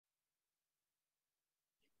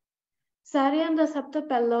ਸਾਰਿਆਂ ਦਾ ਸਭ ਤੋਂ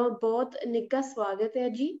ਪਹਿਲਾਂ ਬਹੁਤ ਨਿੱਘਾ ਸਵਾਗਤ ਹੈ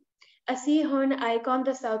ਜੀ। ਅਸੀਂ ਹੁਣ ਆਈਕਨ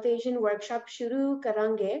ਦਾ ਸਾਊਥ ਏਸ਼ੀਅਨ ਵਰਕਸ਼ਾਪ ਸ਼ੁਰੂ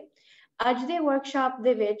ਕਰਾਂਗੇ। ਅੱਜ ਦੇ ਵਰਕਸ਼ਾਪ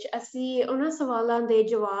ਦੇ ਵਿੱਚ ਅਸੀਂ ਉਹਨਾਂ ਸਵਾਲਾਂ ਦੇ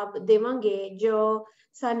ਜਵਾਬ ਦੇਵਾਂਗੇ ਜੋ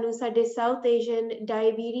ਸਾਨੂੰ ਸਾਡੇ ਸਾਊਥ ਏਸ਼ੀਅਨ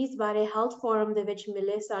ਡਾਇਬੀਟੀਜ਼ ਬਾਰੇ ਹੈਲਥ ਫੋਰਮ ਦੇ ਵਿੱਚ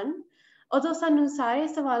ਮਿਲੇ ਸਨ। ਉਦੋਂ ਸਾਨੂੰ ਸਾਰੇ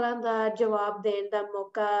ਸਵਾਲਾਂ ਦਾ ਜਵਾਬ ਦੇਣ ਦਾ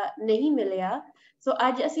ਮੌਕਾ ਨਹੀਂ ਮਿਲਿਆ, ਸੋ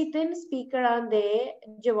ਅੱਜ ਅਸੀਂ 3 ਸਪੀਕਰਾਂ ਦੇ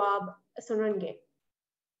ਜਵਾਬ ਸੁਣਨਗੇ।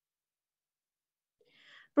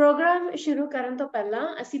 ਪ੍ਰੋਗਰਾਮ ਸ਼ੁਰੂ ਕਰਨ ਤੋਂ ਪਹਿਲਾਂ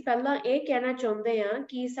ਅਸੀਂ ਪਹਿਲਾਂ ਇਹ ਕਹਿਣਾ ਚਾਹੁੰਦੇ ਹਾਂ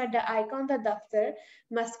ਕਿ ਸਾਡਾ ਆਈਕਨ ਦਾ ਦਫ਼ਤਰ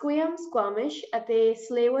ਮਸਕੁਇਮ, ਸਕੁਆਮਿਸ਼ ਅਤੇ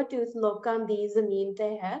ਸਲੇਵਰ ਟੂਥ ਲੋਕਾਂ ਦੀ ਜ਼ਮੀਨ ਤੇ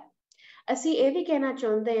ਹੈ। ਅਸੀਂ ਇਹ ਵੀ ਕਹਿਣਾ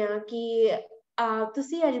ਚਾਹੁੰਦੇ ਹਾਂ ਕਿ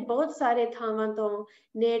ਤੁਸੀਂ ਅੱਜ ਬਹੁਤ ਸਾਰੇ ਥਾਵਾਂ ਤੋਂ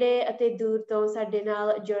ਨੇੜੇ ਅਤੇ ਦੂਰ ਤੋਂ ਸਾਡੇ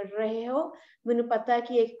ਨਾਲ ਜੁੜ ਰਹੇ ਹੋ। ਮੈਨੂੰ ਪਤਾ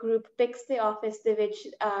ਕਿ ਇੱਕ ਗਰੁੱਪ ਪਿਕਸ ਦੇ ਆਫਿਸ ਦੇ ਵਿੱਚ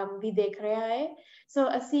ਵੀ ਦੇਖ ਰਿਹਾ ਹੈ, ਸੋ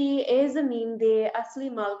ਅਸੀਂ ਇਹ ਜ਼ਮੀਨ ਦੇ ਅਸਲੀ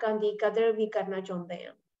ਮਾਲਕਾਂ ਦੀ ਕਦਰ ਵੀ ਕਰਨਾ ਚਾਹੁੰਦੇ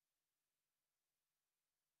ਹਾਂ।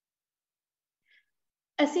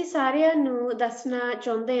 ਅਸੀਂ ਸਾਰਿਆਂ ਨੂੰ ਦੱਸਣਾ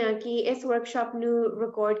ਚਾਹੁੰਦੇ ਹਾਂ ਕਿ ਇਸ ਵਰਕਸ਼ਾਪ ਨੂੰ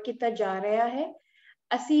ਰਿਕਾਰਡ ਕੀਤਾ ਜਾ ਰਿਹਾ ਹੈ।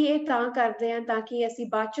 ਅਸੀਂ ਇਹ ਤਾਂ ਕਰਦੇ ਹਾਂ ਤਾਂ ਕਿ ਅਸੀਂ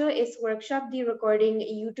ਬਾਅਦ ਚੋਂ ਇਸ ਵਰਕਸ਼ਾਪ ਦੀ ਰਿਕਾਰਡਿੰਗ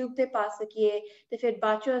YouTube ਤੇ ਪਾ ਸਕੀਏ ਤੇ ਫਿਰ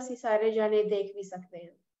ਬਾਅਦ ਚੋਂ ਅਸੀਂ ਸਾਰੇ ਜਾਣੇ ਦੇਖ ਵੀ ਸਕਦੇ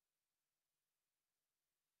ਹਾਂ।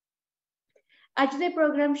 ਅੱਜ ਦੇ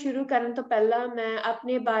ਪ੍ਰੋਗਰਾਮ ਸ਼ੁਰੂ ਕਰਨ ਤੋਂ ਪਹਿਲਾਂ ਮੈਂ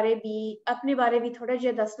ਆਪਣੇ ਬਾਰੇ ਵੀ ਥੋੜਾ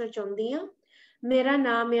ਜਿਹਾ ਦੱਸਣਾ ਚਾਹੁੰਦੀ ਹਾਂ। ਮੇਰਾ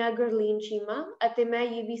ਨਾਮ ਹੈ ਗੁਰਲੀਨ ਚੀਮਾ ਅਤੇ ਮੈਂ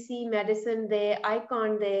UBC ਮੈਡੀਸਨ ਦੇ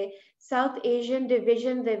ਆਈਕਨ ਦੇ ਸਾਊਥ ਏਸ਼ੀਅਨ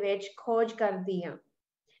ਡਿਵੀਜ਼ਨ ਦੇ ਵਿੱਚ ਖੋਜ ਕਰਦੀ ਹਾਂ।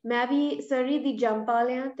 ਮੈਂ ਵੀ ਸਰੀ ਦੀ ਜੰਮ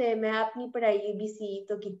ਵਾਲਿਆਂ ਤੇ ਮੈਂ ਆਪਣੀ ਪੜ੍ਹਾਈ UBC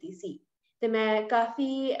ਤੋਂ ਕੀਤੀ ਸੀ ਤੇ ਮੈਂ ਕਾਫੀ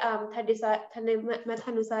ਮੈਂ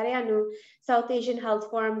ਤੁਹਾਨੂੰ ਸਾਰਿਆਂ ਨੂੰ ਸਾਊਥ ਏਸ਼ੀਅਨ ਹੈਲਥ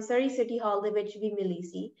ਫੋਰਮ ਸਰੀ ਸਿਟੀ ਹਾਲ ਦੇ ਵਿੱਚ ਵੀ ਮਿਲੀ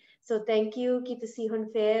ਸੀ। ਸੋ ਥੈਂਕ ਯੂ ਕਿ ਤੁਸੀਂ ਹੁਣ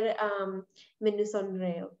ਫੇਰ ਮੈਨੂੰ ਸੁਣ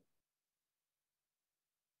ਰਹੇ ਹੋ।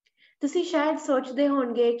 ਤੁਸੀਂ ਸ਼ਾਇਦ ਸੋਚਦੇ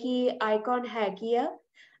ਹੋਣਗੇ ਕਿ ਆਈਕਨ ਹੈ ਕੀ ਆ।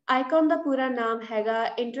 ਆਈਕਨ ਦਾ ਪੂਰਾ ਨਾਮ ਹੈਗਾ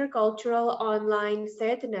ਇੰਟਰਕਲਚਰਲ ਆਨਲਾਈਨ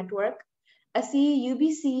ਸਿਹਤ ਨੈਟਵਰਕ। ਅਸੀਂ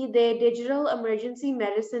UBC ਦੇ ਡਿਜੀਟਲ ਐਮਰਜੈਂਸੀ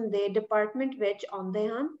ਮੈਡੀਸਨ ਦੇ ਡਿਪਾਰਟਮੈਂਟ ਵਿੱਚ ਆਉਂਦੇ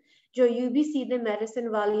ਹਾਂ, ਜੋ UBC ਦੇ ਮੈਡੀਸਨ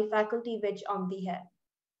ਵਾਲੀ ਫੈਕਲਟੀ ਵਿੱਚ ਆਉਂਦੀ ਹੈ।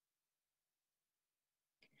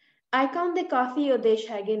 ਆਈਕਨ ਦੇ ਕਾਫੀ ਉਦੇਸ਼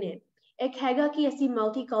ਹੈਗੇ ਨੇ। ਇੱਕ ਹੈਗਾ ਕਿ ਅਸੀਂ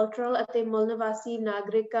ਮਲਟੀਕਲਚਰਲ ਅਤੇ ਮੂਲ ਨਿਵਾਸੀ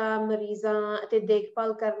ਨਾਗਰਿਕਾਂ, ਮਰੀਜ਼ਾਂ ਅਤੇ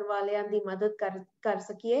ਦੇਖਭਾਲ ਕਰਨ ਵਾਲਿਆਂ ਦੀ ਮਦਦ ਕਰ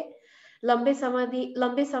ਸਕੀਏ। ਲੰਬੇ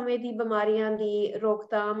ਸਮੇਂ ਦੀ ਬਿਮਾਰੀਆਂ ਦੀ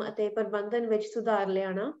ਰੋਕਥਾਮ ਅਤੇ ਪ੍ਰਬੰਧਨ ਵਿੱਚ ਸੁਧਾਰ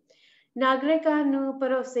ਲਿਆਉਣਾ। ਨਾਗਰਿਕਾਂ ਨੂੰ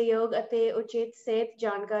ਭਰੋਸੇਯੋਗ ਅਤੇ ਉਚਿਤ ਸਿਹਤ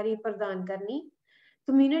ਜਾਣਕਾਰੀ ਪ੍ਰਦਾਨ ਕਰਨੀ।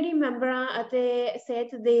 ਕਮਿਊਨਿਟੀ ਮੈਂਬਰਾਂ ਅਤੇ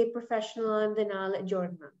ਸਿਹਤ ਦੇ ਪ੍ਰੋਫੈਸ਼ਨਲਾਂ ਦੇ ਨਾਲ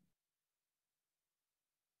ਜੋੜਨਾ।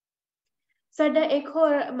 ਸਾਡਾ ਇੱਕ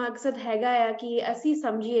ਹੋਰ ਮਕਸਦ ਹੈਗਾ ਆ ਕਿ ਅਸੀਂ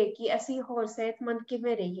ਸਮਝੀਏ ਕਿ ਅਸੀਂ ਹੋਰ ਸਿਹਤਮੰਦ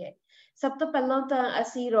ਕਿਵੇਂ ਰਹੀਏ। ਸਭ ਤੋਂ ਪਹਿਲਾਂ ਤਾਂ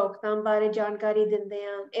ਅਸੀਂ ਰੋਕਥਾਮ ਬਾਰੇ ਜਾਣਕਾਰੀ ਦਿੰਦੇ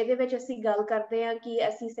ਹਾਂ। ਇਹਦੇ ਵਿੱਚ ਅਸੀਂ ਗੱਲ ਕਰਦੇ ਹਾਂ ਕਿ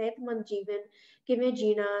ਅਸੀਂ ਸਿਹਤਮੰਦ ਜੀਵਨ ਕਿਵੇਂ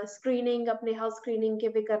ਜੀਣਾ, ਸਕਰੀਨਿੰਗ, ਆਪਣੇ ਹੈਲਥ ਸਕਰੀਨਿੰਗ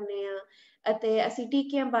ਕਿਵੇਂ ਕਰਨੇ ਆ ਅਤੇ ਅਸੀਂ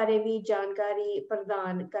ਟੀਕਿਆਂ ਬਾਰੇ ਵੀ ਜਾਣਕਾਰੀ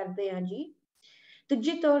ਪ੍ਰਦਾਨ ਕਰਦੇ ਹਾਂ ਜੀ।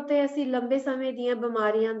 ਦੂਜੇ ਤੌਰ ਤੇ ਅਸੀਂ ਲੰਬੇ ਸਮੇਂ ਦੀਆਂ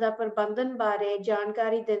ਬਿਮਾਰੀਆਂ ਦਾ ਪ੍ਰਬੰਧਨ ਬਾਰੇ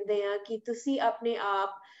ਜਾਣਕਾਰੀ ਦਿੰਦੇ ਹਾਂ ਕਿ ਤੁਸੀਂ ਆਪਣੇ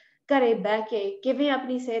ਆਪ ਘਰੇ ਬਹਿ ਕੇ ਕਿਵੇਂ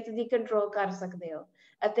ਆਪਣੀ ਸਿਹਤ ਦੀ ਕੰਟਰੋਲ ਕਰ ਸਕਦੇ ਹੋ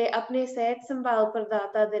ਅਤੇ ਆਪਣੇ ਸਿਹਤ ਸੰਭਾਲ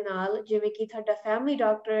ਪ੍ਰਦਾਤਾ ਦੇ ਨਾਲ, ਜਿਵੇਂ ਕਿ ਤੁਹਾਡਾ ਫੈਮਿਲੀ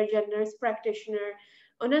ਡਾਕਟਰ ਜਾਂ ਨਰਸ ਪ੍ਰੈਕਟੀਸ਼ਨਰ,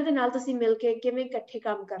 ਉਹਨਾਂ ਦੇ ਨਾਲ ਤੁਸੀਂ ਮਿਲ ਕੇ ਕਿਵੇਂ ਇਕੱਠੇ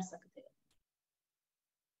ਕੰਮ ਕਰ ਸਕਦੇ ਹੋ।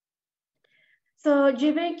 ਸੋ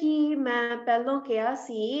ਜਿਵੇਂ ਕਿ ਮੈਂ ਪਹਿਲਾਂ ਕਿਹਾ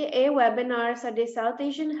ਸੀ, ਇਹ ਵੈਬਿਨਾਰ ਸਾਡੇ ਸਾਊਥ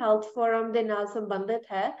ਏਸ਼ੀਅਨ ਹੈਲਥ ਫੋਰਮ ਦੇ ਨਾਲ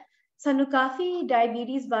ਸੰਬੰਧਿਤ ਹੈ। ਸਾਨੂੰ ਕਾਫੀ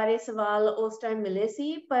ਡਾਇਬੀਟੀਜ਼ ਬਾਰੇ ਸਵਾਲ ਉਸ ਟਾਈਮ ਮਿਲੇ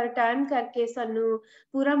ਸੀ, ਪਰ ਟਾਈਮ ਕਰਕੇ ਸਾਨੂੰ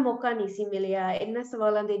ਪੂਰਾ ਮੌਕਾ ਨਹੀਂ ਸੀ ਮਿਲਿਆ ਇਹਨਾਂ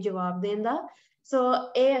ਸਵਾਲਾਂ ਦੇ ਜਵਾਬ ਦੇਣ ਦਾ। ਸੋ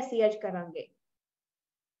ਇਹ ਅਸੀਂ ਅੱਜ ਕਰਾਂਗੇ।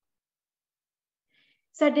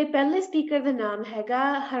 ਸਾਡੇ ਪਹਿਲੇ ਸਪੀਕਰ ਦਾ ਨਾਮ ਹੈਗਾ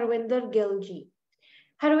ਹਰਵਿੰਦਰ ਗਿੱਲ ਜੀ।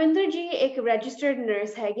 ਹਰਵਿੰਦਰ ਜੀ ਇੱਕ ਰਜਿਸਟਰਡ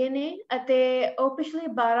ਨਰਸ ਹੈਗੇ ਨੇ ਅਤੇ ਉਹ ਪਿਛਲੇ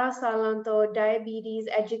 12 ਸਾਲਾਂ ਤੋਂ ਡਾਇਬੀਟੀਜ਼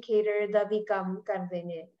ਐਜੂਕੇਟਰ ਦਾ ਵੀ ਕੰਮ ਕਰਦੇ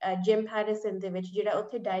ਨੇ ਜਿਮ ਹੈਰਿਸਨ ਦੇ ਵਿੱਚ, ਜਿਹੜਾ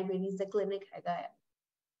ਉੱਥੇ ਡਾਇਬੀਟੀਜ਼ ਦਾ ਕਲੀਨਿਕ ਹੈਗਾ ਹੈ।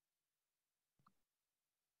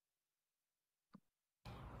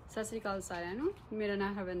 ਸਤਿ ਸ਼੍ਰੀ ਅਕਾਲ ਸਾਰਿਆਂ ਨੂੰ। ਮੇਰਾ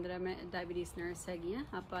ਨਾਮ ਹਰਵਿੰਦਰ ਹੈ, ਮੈਂ ਡਾਇਬੀਟੀਜ਼ ਨਰਸ ਹੈਗੀ ਹਾਂ।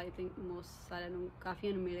 ਆਪਾਂ ਆਈ ਥਿੰਕ ਮੋਸਟ ਸਾਰਿਆਂ ਨੂੰ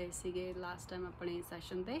ਕਾਫੀਆਂ ਨੂੰ ਮਿਲੇ ਸੀਗੇ ਲਾਸਟ ਟਾਈਮ ਆਪਣੇ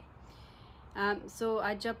ਸੈਸ਼ਨ 'ਤੇ। ਸੋ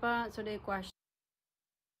ਅੱਜ ਆਪਾਂ ਤੁਹਾਡੇ ਕੁਐਸਚਨਾਂ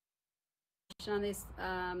ਦੇ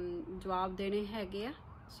ਜਵਾਬ ਦੇਣੇ ਹੈਗੇ ਆ।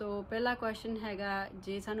 ਸੋ ਪਹਿਲਾ ਕੁਐਸਚਨ ਹੈਗਾ,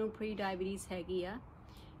 ਜੇ ਸਾਨੂੰ ਪ੍ਰੀ ਡਾਇਬੀਟੀਜ਼ ਹੈਗੀ ਆ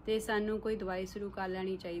ਅਤੇ ਸਾਨੂੰ ਕੋਈ ਦਵਾਈ ਸ਼ੁਰੂ ਕਰ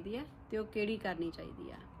ਲੈਣੀ ਚਾਹੀਦੀ ਹੈ ਅਤੇ ਉਹ ਕਿਹੜੀ ਕਰਨੀ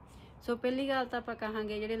ਚਾਹੀਦੀ ਆ। ਸੋ ਪਹਿਲੀ ਗੱਲ ਤਾਂ ਆਪਾਂ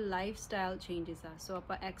ਕਹਾਂਗੇ ਜਿਹੜੇ ਲਾਈਫ ਸਟਾਈਲ ਚੇਂਜਸ ਆ। ਸੋ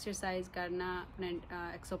ਆਪਾਂ ਐਕਸਰਸਾਈਜ਼ ਕਰਨਾ ਆਪਣੇ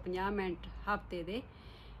 150 ਮਿੰਟ ਹਫ਼ਤੇ ਦੇ,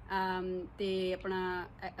 ਅਤੇ ਆਪਣਾ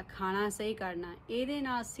ਖਾਣਾ ਸਹੀ ਕਰਨਾ, ਇਹਦੇ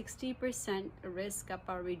ਨਾਲ 60% ਰਿਸਕ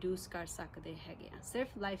ਆਪਾਂ ਰਿਡਿਊਸ ਕਰ ਸਕਦੇ ਹੈਗੇ ਆ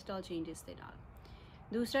ਸਿਰਫ ਲਾਈਫ ਸਟਾਈਲ ਚੇਂਜਸ ਦੇ ਨਾਲ।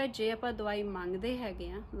 ਦੂਸਰਾ, ਜੇ ਆਪਾਂ ਦਵਾਈ ਮੰਗਦੇ ਹੈਗੇ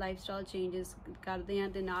ਆ, ਲਾਈਫ ਸਟਾਈਲ ਚੇਂਜਸ ਕਰਦੇ ਹਾਂ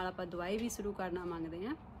ਅਤੇ ਨਾਲ ਆਪਾਂ ਦਵਾਈ ਵੀ ਸ਼ੁਰੂ ਕਰਨਾ ਮੰਗਦੇ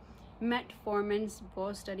ਹਾਂ, ਮੈਟਫੋਰਮਿਨਸ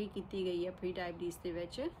ਬਹੁਤ ਸਟੱਡੀ ਕੀਤੀ ਗਈ ਹੈ ਪ੍ਰੀ ਡਾਇਬਟੀਜ਼ ਦੇ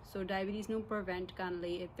ਵਿੱਚ। ਸੋ ਡਾਇਬਟੀਜ਼ ਨੂੰ ਪ੍ਰੀਵੈਂਟ ਕਰਨ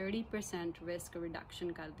ਲਈ ਇਹ 30% ਰਿਸਕ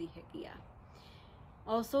ਰਿਡਕਸ਼ਨ ਕਰਦੀ ਹੈਗੀ ਆ।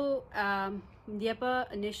 ਆਲਸੋ ਜੇ ਆਪਾਂ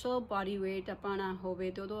ਇਨੀਸ਼ੀਅਲ ਬਾਡੀ ਵੇਟ ਆਪਾਂ ਨਾ ਹੋਵੇ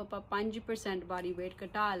ਤੇ ਉਦੋਂ ਆਪਾਂ 5% ਬਾਡੀ ਵੇਟ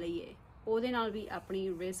ਘਟਾ ਲਈਏ, ਉਹਦੇ ਨਾਲ ਵੀ ਆਪਣੀ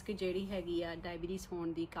ਰਿਸਕ ਜਿਹੜੀ ਹੈਗੀ ਆ ਡਾਇਬਟੀਜ਼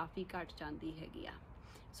ਹੋਣ ਦੀ ਕਾਫੀ ਘਟ ਜਾਂਦੀ ਹੈਗੀ ਆ।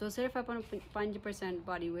 ਸੋ ਸਿਰਫ ਆਪਾਂ ਨੂੰ 5%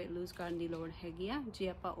 ਬਾਡੀ ਵੇਟ ਲੂਜ਼ ਕਰਨ ਦੀ ਲੋੜ ਹੈਗੀ ਆ ਜੇ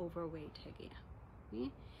ਆਪਾਂ ਓਵਰਵੇਟ ਹੈਗੇ ਆ।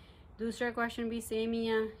 ਦੂਸਰਾ ਕੁਐਸਚਨ ਵੀ ਸੇਮ ਹੀ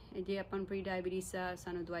ਆ, ਜੇ ਆਪਾਂ ਨੂੰ ਪ੍ਰੀ ਡਾਇਬਟੀਜ਼ ਆ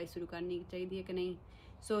ਸਾਨੂੰ ਦਵਾਈ ਸ਼ੁਰੂ ਕਰਨੀ ਚਾਹੀਦੀ ਹੈ ਕਿ ਨਹੀਂ।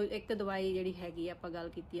 ਸੋ ਇੱਕ ਦਵਾਈ ਜਿਹੜੀ ਹੈਗੀ ਆਪਾਂ ਗੱਲ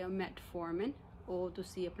ਕੀਤੀ ਆ ਮੈਟਫੋਰਮਿਨ, ਉਹ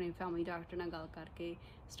ਤੁਸੀਂ ਆਪਣੇ ਫੈਮਿਲੀ ਡਾਕਟਰ ਨਾਲ ਗੱਲ ਕਰਕੇ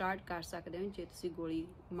ਸਟਾਰਟ ਕਰ ਸਕਦੇ ਹੋ ਜੇ ਤੁਸੀਂ ਗੋਲੀ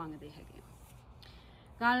ਮੰਗਦੇ ਹੈਗੇ ਹੋ।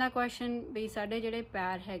 ਅਗਲਾ ਕੁਐਸਚਨ ਵੀ ਸਾਡੇ ਜਿਹੜੇ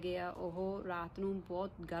ਪੈਰ ਹੈਗੇ ਆ ਉਹ ਰਾਤ ਨੂੰ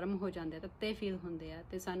ਬਹੁਤ ਗਰਮ ਹੋ ਜਾਂਦੇ ਆ, ਤੱਤੇ ਫੀਲ ਹੁੰਦੇ ਆ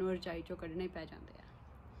ਤੇ ਸਾਨੂੰ ਰਜਾਈ ਚੋਂ ਕੱਢਣੇ ਪੈ ਜਾਂਦੇ ਆ।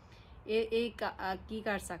 ਇਹ ਕੀ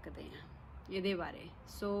ਕਰ ਸਕਦੇ ਆ ਇਹਦੇ ਬਾਰੇ।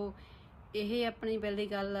 ਸੋ ਇਹ ਆਪਣੀ ਪਹਿਲੀ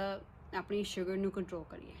ਗੱਲ ਆਪਣੀ ਸ਼ੂਗਰ ਨੂੰ ਕੰਟਰੋਲ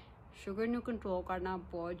ਕਰੀਏ। ਸ਼ੂਗਰ ਨੂੰ ਕੰਟਰੋਲ ਕਰਨਾ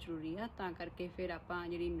ਬਹੁਤ ਜ਼ਰੂਰੀ ਆ, ਤਾਂ ਕਰਕੇ ਫਿਰ ਆਪਾਂ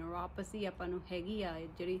ਜਿਹੜੀ ਨਿਊਰੋਪੈਥੀ ਆਪਾਂ ਨੂੰ ਹੈਗੀ ਆ,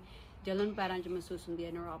 ਜਿਹੜੀ ਜਲਨ ਪੈਰਾਂ 'ਚ ਮਹਿਸੂਸ ਹੁੰਦੀ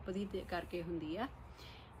ਹੈ ਨਿਊਰੋਪੈਥੀ ਦੇ ਕਰਕੇ ਹੁੰਦੀ ਆ,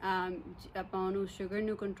 ਆਪਾਂ ਉਹਨੂੰ ਸ਼ੂਗਰ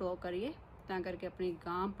ਨੂੰ ਕੰਟਰੋਲ ਕਰੀਏ ਤਾਂ ਕਰਕੇ ਆਪਣੀ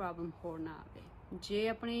ਗਾਂ ਪ੍ਰੋਬਲਮ ਹੋਰ ਨਾ ਆਵੇ। ਜੇ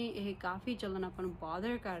ਆਪਣੀ ਇਹ ਕਾਫੀ ਚੱਲਣ ਆਪਾਂ ਨੂੰ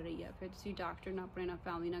ਬਾਦਰ ਕਰ ਰਹੀ ਆ, ਫਿਰ ਤੁਸੀਂ ਡਾਕਟਰ ਨਾਲ ਆਪਣੇ ਨਾਲ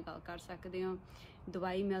ਫੈਮਿਲੀ ਨਾਲ ਗੱਲ ਕਰ ਸਕਦੇ ਹੋ।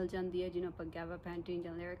 ਦਵਾਈ ਮਿਲ ਜਾਂਦੀ ਹੈ ਜਿਹਨੂੰ ਆਪਾਂ ਗੈਬਾਪੈਂਟਿਨ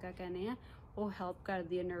ਜਾਂ ਲਿਰਿਕਾ ਕਹਿੰਦੇ ਆ, ਉਹ ਹੈਲਪ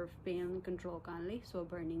ਕਰਦੀ ਹੈ ਨਰਵ ਪੇਨ ਕੰਟਰੋਲ ਕਰਨ ਲਈ, ਸੋ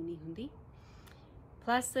ਬਰਨਿੰਗ ਨਹੀਂ ਹੁੰਦੀ।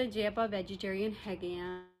 ਪਲੱਸ ਜੇ ਆਪਾਂ ਵੈਜੀਟੇਰੀਅਨ ਹੈਗੇ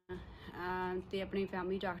ਆ ਤੇ ਆਪਣੀ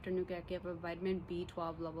ਫੈਮਿਲੀ ਡਾਕਟਰ ਨੂੰ ਕਹਿ ਕੇ ਆਪਾਂ ਵਿਟਾਮਿਨ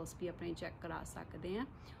B12 ਲੈਵਲਸ ਵੀ ਆਪਣੇ ਚੈੱਕ ਕਰਾ ਸਕਦੇ ਆ,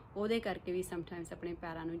 ਉਹਦੇ ਕਰਕੇ ਵੀ ਸਮਟਾਈਮਸ ਆਪਣੇ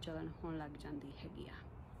ਪੈਰਾਂ ਨੂੰ ਜਲਨ ਹੋਣ ਲੱਗ ਜਾਂਦੀ ਹੈਗੀ ਆ।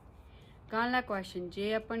 ਅਗਲਾ ਕੁਐਸਚਨ,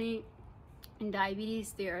 ਜੇ ਆਪਣੀ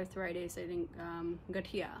ਡਾਇਬਟੀਜ਼ ਤੇ ਆਰਥਰਾਈਟਿਸ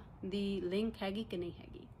ਗਠੀਆ ਦੀ ਲਿੰਕ ਹੈਗੀ ਕਿ ਨਹੀਂ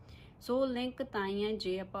ਹੈਗੀ। ਸੋ ਲਿੰਕ ਤਾਂ ਹੀ ਹੈ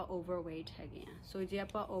ਜੇ ਆਪਾਂ ਓਵਰਵੇਟ ਹੈਗੇ ਆ। ਸੋ ਜੇ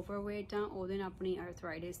ਆਪਾਂ ਓਵਰਵੇਟ ਆ ਉਹਦੇ ਨਾਲ ਆਪਣੀ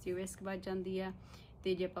ਆਰਥਰਾਈਟਿਸ ਦੀ ਰਿਸਕ ਵੱਧ ਜਾਂਦੀ ਆ,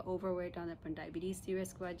 ਤੇ ਜੇ ਆਪਾਂ ਓਵਰਵੇਟ ਆ ਤਾਂ ਆਪਾਂ ਡਾਇਬਟੀਜ਼ ਦੀ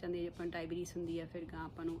ਰਿਸਕ ਵੱਧ ਜਾਂਦੀ ਹੈ। ਜੇ ਆਪਾਂ ਡਾਇਬਟੀਜ਼ ਹੁੰਦੀ ਆ ਫਿਰ ਗਾਂ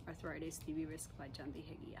ਆਪਾਂ ਨੂੰ ਆਰਥਰਾਈਟਿਸ ਦੀ ਵੀ ਰਿਸਕ ਵੱਧ ਜਾਂਦੀ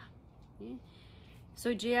ਹੈਗੀ ਆ।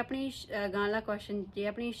 ਸੋ ਜੇ ਆਪਣੀ ਅਗਲਾ ਕੁਐਸਚਨ, ਜੇ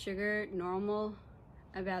ਆਪਣੀ ਸ਼ੂਗਰ ਨੋਰਮਲ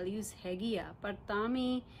ਵੈਲਿਊਜ਼ ਹੈਗੀ ਆ ਪਰ ਤਾਂ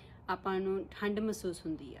ਵੀ ਆਪਾਂ ਨੂੰ ਠੰਡ ਮਹਿਸੂਸ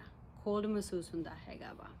ਹੁੰਦੀ ਆ, ਕੋਲਡ ਮਹਿਸੂਸ ਹੁੰਦਾ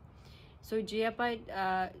ਹੈਗਾ ਵਾ। ਸੋ ਜੇ ਆਪਾਂ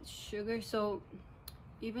ਸ਼ੂਗਰ, ਸੋ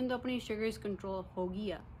ਈਵਨ ਤਾਂ ਆਪਣੀ ਸ਼ੂਗਰਸ ਕੰਟਰੋਲ ਹੋ ਗਈ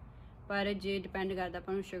ਆ, ਪਰ ਜੇ ਡਿਪੈਂਡ ਕਰਦਾ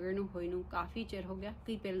ਆਪਾਂ ਨੂੰ ਸ਼ੂਗਰ ਨੂੰ ਹੋਈ ਨੂੰ ਕਾਫੀ ਚਿਰ ਹੋ ਗਿਆ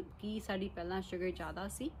ਕਿ ਸਾਡੀ ਪਹਿਲਾਂ ਸ਼ੂਗਰ ਜ਼ਿਆਦਾ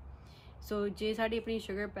ਸੀ। ਸੋ ਜੇ ਸਾਡੀ ਆਪਣੀ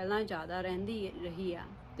ਸ਼ੂਗਰ ਪਹਿਲਾਂ ਜ਼ਿਆਦਾ ਰਹੀ ਆ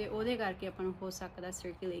ਤੇ ਉਹਦੇ ਕਰਕੇ ਆਪਾਂ ਨੂੰ ਹੋ ਸਕਦਾ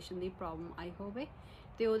ਸਰਕੂਲੇਸ਼ਨ ਦੀ ਪ੍ਰੋਬਲਮ ਆਈ ਹੋਵੇ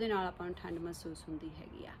ਤੇ ਉਹਦੇ ਨਾਲ ਆਪਾਂ ਨੂੰ ਠੰਡ ਮਹਿਸੂਸ ਹੁੰਦੀ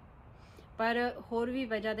ਹੈਗੀ ਆ। ਪਰ ਹੋਰ ਵੀ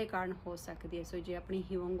ਵਜ੍ਹਾ ਦੇ ਕਾਰਨ ਹੋ ਸਕਦੀ ਹੈ। ਸੋ ਜੇ ਆਪਣੀ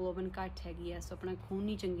ਹੀਮੋਗਲੋਬਿਨ ਘੱਟ ਹੈਗੀ ਆ, ਸੋ ਆਪਣਾ ਖੂਨ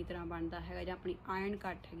ਨਹੀਂ ਚੰਗੀ ਤਰ੍ਹਾਂ ਬਣਦਾ ਹੈਗਾ, ਜਾਂ ਆਪਣੀ ਆਇਰਨ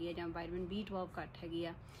ਘੱਟ ਹੈਗੀ ਆ, ਜਾਂ ਵਿਟਾਮਿਨ B12 ਘੱਟ ਹੈਗੀ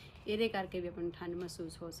ਆ, ਇਹਦੇ ਕਰਕੇ ਵੀ ਆਪਾਂ ਨੂੰ ਠੰਡ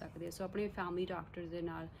ਮਹਿਸੂਸ ਹੋ ਸਕਦੀ ਹੈ। ਸੋ ਆਪਣੇ ਫੈਮਿਲੀ ਡਾਕਟਰ ਦੇ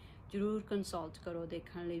ਨਾਲ ਜ਼ਰੂਰ ਕੰਸਲਟ ਕਰੋ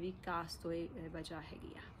ਦੇਖਣ ਲਈ ਵੀ ਕਾਸ ਤੋਂ ਇਹ ਵਜ੍ਹਾ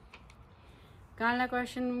ਹੈਗੀ ਆ। ਅਗਲਾ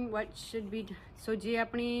ਕੁਐਸਚਨ, ਵਾਟ ਸ਼ੁੱਡ ਬੀ, ਸੋ ਜੇ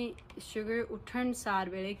ਆਪਣੀ ਸ਼ੂਗਰ ਉੱਠਣ ਸਾਰ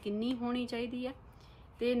ਵੇਲੇ ਕਿੰਨੀ ਹੋਣੀ ਚਾਹੀਦੀ ਹੈ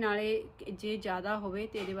ਤੇ ਨਾਲੇ ਜੇ ਜ਼ਿਆਦਾ ਹੋਵੇ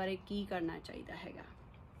ਤੇ ਇਹਦੇ ਬਾਰੇ ਕੀ ਕਰਨਾ ਚਾਹੀਦਾ ਹੈਗਾ।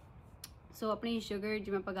 ਸੋ ਆਪਣੀ ਸ਼ੂਗਰ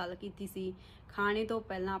ਜਿਵੇਂ ਆਪਾਂ ਗੱਲ ਕੀਤੀ ਸੀ, ਖਾਣੇ ਤੋਂ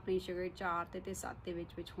ਪਹਿਲਾਂ ਆਪਣੀ ਸ਼ੂਗਰ 4 ਤੇ 7 ਦੇ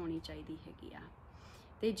ਵਿੱਚ ਹੋਣੀ ਚਾਹੀਦੀ ਹੈਗੀ ਆ।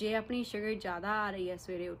 ਤੇ ਜੇ ਆਪਣੀ ਸ਼ੂਗਰ ਜ਼ਿਆਦਾ ਆ ਰਹੀ ਹੈ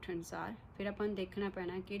ਸਵੇਰੇ ਉੱਠਣ ਸਾਰ, ਫਿਰ ਆਪਾਂ ਨੂੰ ਦੇਖਣਾ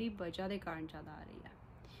ਪੈਣਾ ਕਿਹੜੀ ਵਜ੍ਹਾ ਦੇ ਕਾਰਨ ਜ਼ਿਆਦਾ ਆ ਰਹੀ ਆ।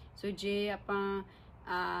 ਸੋ ਜੇ ਆਪਾਂ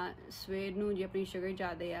ਸਵੇਰ ਨੂੰ ਜੇ ਆਪਣੀ ਸ਼ੂਗਰ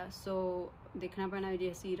ਜ਼ਿਆਦਾ ਆ, ਸੋ ਦੇਖਣਾ ਪੈਣਾ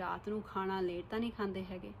ਜੇ ਅਸੀਂ ਰਾਤ ਨੂੰ ਖਾਣਾ ਲੇਟ ਤਾਂ ਨਹੀਂ ਖਾਂਦੇ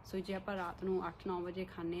ਹੈਗੇ। ਸੋ ਜੇ ਆਪਾਂ ਰਾਤ ਨੂੰ 8-9 ਵਜੇ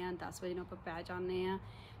ਖਾਂਦੇ ਹਾਂ, 10 ਵਜੇ ਨੂੰ ਆਪਾਂ ਪੈ ਜਾਂਦੇ ਹਾਂ,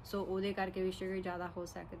 ਸੋ ਉਹਦੇ ਕਰਕੇ ਵੀ ਸ਼ੂਗਰ ਜ਼ਿਆਦਾ ਹੋ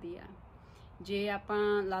ਸਕਦੀ ਆ। ਜੇ ਆਪਾਂ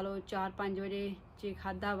ਲਾ ਲਓ 4-5 ਵਜੇ ਜੇ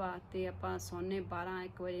ਖਾਧਾ ਵਾ ਤੇ ਆਪਾਂ ਸੌਂਦੇ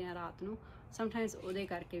 12-1 ਵਜੇ ਆ ਰਾਤ ਨੂੰ, ਸਮਟਾਈਮਸ ਉਹਦੇ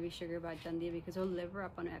ਕਰਕੇ ਵੀ ਸ਼ੂਗਰ ਵੱਧ ਜਾਂਦੀ ਹੈ, ਬਿਕਾਜ਼ ਉਹ ਲਿਵਰ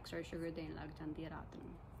ਆਪਾਂ ਨੂੰ ਐਕਸਟਰਾ ਸ਼ੂਗਰ ਦੇਣ ਲੱਗ ਜਾਂਦੀ ਹੈ ਰਾਤ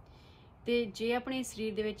ਨੂੰ। ਤੇ ਜੇ ਆਪਣੇ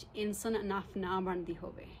ਸਰੀਰ ਦੇ ਵਿੱਚ ਇਨਸਨ ਇਨਫ ਨਾ ਬਣਦੀ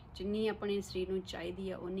ਹੋਵੇ, ਜਿੰਨੀ ਆਪਣੇ ਸਰੀਰ ਨੂੰ ਚਾਹੀਦੀ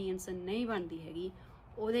ਆ ਉਨੀ ਇਨਸਨ ਨਹੀਂ ਬਣਦੀ ਹੈਗੀ,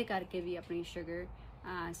 ਉਹਦੇ ਕਰਕੇ ਵੀ ਆਪਣੀ ਸ਼ੂਗਰ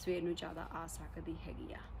ਸਵੇਰ ਨੂੰ ਜ਼ਿਆਦਾ ਆ ਸਕਦੀ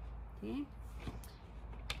ਹੈਗੀ ਆ। ਠੀਕ।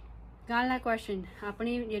 ਅਗਲਾ ਕੁਐਸਚਨ,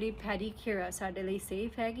 ਆਪਣੀ ਜਿਹੜੀ ਪੈਡੀਕਿਉਰ ਆ ਸਾਡੇ ਲਈ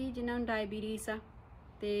ਸੇਫ ਹੈਗੀ ਜਿਨ੍ਹਾਂ ਨੂੰ ਡਾਇਬਟੀਜ਼ ਆ,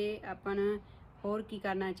 ਤੇ ਆਪਾਂ ਨੂੰ ਹੋਰ ਕੀ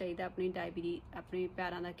ਕਰਨਾ ਚਾਹੀਦਾ ਆਪਣੇ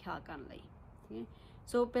ਪੈਰਾਂ ਦਾ ਖਿਆਲ ਕਰਨ ਲਈ। ਠੀਕ ਹੈ।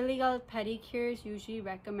 ਸੋ ਪਹਿਲੀ ਗੱਲ, ਪੈਡੀਕਿਉਰਸ ਯੂਜੂਅਲੀ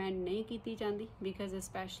ਰੈਕਮੈਂਡ ਨਹੀਂ ਕੀਤੀ ਜਾਂਦੀ, ਬਿਕਾਜ਼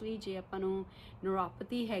ਸਪੈਸ਼ਲੀ ਜੇ ਆਪਾਂ ਨੂੰ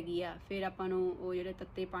ਨਿਊਰੋਪੈਥੀ ਹੈਗੀ ਆ, ਫਿਰ ਆਪਾਂ ਨੂੰ ਉਹ ਜਿਹੜੇ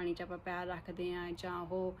ਤੱਤੇ ਪਾਣੀ 'ਚ ਆਪਾਂ ਪੈਰ ਰੱਖਦੇ ਹਾਂ ਜਾਂ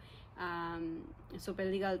ਉਹ ਸੋ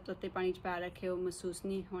ਪਹਿਲੀ ਗੱਲ, ਤੱਤੇ ਪਾਣੀ 'ਚ ਪੈਰ ਰੱਖੇ ਉਹ ਮਹਿਸੂਸ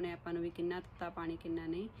ਨਹੀਂ ਹੋਣੇ ਆਪਾਂ ਨੂੰ ਵੀ ਕਿੰਨਾ ਤੱਤਾ ਪਾਣੀ ਕਿੰਨਾ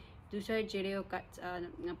ਨਹੀਂ। ਦੂਸਰਾ, ਜਿਹੜੇ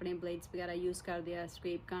ਉਹ ਆਪਣੇ ਬਲੇਡਸ ਵਗੈਰਾ ਯੂਜ਼ ਕਰਦੇ ਆ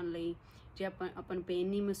ਸਕ੍ਰੇਪ ਕਰਨ ਲਈ, ਜੇ ਆਪਾਂ ਨੂੰ ਪੇਨ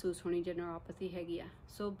ਨਹੀਂ ਮਹਿਸੂਸ ਹੋਣੀ ਜੇ ਨਿਊਰੋਪੈਥੀ ਹੈਗੀ ਆ।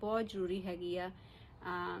 ਸੋ ਬਹੁਤ ਜ਼ਰੂਰੀ ਹੈਗੀ ਆ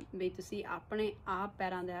ਵੀ ਤੁਸੀਂ ਆਪਣੇ ਆਪ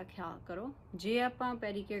ਪੈਰਾਂ ਦਾ ਖਿਆਲ ਕਰੋ। ਜੇ ਆਪਾਂ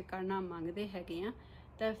ਪੈਡੀਕਿਉਰ ਕਰਨਾ ਮੰਗਦੇ ਹੈਗੇ ਆ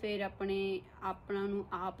ਤਾਂ ਫਿਰ ਆਪਣਾ ਨੂੰ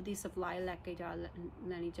ਆਪ ਦੀ ਸਪਲਾਈ ਲੈ ਕੇ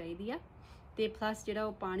ਲੈਣੀ ਚਾਹੀਦੀ ਆ, ਤੇ ਪਲੱਸ ਜਿਹੜਾ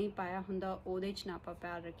ਉਹ ਪਾਣੀ ਪਾਇਆ ਹੁੰਦਾ ਉਹਦੇ 'ਚ ਨਾ ਆਪਾਂ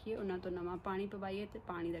ਪੈਰ ਰੱਖੀਏ, ਉਹਨਾਂ ਤੋਂ ਨਵਾਂ ਪਾਣੀ ਪਵਾਈਏ ਤੇ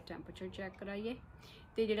ਪਾਣੀ ਦਾ ਟੈਂਪਰੇਚਰ ਚੈੱਕ ਕਰਾਈਏ।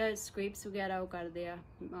 ਤੇ ਜਿਹੜਾ ਸਕ੍ਰੇਪਸ ਵਗੈਰਾ ਉਹ ਕਰਦੇ ਆ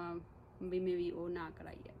ਵੀ ਉਹ ਨਾ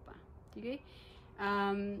ਕਰਾਈਏ ਆਪਾਂ, ਠੀਕ ਹੈ।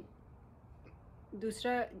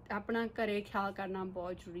 ਦੂਸਰਾ ਆਪਣਾ ਘਰੇ ਖਿਆਲ ਕਰਨਾ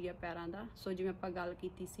ਬਹੁਤ ਜ਼ਰੂਰੀ ਆ ਪੈਰਾਂ ਦਾ। ਸੋ ਜਿਵੇਂ ਆਪਾਂ ਗੱਲ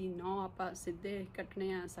ਕੀਤੀ ਸੀ, 9 ਆਪਾਂ ਸਿੱਧੇ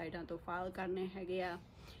ਕੱਟਣੇ ਆ, ਸਾਈਡਾਂ ਤੋਂ ਫਾਈਲ ਕਰਨੇ ਹੈਗੇ ਆ,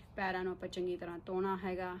 ਪੈਰਾਂ ਨੂੰ ਆਪਾਂ ਚੰਗੀ ਤਰ੍ਹਾਂ ਧੋਣਾ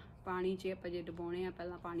ਹੈਗਾ, ਪਾਣੀ 'ਚ ਆਪਾਂ ਜੇ ਡੁਬੋਣੇ ਆ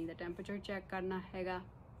ਪਹਿਲਾਂ ਪਾਣੀ ਦਾ ਟੈਂਪਰੇਚਰ ਚੈੱਕ ਕਰਨਾ ਹੈਗਾ,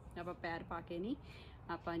 ਆਪਾਂ ਪੈਰ ਪਾ ਕੇ ਨਹੀਂ,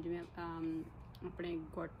 ਆਪਾਂ ਜਿਵੇਂ ਆਪਣੇ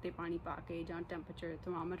ਗੁੱਟ 'ਤੇ ਪਾਣੀ ਪਾ ਕੇ ਜਾਂ ਟੈਂਪਰੇਚਰ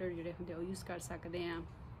ਥਰਮਾਮੀਟਰ ਜਿਹੜੇ ਹੁੰਦੇ ਉਹ ਯੂਜ਼ ਕਰ ਸਕਦੇ ਹਾਂ।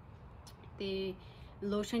 ਤੇ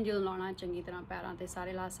ਲੋਸ਼ਨ ਜਦੋਂ ਲਾਉਣਾ ਚੰਗੀ ਤਰ੍ਹਾਂ ਪੈਰਾਂ 'ਤੇ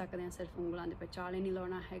ਸਾਰੇ ਲਾ ਸਕਦੇ ਹਾਂ, ਸਿਰਫ ਉਂਗਲਾਂ ਦੇ ਵਿਚਾਲੇ ਨਹੀਂ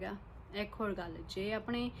ਲਾਉਣਾ ਹੈਗਾ। ਇੱਕ ਹੋਰ ਗੱਲ, ਜੇ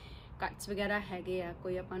ਆਪਣੇ ਕੱਟਸ ਵਗੈਰਾ ਹੈਗੇ ਆ,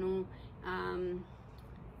 ਕੋਈ ਆਪਾਂ ਨੂੰ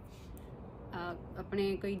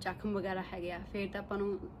ਆਪਣੇ ਕੋਈ ਜ਼ਖਮ ਵਗੈਰਾ ਹੈਗੇ ਆ, ਫਿਰ ਤਾਂ ਆਪਾਂ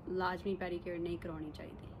ਨੂੰ ਲਾਜ਼ਮੀ ਪੈਡੀਕਿਉਰ ਨਹੀਂ ਕਰਵਾਉਣੀ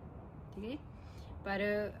ਚਾਹੀਦੀ, ਠੀਕ ਹੈ। ਪਰ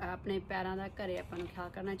ਆਪਣੇ ਪੈਰਾਂ ਦਾ ਘਰੇ ਆਪਾਂ ਨੂੰ ਖਿਆਲ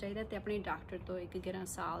ਕਰਨਾ ਚਾਹੀਦਾ ਤੇ ਆਪਣੇ ਡਾਕਟਰ ਤੋਂ 1-11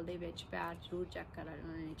 ਸਾਲ ਦੇ ਵਿੱਚ ਪੈਰ ਜ਼ਰੂਰ ਚੈੱਕ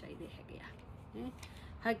ਕਰਾਉਣੇ ਚਾਹੀਦੇ ਹੈਗੇ ਆ।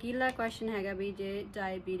 ਹਕੀਲਾ ਕੁਐਸਚਨ ਹੈਗਾ ਵੀ ਜੇ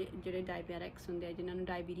ਜਿਹੜੇ ਡਾਇਬੈਟਿਕਸ ਹੁੰਦੇ ਆ, ਜਿਨ੍ਹਾਂ ਨੂੰ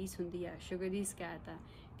ਡਾਇਬੀਟੀਜ਼ ਹੁੰਦੀ ਆ, ਸ਼ੂਗਰ ਦੀ ਸ਼ਿਕਾਇਤ ਆ,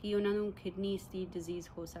 ਕਿ ਉਹਨਾਂ ਨੂੰ ਕਿਡਨੀਜ਼ ਦੀ ਡਿਜ਼ੀਜ਼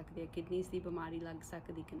ਹੋ ਸਕਦੀ ਹੈ, ਕਿਡਨੀਜ਼ ਦੀ ਬਿਮਾਰੀ ਲੱਗ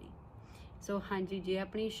ਸਕਦੀ ਕਿ ਨਹੀਂ। ਸੋ ਹਾਂਜੀ, ਜੇ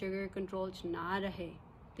ਆਪਣੀ ਸ਼ੂਗਰ ਕੰਟਰੋਲ 'ਚ ਨਾ ਰਹੇ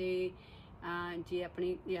ਤੇ ਜੇ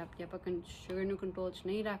ਆਪਾਂ ਸ਼ੂਗਰ ਨੂੰ ਕੰਟਰੋਲ 'ਚ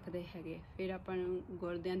ਨਹੀਂ ਰੱਖਦੇ ਹੈਗੇ, ਫਿਰ ਆਪਾਂ ਨੂੰ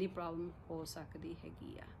ਗੁਰਦਿਆਂ ਦੀ ਪ੍ਰੋਬਲਮ ਹੋ ਸਕਦੀ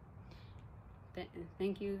ਹੈਗੀ ਆ।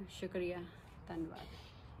 ਥੈਂਕ ਯੂ, ਸ਼ੁਕਰੀਆ, ਧੰਨਵਾਦ,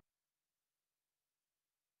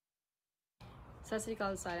 ਸਤਿ ਸ਼੍ਰੀ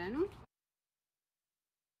ਅਕਾਲ ਸਾਰਿਆਂ ਨੂੰ।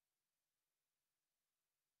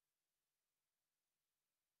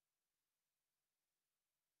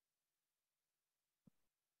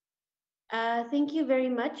 Thank you very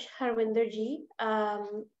much Harvinder ਜੀ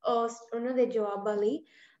ਉਹਨਾਂ ਦੇ ਜਵਾਬਾਂ ਲਈ।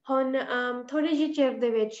 ਹੁਣ ਥੋੜੇ ਜਿਹੇ ਚਿਰ ਦੇ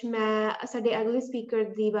ਵਿੱਚ ਮੈਂ ਸਾਡੇ ਅਗਲੇ ਸਪੀਕਰ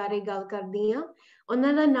ਦੀ ਬਾਰੇ ਗੱਲ ਕਰਦੀ ਹਾਂ।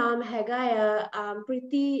 ਉਹਨਾਂ ਦਾ ਨਾਮ ਹੈਗਾ ਆ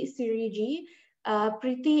ਪ੍ਰੀਤੀ ਸੂਰੀ ਜੀ।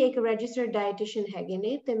 ਪ੍ਰੀਤੀ ਇੱਕ ਰਜਿਸਟਰਡ ਡਾਇਟੀਸ਼ੀਅਨ ਹੈਗੇ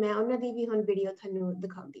ਨੇ ਤੇ ਮੈਂ ਉਹਨਾਂ ਦੀ ਵੀ ਹੁਣ ਵੀਡੀਓ ਤੁਹਾਨੂੰ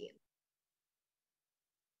ਦਿਖਾਉਂਦੀ ਹਾਂ।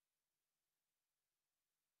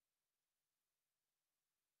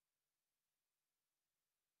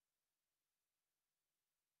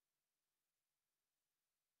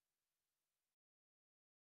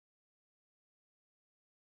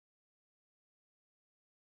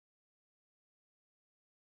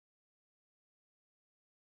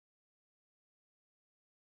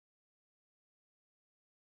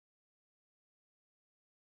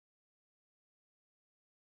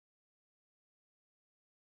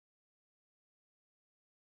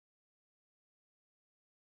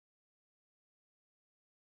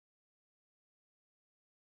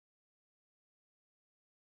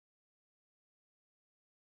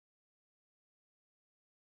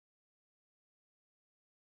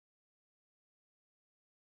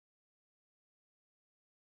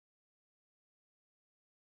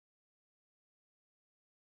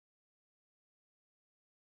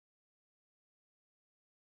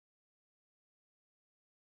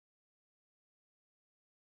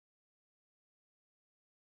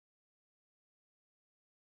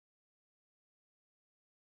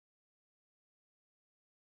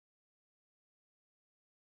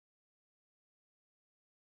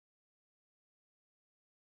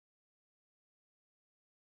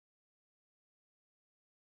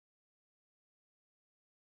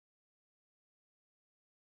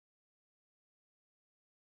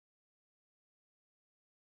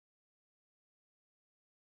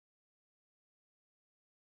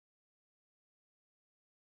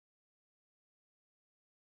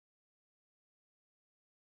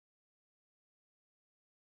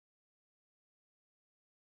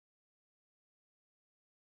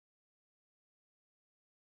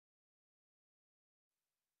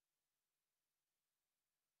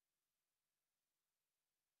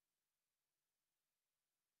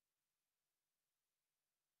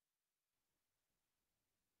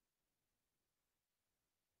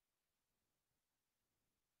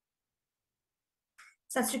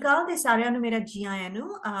 ਸਤਿ ਸ਼੍ਰੀ ਅਕਾਲ ਤੇ ਸਾਰਿਆਂ ਨੂੰ ਮੇਰਾ ਜੀ ਆਇਆਂ ਨੂੰ।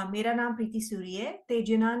 ਮੇਰਾ ਨਾਮ ਪ੍ਰੀਤੀ ਸੂਰੀ ਹੈ ਤੇ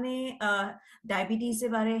ਜਿਨ੍ਹਾਂ ਨੇ ਡਾਇਬੀਟੀਜ਼ ਦੇ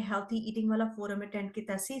ਬਾਰੇ ਹੈਲਥੀ ਈਟਿੰਗ ਵਾਲਾ ਫੋਰਮ ਅਟੈਂਡ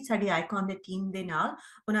ਕੀਤਾ ਸੀ ਸਾਡੀ ਆਈਕਨ ਦੇ ਟੀਮ ਦੇ ਨਾਲ,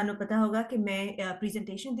 ਉਹਨਾਂ ਨੂੰ ਪਤਾ ਹੋਗਾ ਕਿ ਮੈਂ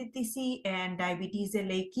ਪ੍ਰੈਜੈਂਟੇਸ਼ਨ ਦਿੱਤੀ ਸੀ ਐਂਡ ਡਾਇਬੀਟੀਜ਼ ਦੇ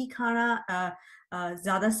ਲਈ ਕੀ ਖਾਣਾ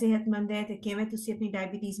ਜ਼ਿਆਦਾ ਸਿਹਤਮੰਦ ਹੈ ਤੇ ਕਿਵੇਂ ਤੁਸੀਂ ਆਪਣੀ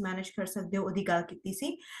ਡਾਇਬੀਟੀਜ਼ ਮੈਨੇਜ ਕਰ ਸਕਦੇ ਹੋ ਉਹਦੀ ਗੱਲ ਕੀਤੀ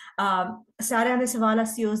ਸੀ। ਸਾਰਿਆਂ ਦੇ ਸਵਾਲ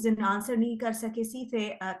ਅਸੀਂ ਉਸ ਦਿਨ ਆਨਸਰ ਨਹੀਂ ਕਰ ਸਕੇ ਸੀ ਤੇ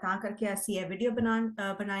ਤਾਂ ਕਰਕੇ ਅਸੀਂ ਇਹ ਵੀਡੀਓ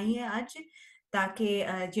ਬਣਾਈ ਹੈ ਅੱਜ, ताकि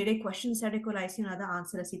ਜਿਹੜੇ ਕੁਐਸਚਨ ਸਾਡੇ ਕੋਲ ਆਏ ਸੀ ਉਹਨਾਂ ਦਾ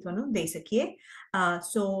ਆਨਸਰ ਅਸੀਂ ਤੁਹਾਨੂੰ ਦੇ ਸਕੀਏ।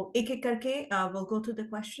 ਸੋ ਇੱਕ ਕਰਕੇ we'll go through the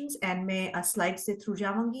questions and ਮੈਂ ਸਲਾਈਡਸ ਦੇ ਥਰੂ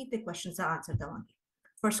ਜਾਵਾਂਗੀ ਤੇ ਕੁਐਸਚਨਸ ਦਾ ਆਨਸਰ ਦਵਾਂਗੀ।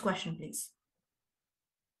 First question please.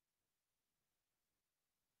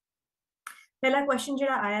 ਪਹਿਲਾ ਕੁਐਸਚਨ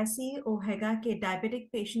ਜਿਹੜਾ ਆਇਆ ਸੀ ਉਹ ਹੈਗਾ ਕਿ ਡਾਇਬੀਟਿਕ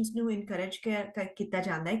ਪੇਸ਼ੈਂਟਸ ਨੂੰ ਇਨਕਰੇਜ ਕੀਤਾ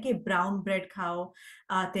ਜਾਂਦਾ ਹੈ ਕਿ ਬ੍ਰਾਊਨ ਬ੍ਰੈਡ ਖਾਓ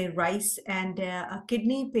ਤੇ ਰਾਈਸ, ਐਂਡ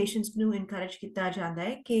ਕਿਡਨੀ ਪੇਸ਼ੈਂਟਸ ਨੂੰ ਇਨਕਰੇਜ ਕੀਤਾ ਜਾਂਦਾ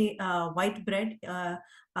ਹੈ ਕਿ ਵਾਈਟ ਬ੍ਰੈਡ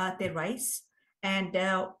ਤੇ ਰਾਈਸ, ਐਂਡ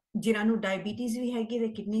ਜਿਨ੍ਹਾਂ ਨੂੰ ਡਾਇਬੀਟੀਜ਼ ਵੀ ਹੈਗੀ ਤੇ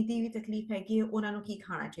ਕਿਡਨੀ ਦੀ ਵੀ ਤਕਲੀਫ ਹੈਗੀ ਹੈ ਉਹਨਾਂ ਨੂੰ ਕੀ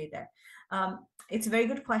ਖਾਣਾ ਚਾਹੀਦਾ ਹੈ। It's very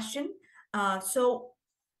good question. ਸੋ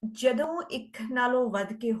ਜਦੋਂ ਇੱਕ ਨਾਲੋਂ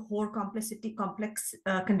ਵੱਧ ਕੇ ਹੋਰ ਕੰਪਲੈਕਸ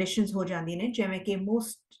ਕੰਡੀਸ਼ਨਸ ਹੋ ਜਾਂਦੀਆਂ ਨੇ, ਜਿਵੇਂ ਕਿ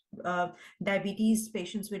ਮੋਸਟ diabetes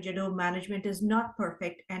patients with ਜਦੋਂ management is not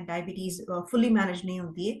perfect and diabetes fully managed ਨਹੀਂ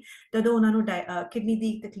ਹੁੰਦੀ ਹੈ, ਤਦੋਂ ਉਹਨਾਂ ਨੂੰ ਕਿਡਨੀ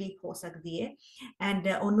ਦੀ ਤਕਲੀਫ ਹੋ ਸਕਦੀ ਹੈ, ਐਂਡ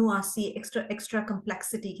ਉਹਨੂੰ ਅਸੀਂ extra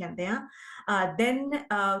complexity ਕਹਿੰਦੇ ਆ। then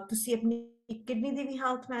ਤੁਸੀਂ ਆਪਣੀ ਕਿਡਨੀ ਦੀ ਵੀ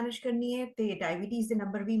ਹੈਲਥ ਮੈਨੇਜ ਕਰਨੀ ਹੈ ਤੇ ਡਾਇਬੀਟੀਜ਼ ਦੇ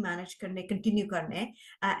ਨੰਬਰ ਵੀ ਮੈਨੇਜ ਕਰਨੇ ਕੰਟੀਨਿਊ ਕਰਨੇ,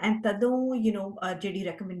 ਐਂਡ ਤਦੋਂ ਜਿਹੜੀ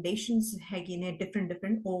ਰეკਮੈਂਡੇਸ਼ਨਸ ਹੈਗੇ ਨੇ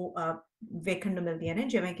ਡਿਫਰੈਂਟ ਉਹ ਵੇਖਣ ਨੂੰ ਮਿਲਦੀਆਂ ਨੇ,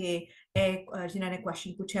 ਜਿਵੇਂ ਕਿ ਇਹ ਜਿਨ੍ਹਾਂ ਨੇ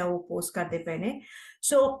ਕੁਐਸਚਨ ਪੁੱਛਿਆ ਉਹ ਪੋਸਟ ਕਰਦੇ ਪਏ ਨੇ।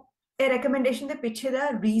 ਸੋ ਇਹ ਰეკਮੈਂਡੇਸ਼ਨ ਦੇ ਪਿੱਛੇ ਦਾ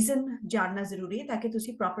ਰੀਜ਼ਨ ਜਾਣਨਾ ਜ਼ਰੂਰੀ ਹੈ ਤਾਂ ਕਿ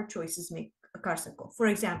ਤੁਸੀਂ ਪ੍ਰੋਪਰ ਚੋਇਸਿਸ ਮੇਕ ਕਰ ਸਕੋ। ਫੋਰ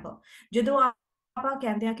ਐਗਜ਼ਾਮਪਲ, ਜਦੋਂ ਆਪਾਂ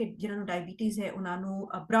ਕਹਿੰਦੇ ਆ ਕਿ ਜਿਹਨਾਂ ਨੂੰ ਡਾਇਬੀਟੀਜ਼ ਹੈ ਉਹਨਾਂ ਨੂੰ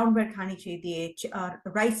ਬਰਾਊਨ ਬ੍ਰੈਡ ਖਾਣੀ ਚਾਹੀਦੀ ਹੈ,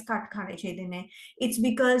 ਰਾਈਸ ਘੱਟ ਖਾਣੇ ਚਾਹੀਦੇ ਨੇ, ਇਟਸ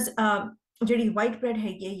ਬਿਕਾਜ਼ ਜਿਹੜੀ ਵਾਈਟ ਬ੍ਰੈਡ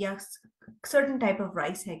ਹੈਗੀ ਹੈ ਜਾਂ certain type of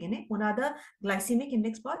rice ਹੈਗੇ ਨੇ ਉਹਨਾਂ ਦਾ ਗਲਾਈਸੀਮਿਕ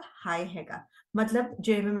ਇੰਡੈਕਸ ਬਹੁਤ ਹਾਈ ਹੈਗਾ। ਮਤਲਬ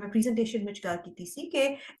ਜਿਵੇਂ ਮੈਂ ਪ੍ਰੈਜੈਂਟੇਸ਼ਨ ਵਿੱਚ ਗੱਲ ਕੀਤੀ ਸੀ ਕਿ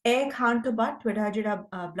ਇਹ ਖਾਣ ਤੋਂ ਬਾਅਦ ਤੁਹਾਡਾ ਜਿਹੜਾ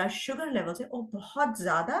ਬਲੱਡ ਸ਼ੂਗਰ ਲੈਵਲਸ ਹੈ ਉਹ ਬਹੁਤ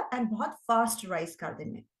ਜ਼ਿਆਦਾ ਐਂਡ ਬਹੁਤ ਫਾਸਟ ਰਾਈਜ਼ ਕਰਦੇ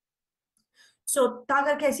ਨੇ। ਸੋ ਤਾਂ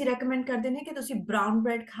ਕਰਕੇ ਅਸੀਂ ਰეკਮੈਂਡ ਕਰਦੇ ਨੇ ਕਿ ਤੁਸੀਂ ਬਰਾਊਨ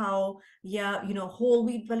ਬ੍ਰੈਡ ਖਾਓ ਜਾਂ ਹੋਲ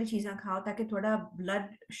ਵੀਟ ਵਾਲੀ ਚੀਜ਼ਾਂ ਖਾਓ ਤਾਂ ਕਿ ਤੁਹਾਡਾ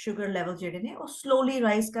ਬਲੱਡ ਸ਼ੂਗਰ ਲੈਵਲ ਜਿਹੜੇ ਨੇ ਉਹ ਸਲੋਲੀ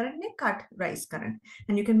ਰਾਈਜ਼ ਕਰਨ ਨੇ, ਘੱਟ ਰਾਈਜ਼ ਕਰਨ,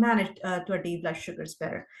 ਐਂਡ ਯੂ ਕੈਨ ਮੈਨੇਜ ਤੁਹਾਡੀ ਬਲੱਡ ਸ਼ੂਗਰਸ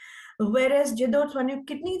ਬੈਟਰ। whereas ਜਦੋਂ ਤੁਹਾਨੂੰ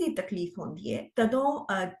ਕਿਡਨੀ ਦੀ ਤਕਲੀਫ ਹੁੰਦੀ ਹੈ ਤਦੋਂ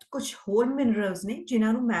ਕੁਝ ਹੋਰ ਮਿਨਰਲਸ ਨੇ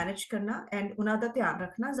ਜਿਨ੍ਹਾਂ ਨੂੰ ਮੈਨੇਜ ਕਰਨਾ ਐਂਡ ਉਹਨਾਂ ਦਾ ਧਿਆਨ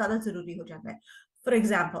ਰੱਖਣਾ ਜ਼ਿਆਦਾ ਜ਼ਰੂਰੀ ਹੋ ਜਾਂਦਾ ਹੈ। ਫੋਰ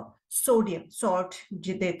ਐਗਜ਼ਾਮਪਲ, ਸੋਡੀਅਮ ਸਾਲਟ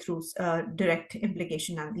ਜਿਹਦੇ ਥਰੂ ਡਾਇਰੈਕਟ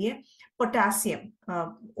ਇੰਪਲੀਕੇਸ਼ਨ ਆਉਂਦੀ ਹੈ, ਪੋਟਾਸੀਅਮ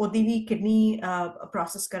ਉਹਦੀ ਵੀ ਕਿਡਨੀ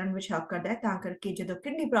ਪ੍ਰੋਸੈਸ ਕਰਨ ਵਿੱਚ ਹੈਲਪ ਕਰਦਾ ਹੈ, ਤਾਂ ਕਰਕੇ ਜਦੋਂ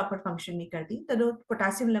ਕਿਡਨੀ ਪ੍ਰੋਪਰ ਫੰਕਸ਼ਨ ਨਹੀਂ ਕਰਦੀ ਤਦੋਂ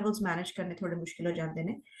ਪੋਟਾਸੀਅਮ ਲੈਵਲਸ ਮੈਨੇਜ ਕਰਨੇ ਥੋੜੇ ਮੁਸ਼ਕਿਲ ਹੋ ਜਾਂਦੇ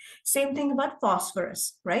ਨੇ। Same thing about phosphorus,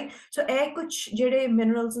 right? ਸੋ ਇਹ ਕੁਝ ਜਿਹੜੇ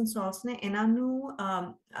ਮਿਨਰਲਸ ਐਂਡ ਸਾਲਟਸ ਨੇ ਇਹਨਾਂ ਨੂੰ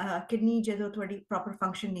ਕਿਡਨੀ ਜਦੋਂ ਤੁਹਾਡੀ ਪ੍ਰੋਪਰ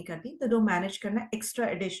ਫੰਕਸ਼ਨ ਨਹੀਂ ਕਰਦੀ ਤਦੋਂ ਮੈਨੇਜ ਕਰਨਾ ਐਕਸਟਰਾ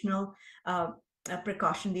ਐਡੀਸ਼ਨਲ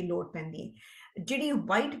ਪ੍ਰੀਕਾਸ਼ਨ ਦੀ ਲੋੜ ਪੈਂਦੀ ਹੈ। ਜਿਹੜੀ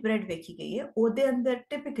ਵਾਈਟ ਬ੍ਰੈਡ ਵੇਖੀ ਗਈ ਹੈ ਉਹਦੇ ਅੰਦਰ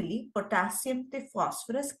ਟਿਪਿਕਲੀ ਪੋਟਾਸੀਅਮ ਤੇ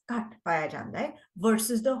ਫਾਸਫੋਰਸ ਘੱਟ ਪਾਇਆ ਜਾਂਦਾ ਹੈ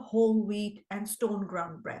versus the whole wheat and stone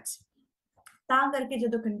ground breads. ਤਾਂ ਕਰਕੇ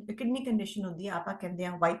ਜਦੋਂ ਕਿਡਨੀ ਕੰਡੀਸ਼ਨ ਹੁੰਦੀ ਹੈ ਆਪਾਂ ਕਹਿੰਦੇ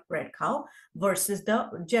ਆ ਵਾਈਟ ਬ੍ਰੈਡ ਖਾਓ ਵਰਸਸ ਦਾ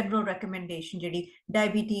ਜਨਰਲ ਰეკਮੈਂਡੇਸ਼ਨ ਜਿਹੜੀ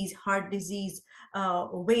diabetes, heart disease,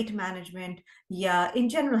 weight management ਜਾਂ in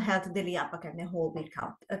general health ਦੇ ਲਈ ਆਪਾਂ ਕਹਿੰਦੇ whole wheat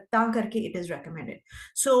ਖਾਓ, ਤਾਂ ਕਰਕੇ it is recommended।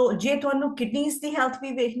 ਸੋ ਜੇ ਤੁਹਾਨੂੰ ਕਿਡਨੀਜ਼ ਦੀ ਹੈਲਥ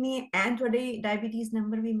ਵੀ ਵੇਖਣੀ ਹੈ ਐਂਡ ਤੁਹਾਡੇ ਡਾਇਬੀਟੀਜ਼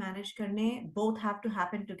ਨੰਬਰ ਵੀ ਮੈਨੇਜ ਕਰਨੇ, both have to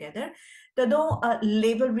happen together, ਤਦੋਂ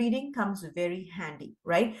label reading comes very handy,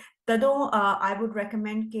 right? ਤਦੋਂ I would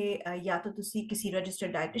recommend ਕਿ ਜਾਂ ਤਾਂ ਤੁਸੀਂ ਕਿਸੇ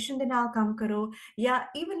ਰਜਿਸਟਰਡ ਡਾਇਟੀਸ਼ੀਅਨ ਦੇ ਨਾਲ ਕੰਮ ਕਰੋ ਜਾਂ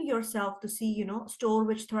even yourself ਤੁਸੀਂ ਸਟੋਰ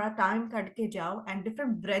ਵਿੱਚ ਥੋੜਾ ਟਾਈਮ ਕੱਢ ਕੇ ਜਾਓ ਐਂਡ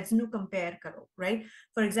ਡਿਫਰੈਂਟ ਬ੍ਰੈਡਸ ਨੂੰ ਕੰਪੇਅਰ ਕਰੋ, ਰਾਈਟ?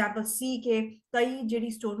 ਫੋਰ ਐਗਜ਼ਾਮਪਲ, ਸੀ ਕਿ ਕਈ ਜਿਹੜੀ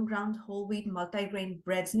stone ground whole wheat multigrain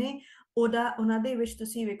breads ਨੇ ਉਹਨਾਂ ਦੇ ਵਿੱਚ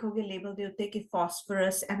ਤੁਸੀਂ ਵੇਖੋਗੇ ਲੇਬਲ ਦੇ ਉੱਤੇ ਕਿ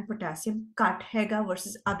ਫਾਸਫੋਰਸ ਐਂਡ ਪੋਟਾਸੀਅਮ ਘੱਟ ਹੈਗਾ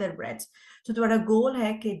ਵਰਸਸ ਅਦਰ ਬ੍ਰੈਡਸ। ਸੋ ਤੁਹਾਡਾ ਗੋਲ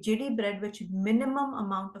ਹੈ ਕਿ ਜਿਹੜੀ ਬ੍ਰੈਡ ਵਿੱਚ ਮਿਨੀਮਮ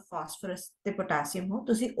ਅਮਾਉਂਟ ਆਫ ਫਾਸਫੋਰਸ ਤੇ ਪੋਟਾਸੀਅਮ ਹੋ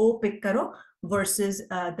ਤੁਸੀਂ ਉਹ ਪਿਕ ਕਰੋ versus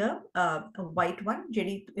the white one,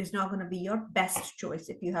 ਜਿਹੜੀ is not going to be your best choice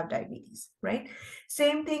if you have diabetes, right?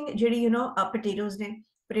 Same thing ਜਿਹੜੀ potatoes ਨੇ,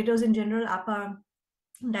 potatoes in general ਆਪਾਂ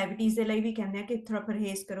ਡਾਇਬੀਟੀਜ਼ ਦੇ ਲਈ ਵੀ ਕਹਿੰਦੇ ਆ ਕਿ ਥੋੜਾ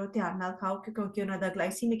ਪਰਹੇਜ਼ ਕਰੋ, ਧਿਆਨ ਨਾਲ ਖਾਓ ਕਿਉਂਕਿ ਉਹਨਾਂ ਦਾ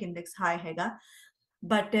ਗਲਾਈਸੀਮਿਕ ਇੰਡੈਕਸ ਹਾਈ ਹੈਗਾ।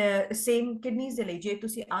 ਬਟ ਸੇਮ ਕਿਡਨੀਜ਼ ਦੇ ਲਈ ਜੇ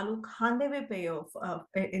ਤੁਸੀਂ ਆਲੂ ਖਾਂਦੇ ਵੀ ਪਏ ਹੋ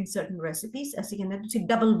ਇਨ ਸਰਟਨ ਰੈਸਿਪੀਜ਼, ਅਸੀਂ ਕਹਿੰਦੇ ਤੁਸੀਂ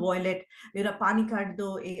ਡਬਲ ਬੋਇਲ ਇਟ, ਜਿਹੜਾ ਪਾਣੀ ਕੱਢ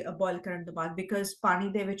ਦੋ ਇਹ ਬੋਇਲ ਕਰਨ ਤੋਂ ਬਾਅਦ, ਬਿਕਾਜ਼ ਪਾਣੀ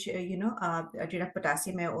ਦੇ ਵਿੱਚ ਜਿਹੜਾ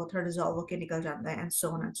ਪੋਟਾਸੀਅਮ ਹੈ ਉਹ ਥੋੜਾ ਡਿਜ਼ੋਲਵ ਹੋ ਕੇ ਨਿਕਲ ਜਾਂਦਾ ਹੈ, and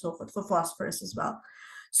so on and so fourth, for phosphorus as well.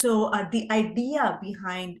 So the idea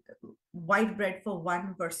behind white bread for one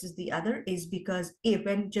versus the other is because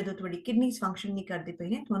even ਜਦੋਂ ਤੁਹਾਡੀ ਕਿਡਨੀਜ਼ ਫੰਕਸ਼ਨ ਨਹੀਂ ਕਰਦੀ ਪਈ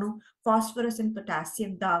ਨੇ ਤੁਹਾਨੂੰ ਫਾਸਫੋਰਸ ਐਂਡ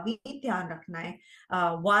ਪੋਟਾਸੀਅਮ ਦਾ ਵੀ ਧਿਆਨ ਰੱਖਣਾ ਹੈ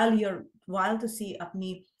while ਤੁਸੀਂ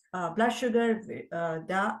ਆਪਣੀ blood sugar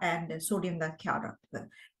the and sodium ਦਾ ਖਿਆਲ ਰੱਖੋ।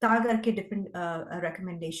 ਤਾਂ ਕਰਕੇ ਡਿਫਰੈਂਟ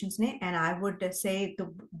ਰეკਮੈਂਡੇਸ਼ਨਸ ਨੇ, ਐਂਡ ਆਈ ਵੁੱਡ ਸੇ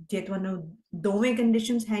ਜੇ ਤੁਹਾਨੂੰ ਦੋਵੇਂ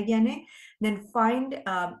ਕੰਡੀਸ਼ਨਸ ਹੈਗੀਆਂ ਨੇ then find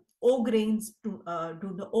ਉਹ ਗ੍ਰੇਨਸ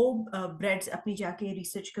ਢੂੰਢੋ, ਉਹ ਬ੍ਰੈਡਸ ਆਪਣੀ ਜਾ ਕੇ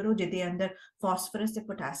ਰਿਸਰਚ ਕਰੋ ਜਿਹਦੇ ਅੰਦਰ ਫਾਸਫੋਰਸ ਤੇ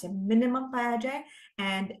ਪੋਟਾਸੀਅਮ ਮਿਨੀਮਮ ਪਾਇਆ ਜਾਏ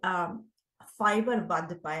ਐਂਡ ਫਾਈਬਰ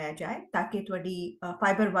ਵੱਧ ਪਾਇਆ ਜਾਏ, ਤਾਂ ਕਿ ਤੁਹਾਡੀ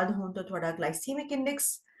ਫਾਈਬਰ ਵੱਧ ਹੋਣ ਤੋਂ ਤੁਹਾਡਾ ਗਲਾਈਸੀਮਿਕ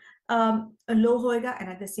ਇੰਡੈਕਸ low ਹੋਏਗਾ and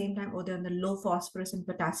at the same time ਉਹਦੇ ਅੰਦਰ low phosphorus and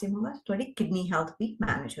potassium ਹੋਗਾ, ਤੁਹਾਡੀ kidney health ਵੀ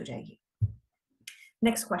manage ਹੋ ਜਾਏਗੀ।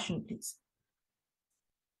 Next question please।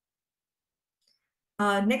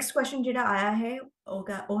 Next question ਜਿਹੜਾ ਆਇਆ ਹੈ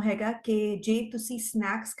ਉਹ ਹੈਗਾ ਕਿ ਜੇ ਤੁਸੀਂ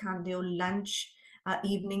ਸਨੈਕਸ ਖਾਂਦੇ ਹੋ lunch,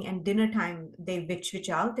 evening and dinner time ਦੇ ਵਿੱਚ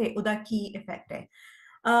ਵਿਚਾਲ ਤੇ ਉਹਦਾ ਕੀ ਇਫੈਕਟ ਹੈ।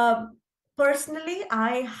 personally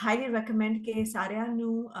I highly recommend ਕਿ ਸਾਰਿਆਂ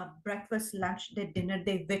ਨੂੰ breakfast lunch ਤੇ dinner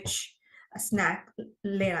ਦੇ ਵਿੱਚ snack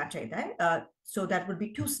ਲੈਣਾ ਚਾਹੀਦਾ ਹੈ so that would be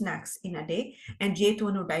 2 snacks in a day and ਜੇ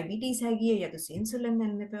ਤੁਹਾਨੂੰ diabetes ਹੈਗੀ ਹੈ ਜਾਂ ਤੁਸੀਂ insulin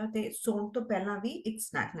ਲੈਂਦੇ ਪਏ ਹੋ ਤੇ ਸੌਣ ਤੋਂ ਪਹਿਲਾਂ ਵੀ ਇੱਕ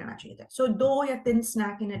snack ਲੈਣਾ ਚਾਹੀਦਾ so 2 ਜਾਂ 3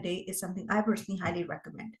 snack in a day is something I personally highly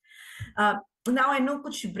recommend now ਇਹਨੂੰ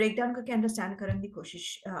ਕੁਝ breakdown ਕਰਕੇ understand ਕਰਨ ਦੀ ਕੋਸ਼ਿਸ਼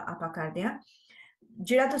ਆਪਾਂ ਕਰਦੇ ਹਾਂ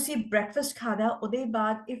ਜਿਹੜਾ ਤੁਸੀਂ ਬ੍ਰੈਕਫਾਸਟ ਖਾਦਾ ਉਹਦੇ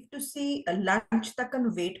ਬਾਅਦ ਇਫ ਤੁਸੀਂ ਲੰਚ ਤੱਕ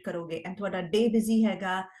ਨੂੰ ਵੇਟ ਕਰੋਗੇ ਐਂਡ ਤੁਹਾਡਾ ਡੇ ਬਿਜ਼ੀ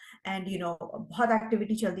ਹੈਗਾ ਐਂਡ ਯੂ نو ਬਹੁਤ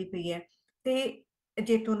ਐਕਟੀਵਿਟੀ ਚੱਲਦੀ ਪਈ ਹੈ ਤੇ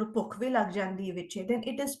ਜੇ ਤੁਹਾਨੂੰ ਭੁੱਖ ਵੀ ਲੱਗ ਜਾਂਦੀ ਹੈ ਵਿੱਚ then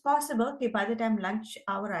it is possible ਕਿ by the time lunch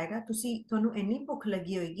hour ਆਏਗਾ ਤੁਹਾਨੂੰ ਇੰਨੀ ਭੁੱਖ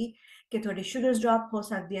ਲੱਗੀ ਹੋਏਗੀ ਕਿ ਤੁਹਾਡੀ ਸ਼ੂਗਰਸ ਡ੍ਰੌਪ ਹੋ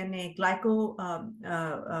ਸਕਦੀਆਂ ਨੇ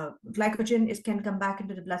glycogen is can come back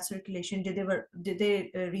into the blood circulation ਜਿਹਦੇ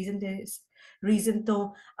ਰੀਜ਼ਨ ਤੋਂ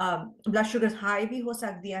ਬਲੱਡ ਸ਼ੂਗਰਸ ਹਾਈ ਵੀ ਹੋ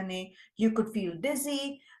ਸਕਦੀਆਂ ਨੇ you could feel dizzy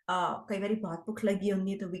ਕਈ ਵਾਰੀ ਬਹੁਤ ਭੁੱਖ ਲੱਗੀ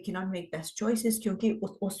ਹੁੰਦੀ ਹੈ ਤਾਂ we cannot make best choices ਕਿਉਂਕਿ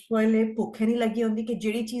ਉਸ ਵੇਲੇ ਭੁੱਖ ਨਹੀਂ ਲੱਗੀ ਹੁੰਦੀ ਕਿ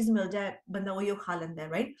ਜਿਹੜੀ ਚੀਜ਼ ਮਿਲ ਜਾਏ ਬੰਦਾ ਉਹੀ ਖਾ ਲੈਂਦਾ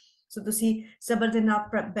ਰਾਈਟ ਸੋ ਤੁਸੀਂ ਸਬਰ ਦੇ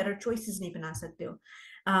ਨਾਲ better choices ਨਹੀਂ ਬਣਾ ਸਕਦੇ ਹੋ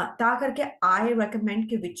ਤਾਂ ਕਰਕੇ I recommend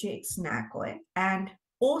ਕਿ ਵਿੱਚ ਇੱਕ ਸਨੈਕ ਹੋਏ ਐਂਡ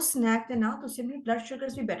ਉਹ ਸਨੈਕ ਦੇ ਨਾਲ ਤੁਸੀਂ ਆਪਣੀ ਬਲੱਡ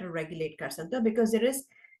ਸ਼ੂਗਰਸ ਵੀ better regulate ਕਰ ਸਕਦੇ ਹੋ because there is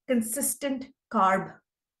consistent carbs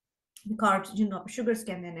ਜਿਹਨੂੰ ਆਪਾਂ ਸ਼ੂਗਰਸ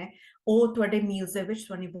ਕਹਿੰਦੇ ਨੇ ਉਹ ਤੁਹਾਡੇ ਮੀਲਸ ਦੇ ਵਿੱਚ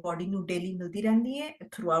ਤੁਹਾਡੀ ਬੋਡੀ ਨੂੰ ਡੇਲੀ ਮਿਲਦੀ ਰਹਿੰਦੀ ਹੈ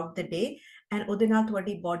through out the day and ਉਹਦੇ ਨਾਲ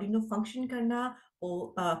ਤੁਹਾਡੀ ਬੋਡੀ ਨੂੰ ਫੰਕਸ਼ਨ ਕਰਨਾ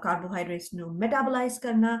ਉਹ ਕਾਰਬੋਹਾਈਡਰੇਟਸ ਨੂੰ ਮੈਟਾਬੋਲਾਈਜ਼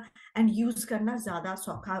ਕਰਨਾ ਐਂਡ ਯੂਜ਼ ਕਰਨਾ ਜ਼ਿਆਦਾ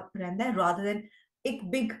ਸੌਖਾ ਰਹਿੰਦਾ ਹੈ ਰਾਦਰ ਦੈਨ ਇੱਕ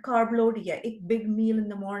ਬਿਗ ਕਾਰਬ ਲੋਡ ਜਾਂ ਇੱਕ big meal in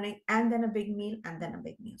the morning and then a big meal and then a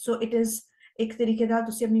big meal so it is ਇੱਕ ਤਰੀਕੇ ਨਾਲ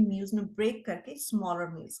ਤੁਸੀਂ ਆਪਣੀ ਮੀਲਸ ਨੂੰ ਬ੍ਰੇਕ ਕਰਕੇ ਸਮਾਲਰ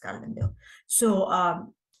ਮੀਲਸ ਕਰ ਲੈਂਦੇ ਹੋ ਸੋ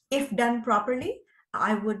if done properly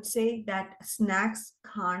I would say that snacks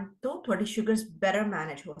ਖਾਣ ਤੋਂ ਤੁਹਾਡੀ sugars better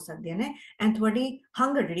manage ਹੋ ਸਕਦੀਆਂ ਨੇ and ਤੁਹਾਡੀ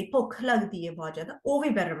hunger ਜਿਹੜੀ ਭੁੱਖ ਲੱਗਦੀ ਹੈ ਬਹੁਤ ਜ਼ਿਆਦਾ ਉਹ ਵੀ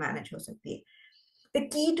better manage ਹੋ ਸਕਦੀ ਹੈ ਤੇ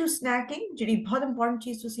key to snacking ਜਿਹੜੀ ਬਹੁਤ important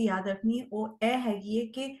ਚੀਜ਼ ਤੁਸੀਂ ਯਾਦ ਰੱਖਣੀ ਹੈ ਉਹ ਇਹ ਹੈਗੀ ਹੈ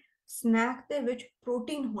ਕਿ snack ਦੇ ਵਿੱਚ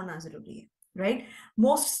protein ਹੋਣਾ ਜ਼ਰੂਰੀ ਹੈ right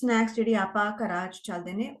most snacks ਜਿਹੜੇ ਆਪਾਂ ਘਰਾਂ 'ਚ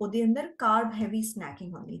ਚੱਲਦੇ ਨੇ ਉਹਦੇ ਅੰਦਰ carb heavy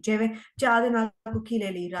snacking ਹੁੰਦੀ ਜਿਵੇਂ ਚਾਹ ਦੇ ਨਾਲ ਕੁੱਕੀ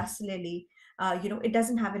ਲੈ ਲਈ ਰਸ ਲੈ ਲਈ you know it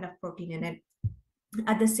doesn't have enough protein in it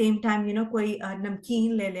at the same time you know ਕੋਈ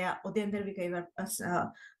ਨਮਕੀਨ ਲੈ ਲਿਆ ਉਹਦੇ ਅੰਦਰ ਵੀ ਕਈ ਵਾਰ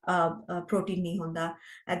ਪ੍ਰੋਟੀਨ ਨਹੀਂ ਹੁੰਦਾ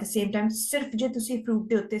at the same time ਸਿਰਫ ਜੇ ਤੁਸੀਂ ਫਰੂਟ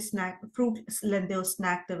ਦੇ ਉੱਤੇ ਫਰੂਟ ਲੈਂਦੇ ਹੋ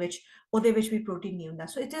ਸਨੈਕ ਦੇ ਵਿੱਚ ਉਹਦੇ ਵਿੱਚ ਵੀ ਪ੍ਰੋਟੀਨ ਨਹੀਂ ਹੁੰਦਾ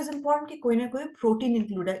ਸੋ ਇਟ ਇਜ਼ ਇੰਪੋਰਟੈਂਟ ਕਿ ਕੋਈ ਨਾ ਕੋਈ ਪ੍ਰੋਟੀਨ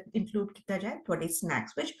ਇਨਕਲੂਡ ਕੀਤਾ ਜਾਏ ਤੁਹਾਡੇ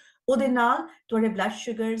ਸਨੈਕਸ ਵਿੱਚ ਉਹਦੇ ਨਾਲ ਤੁਹਾਡੇ ਬਲੱਡ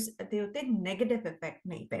ਸ਼ੂਗਰਸ ਦੇ ਉੱਤੇ ਨੈਗੇਟਿਵ ਇਫੈਕਟ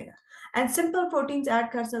ਨਹੀਂ ਪਏਗਾ ਐਂਡ ਸਿੰਪਲ ਪ੍ਰੋਟੀਨਸ ਐਡ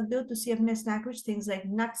ਕਰ ਸਕਦੇ ਹੋ ਤੁਸੀਂ ਆਪਣੇ ਸਨੈਕ ਵਿੱਚ ਥਿੰਗਸ ਲਾਈਕ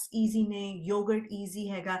ਨਟਸ ਈਜ਼ੀ ਨੇ ਯੋਗਰਟ ਈਜ਼ੀ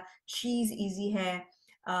ਹੈਗਾ ਚੀਜ਼ ਈਜ਼ੀ ਹੈ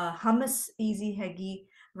ਹਮਸ ਈਜ਼ੀ ਹੈਗੀ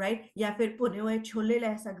ਰਾਈਟ ਜਾਂ ਫਿਰ ਭੁਨੇ ਹੋਏ ਛੋਲੇ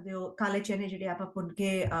ਲੈ ਸਕਦੇ ਹੋ ਕਾਲੇ ਚਨੇ ਜਿਹੜੇ ਆਪਾਂ ਭੁੰਨ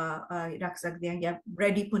ਕੇ ਰੱਖ ਸਕਦੇ ਹਾਂ ਜਾਂ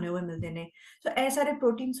ਰੈਡੀ ਭੁਨੇ ਹੋਏ ਮਿਲਦੇ ਨੇ ਸੋ ਇਹ ਸਾਰੇ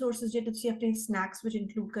ਪ੍ਰੋਟੀਨ ਸੋਰਸਸ ਜੇ ਤੁਸੀਂ ਆਪਣੇ ਸਨੈਕਸ ਵਿੱਚ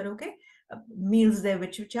ਇਨਕਲੂਡ ਕਰੋਗੇ ਮੀਲਸ ਦੇ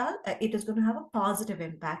ਵਿੱਚ it is going to have a positive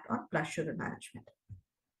impact on blood sugar management.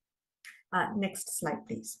 Next slide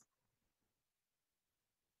please.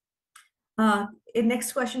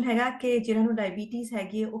 Next question ਹੈਗਾ ਕਿ ਜਿਹਨਾਂ ਨੂੰ ਡਾਇਬੀਟੀਜ਼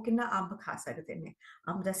ਹੈਗੀ ਹੈ ਉਹ ਕਿੰਨਾ ਅੰਬ ਖਾ ਸਕਦੇ ਨੇ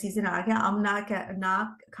ਅੰਬ ਦਾ ਸੀਜ਼ਨ ਆ ਗਿਆ ਅੰਬ ਨਾ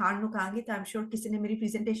ਖਾਣ ਨੂੰ ਕਹਾਂਗੀ ਤਾਂ ਆਮ ਸ਼ੋਰ ਕਿਸੇ ਨੇ ਮੇਰੀ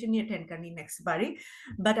ਪ੍ਰੈਜੈਂਟੇਸ਼ਨ ਨਹੀਂ ਅਟੈਂਡ ਕਰਨੀ ਨੈਕਸਟ ਵਾਰੀ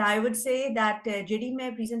but I wood say that ਜਿਹੜੀ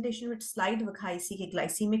ਮੈਂ ਪ੍ਰੈਜੈਂਟੇਸ਼ਨ ਵਿੱਚ ਸਲਾਈਡ ਵਿਖਾਈ ਸੀ ਕਿ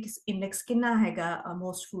ਗਲਾਈਸੀਮਿਕ ਇੰਡੈਕਸ ਕਿੰਨਾ ਹੈਗਾ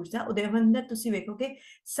ਮੋਸਟ ਫੂਡਸ ਦਾ ਉਹਦੇ ਅੰਦਰ ਤੁਸੀਂ ਵੇਖੋਗੇ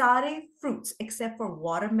ਸਾਰੇ fruits accept for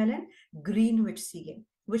watermelon green ਵਿੱਚ ਸੀਗੇ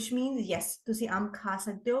which means yes ਤੁਸੀਂ ਅੰਬ ਖਾ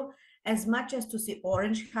ਸਕਦੇ ਹੋ as much as ਤੁਸੀਂ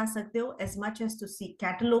orange ਖਾ ਸਕਦੇ ਹੋ as much as ਤੁਸੀਂ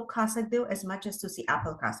cantaloupe ਖਾ ਸਕਦੇ ਹੋ as much as ਤੁਸੀਂ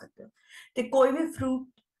apple ਖਾ ਸਕਦੇ ਹੋ ਤੇ ਕੋਈ ਵੀ ਫਰੂਟ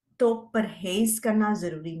ਤੋਂ ਪਰਹੇਜ਼ ਕਰਨਾ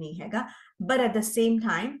ਜ਼ਰੂਰੀ ਨਹੀਂ ਹੈਗਾ but at the same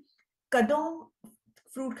time ਕਦੋਂ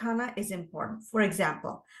ਫਰੂਟ ਖਾਣਾ is important for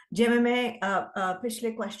example ਜਿਵੇਂ ਮੈਂ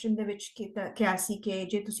ਪਿਛਲੇ ਕੁਐਸਚਨ ਦੇ ਵਿੱਚ ਕਿਹਾ ਸੀ ਕਿ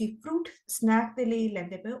ਜੇ ਤੁਸੀਂ ਫਰੂਟ ਸਨੈਕ ਦੇ ਲਈ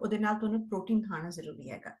ਲੈਂਦੇ ਪਏ ਉਹਦੇ ਨਾਲ ਤੁਹਾਨੂੰ ਪ੍ਰੋਟੀਨ ਖਾਣਾ ਜ਼ਰੂਰੀ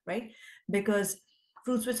ਹੈਗਾ ਰਾਈਟ ਬਿਕਾਜ਼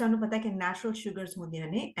fruits ਵਿੱਚ ਸਾਨੂੰ ਪਤਾ ਕਿ natural sugars ਹੁੰਦੀਆਂ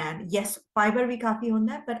ਨੇ and yes fiber ਵੀ ਕਾਫੀ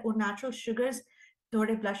ਹੁੰਦਾ ਪਰ ਉਹ natural sugars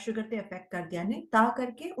ਤੁਹਾਡੇ ਬਲੱਡ ਸ਼ੂਗਰ ਤੇ ਅਫੈਕਟ ਕਰਦੀਆਂ ਨੇ ਤਾਂ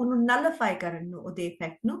ਕਰਕੇ ਉਹਨੂੰ ਨਲੀਫਾਈ ਕਰਨ ਨੂੰ ਉਹਦੇ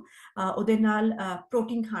ਇਫੈਕਟ ਨੂੰ ਉਹਦੇ ਨਾਲ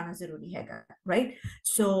ਪ੍ਰੋਟੀਨ ਖਾਣਾ ਜ਼ਰੂਰੀ ਹੈਗਾ ਰਾਈਟ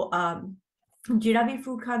ਸੋ ਜਿਹੜਾ ਵੀ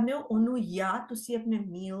ਫਰੂਟ ਖਾਂਦੇ ਹੋ ਉਹਨੂੰ ਜਾਂ ਤੁਸੀਂ ਆਪਣੇ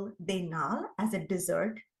ਮੀਲ ਦੇ ਨਾਲ ਐਜ਼ ਅ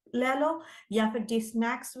ਡਿਜ਼ਰਟ ਲੈ ਲਓ ਜਾਂ ਫਿਰ ਜੇ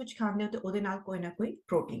ਸਨੈਕਸ ਵਿੱਚ ਖਾਂਦੇ ਹੋ ਤੇ ਉਹਦੇ ਨਾਲ ਕੋਈ ਨਾ ਕੋਈ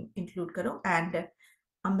ਪ੍ਰੋਟੀਨ ਇਨਕਲੂਡ ਕਰੋ ਐਂਡ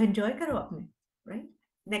ਅੰਬ ਇੰਜੋਏ ਕਰੋ ਆਪਣੇ ਰਾਈਟ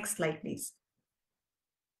ਨੈਕਸਟ ਸਲਾਈਡ ਪਲੀਜ਼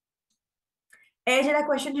ਇਹ ਜਿਹੜਾ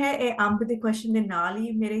ਕੁਐਸਚਨ ਹੈ ਇਹ ਅੰਬ ਦੇ ਕੁਐਸਚਨ ਦੇ ਨਾਲ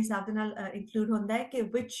ਹੀ ਮੇਰੇ ਹਿਸਾਬ ਦੇ ਨਾਲ ਇਨਕਲੂਡ ਹੁੰਦਾ ਹੈ ਕਿ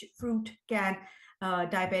which fruit can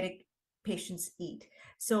diabetic patients eat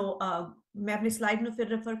so ਮੈਂ ਆਪਣੀ ਸਲਾਈਡ ਨੂੰ ਫਿਰ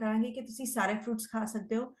ਰੈਫਰ ਕਰਾਂਗੀ ਕਿ ਤੁਸੀਂ ਸਾਰੇ ਫਰੂਟਸ ਖਾ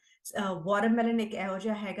ਸਕਦੇ ਹੋ ਵਾਟਰਮੈਲਨ ਇੱਕ ਇਹੋ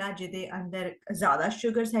ਜਿਹਾ ਹੈਗਾ ਜਿਹਦੇ ਅੰਦਰ ਜ਼ਿਆਦਾ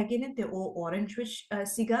ਸ਼ੂਗਰਸ ਹੈਗੇ ਨੇ ਤੇ ਉਹ orange ਵਿੱਚ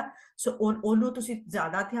ਸੀਗਾ ਸੋ ਉਹਨੂੰ ਤੁਸੀਂ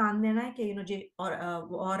ਜ਼ਿਆਦਾ ਧਿਆਨ ਦੇਣਾ ਹੈ ਕਿ ਯੂ نو ਜੇ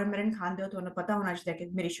ਵਾਟਰਮੈਲਨ ਖਾਂਦੇ ਹੋ ਤੁਹਾਨੂੰ ਪਤਾ ਹੋਣਾ ਚਾਹੀਦਾ ਕਿ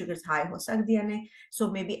ਮੇਰੀ ਸ਼ੂਗਰਸ ਹਾਈ ਹੋ ਸਕਦੀਆਂ ਨੇ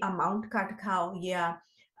ਸੋ ਮੇਬੀ ਅਮਾਉਂਟ ਘੱਟ ਖਾਓ ਜਾਂ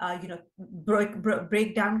you know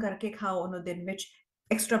break down karke khao ono din which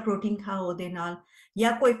extra protein खाओ ਉਹਦੇ ਨਾਲ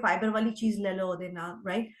ਜਾਂ ਕੋਈ fiber ਵਾਲੀ ਚੀਜ਼ ਲੈ ਲਓ ਉਹਦੇ ਨਾਲ,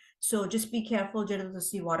 right? So just be careful ਜਦੋਂ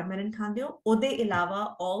ਤੁਸੀਂ watermelon ਖਾਂਦੇ ਹੋ। ਉਹਦੇ ਇਲਾਵਾ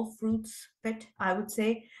all fruits fit, I would say।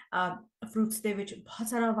 fruits ਦੇ ਵਿੱਚ ਬਹੁਤ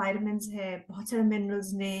ਸਾਰਾ vitamins ਹੈ, ਬਹੁਤ ਸਾਰੇ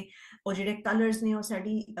minerals ਨੇ, ਉਹ ਜਿਹੜੇ colors ਨੇ ਉਹ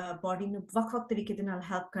ਸਾਡੀ body ਨੂੰ ਵੱਖ-ਵੱਖ ਤਰੀਕੇ ਦੇ ਨਾਲ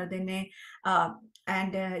help ਕਰਦੇ ਨੇ।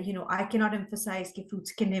 and you know, I cannot emphasize ਕਿ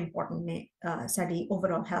fruits ਕਿੰਨੇ important ਨੇ ਸਾਡੀ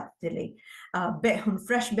overall health ਦੇ ਲਈ। ਹੁਣ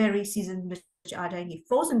fresh berry season which are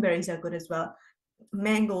frozen berries are good as well,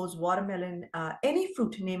 mangoes, watermelon, any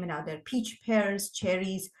fruit name it out there, peach, pears,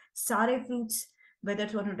 cherries, sare fruits, whether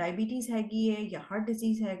ਤੁਹਾਨੂੰ diabetes ਹੈਗੀ ਹੈ ਜਾਂ heart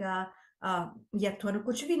disease ਹੈਗਾ ਜਾਂ ਤੁਹਾਨੂੰ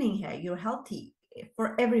ਕੁਝ ਵੀ ਨਹੀਂ ਹੈ, you're healthy,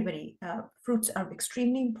 for everybody fruits are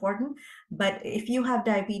extremely important। but if you have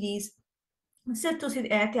diabetes, ਸਿਰਫ ਤੁਸੀਂ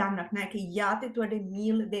ਇਹ ਧਿਆਨ ਰੱਖਣਾ ਹੈ ਕਿ ਜਾਂ ਤੇ ਤੁਹਾਡੇ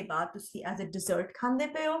ਮੀਲ ਦੇ ਬਾਅਦ ਤੁਸੀਂ ਐਜ਼ ਅ ਡਿਜ਼ਰਟ ਖਾਂਦੇ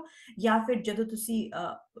ਪਏ ਹੋ ਜਾਂ ਫਿਰ ਜਦੋਂ ਤੁਸੀਂ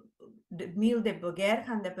ਮੀਲ ਦੇ ਬਗੈਰ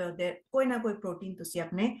ਖਾਂਦੇ ਪਏ ਹੋ ਤੇ ਕੋਈ ਨਾ ਕੋਈ ਪ੍ਰੋਟੀਨ ਤੁਸੀਂ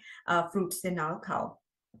ਆਪਣੇ ਫਰੂਟਸ ਦੇ ਨਾਲ ਖਾਓ।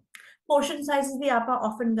 ਪੋਰਸ਼ਨ ਸਾਈਜ਼ ਦੀ ਆਪਾਂ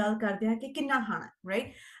ਆਫਨ ਗੱਲ ਕਰਦੇ ਹਾਂ ਕਿ ਕਿੰਨਾ ਖਾਣਾ,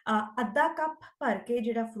 ਰਾਈਟ? ਅੱਧਾ ਕੱਪ ਭਰ ਕੇ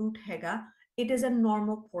ਜਿਹੜਾ ਫਰੂਟ ਹੈਗਾ, it is a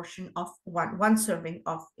normal portion of one serving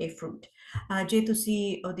of a fruit। ਜੇ ਤੁਸੀਂ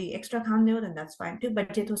ਉਹਦੀ ਐਕਸਟਰਾ ਖਾਂਦੇ ਹੋ then that's fine too,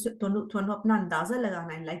 but ਜੇ ਤੁਹਾਨੂੰ ਆਪਣਾ ਅੰਦਾਜ਼ਾ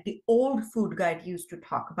ਲਗਾਉਣਾ ਹੈ, like the old food guide used to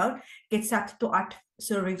talk about ਕਿ 7 ਤੋਂ 8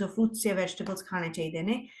 servings of fruits ਜਾਂ vegetables ਖਾਣੇ ਚਾਹੀਦੇ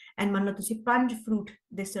ਨੇ, and ਮੰਨ ਲਓ ਤੁਸੀਂ 5 fruit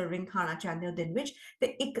ਦੇ serving ਖਾਣਾ ਚਾਹੁੰਦੇ ਹੋ ਦਿਨ ਵਿੱਚ, ਤੇ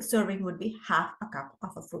ਇੱਕ serving would be half a cup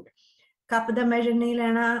of a fruit। Cup the measure ਨਹੀਂ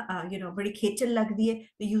ਲੈਣਾ, you know, ਬੜੀ ਖੇਚਲ ਲੱਗਦੀ ਹੈ,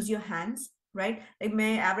 to use your hands, right? Like my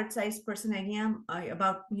average size person I am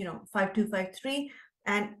about, you know, 5'2", 5'3",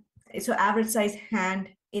 and so average size hand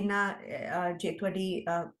in a J20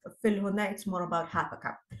 fill honda, it's more about half a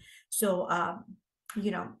cup। so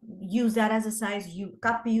you know, use that as a size। you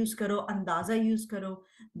cup use karo, andaza use karo,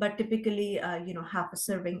 but typically you know, half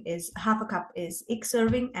a cup is ek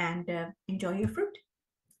serving, and enjoy your fruit।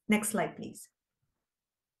 next slide please।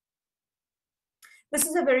 This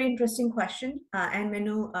is a very interesting question, and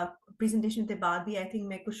menu presentation te baad bhi I think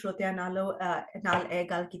main kuch shrotiyan naal eh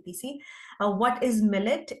gal kiti si। what is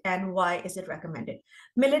millet and why is it recommended?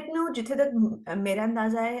 Millet nu jithe tak mera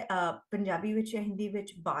andaza hai Punjabi vich ya Hindi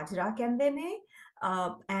vich bajra kende ne,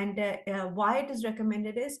 and why it is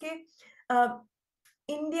recommended is ke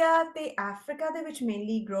India te Africa de vich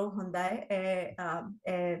mainly grow honda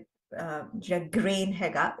hai jehda grain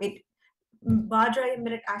hega। Bajra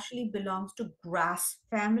millet actually belongs to grass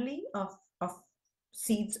family of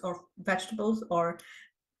seeds or vegetables or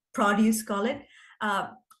produce, call it।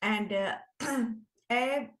 and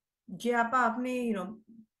ਜੇ ਆਪਾਂ ਆਪਣੇ you know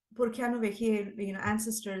ਪੁਰਖਿਆਂ ਨੂੰ ਵੇਖੀਏ, you know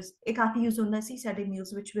ancestors, ਇਹ ਕਾਫੀ use ਹੁੰਦਾ ਸੀ ਸਾਡੇ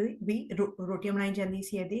meals ਵਿੱਚ ਵੀ ਰੋਟੀਆਂ ਬਣਾਈ ਜਾਂਦੀ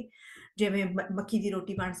ਸੀ ਇਹਦੀ, ਜਿਵੇਂ ਮੱਕੀ ਦੀ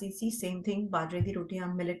ਰੋਟੀ ਬਣਦੀ ਸੀ, ਸੇਮ ਥਿੰਗ ਬਾਜਰੇ ਦੀ ਰੋਟੀ,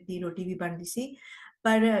 ਮਿਲਟ ਦੀ ਰੋਟੀ ਵੀ ਬਣਦੀ ਸੀ।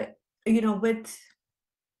 ਪਰ you know with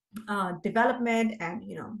development and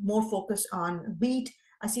you know more focus on wheat,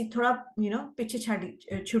 ਅਸੀਂ ਥੋੜਾ you know ਪਿੱਛੇ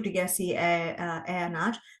ਛੁੱਟ ਗਿਆ ਸੀ ਇਹ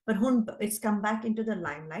ਅਨਾਜ, but ਹੁਣ it's come back into the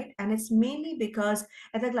limelight, and it's mainly because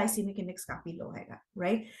ਇਹਦਾ glycemic index ਕਾਫੀ low ਹੈਗਾ,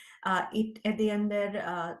 right? ਇਹਦੇ ਅੰਦਰ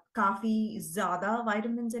ਕਾਫੀ ਜ਼ਿਆਦਾ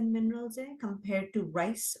vitamins and minerals ਹੈ compared to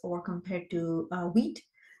rice or compared to wheat।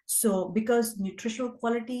 so because nutritional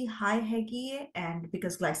quality high ਹੈਗੀ ਹੈ, and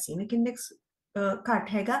because glycemic index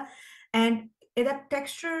ਘੱਟ ਹੈਗਾ, and ਇਹਦਾ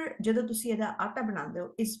ਟੈਕਸਚਰ ਜਦੋਂ ਤੁਸੀਂ ਇਹਦਾ ਆਟਾ ਬਣਾਉਂਦੇ ਹੋ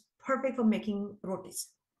is perfect for making rotis,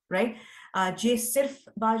 right? ਜੇ ਸਿਰਫ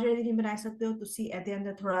ਬਾਜਰੇ ਦੀ ਨਹੀਂ ਬਣਾ ਸਕਦੇ ਹੋ, ਤੁਸੀਂ ਇਹਦੇ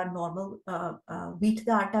ਅੰਦਰ ਥੋੜਾ normal wheat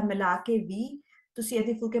ਦਾ ਆਟਾ ਮਿਲਾ ਕੇ ਵੀ ਤੁਸੀਂ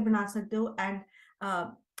ਇਹਦੇ ਫੁਲਕੇ ਬਣਾ ਸਕਦੇ ਹੋ। and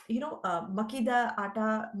you know ਮੱਕੀ ਦਾ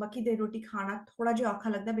ਆਟਾ, ਮੱਕੀ ਦੀ ਰੋਟੀ ਖਾਣਾ ਥੋੜਾ ਜਿਹਾ ਔਖਾ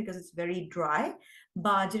ਲੱਗਦਾ because it's very dry।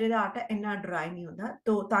 ਬਾਜਰੇ ਦਾ ਆਟਾ ਇੰਨਾ dry ਨਹੀਂ ਹੁੰਦਾ,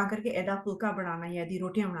 ਤਾਂ ਕਰਕੇ ਇਹਦਾ ਫੁਲਕਾ ਬਣਾਉਣਾ ਜਾਂ ਇਹਦੀ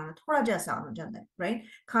ਰੋਟੀਆਂ ਬਣਾਉਣਾ ਥੋੜਾ ਜਿਹਾ ਆਸਾਨ ਹੋ ਜਾਂਦਾ ਹੈ, right?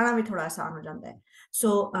 ਖਾਣਾ ਵੀ ਥੋੜਾ ਆਸਾਨ ਹੋ ਜਾਂਦਾ ਹੈ।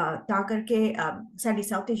 so ਤਾਂ ਕਰਕੇ ਸਾਡੀ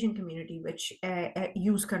ਸਾਊਥ ਏਸ਼ੀਅਨ ਕਮਿਊਨਿਟੀ ਵਿੱਚ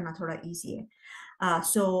ਯੂਜ਼ ਕਰਨਾ ਥੋੜਾ ਈਜ਼ੀ ਹੈ।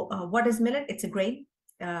 so what is millet? It's a grain।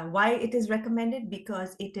 why it is recommended?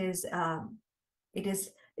 because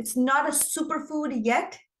it's not a superfood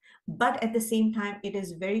yet, but at the same time it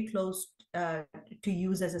is very close to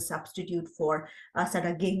use as a substitute for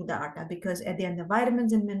sada gehu da aata, because at the end the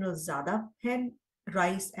vitamins and minerals zyada hain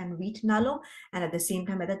rice and wheat nalo, and at the same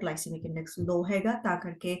time the glycemic index low hega, ta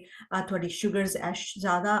karke thodi sugars as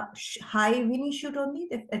zyada high we nahi shoot hondi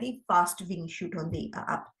te edi fast we nahi shoot hondi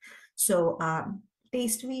up। so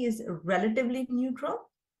taste we is relatively neutral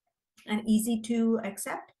and easy to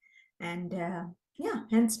accept, and yeah,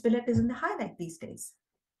 hence millet is in the highlight these days।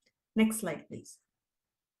 next slide please।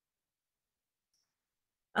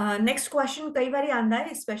 next question ਕਈ ਵਾਰੀ ਆਂਦਾ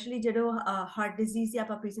ਹੈ, especially ਜਦੋਂ heart disease ਦੀ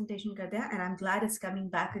ਆਪਾਂ presentation ਕਰਦੇ ਹਾਂ, and I'm glad it's coming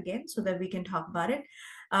back again so that we can talk about it।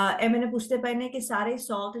 ਇਹ ਮੈਨੂੰ ਪੁੱਛਦੇ ਪਏ ਨੇ ਕਿ ਸਾਰੇ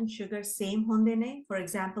salt and sugar same ਹੁੰਦੇ ਨੇ, for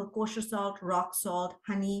example kosher salt, rock salt,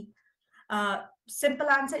 honey। simple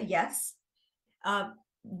answer, yes।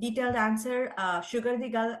 detailed answer. Sugar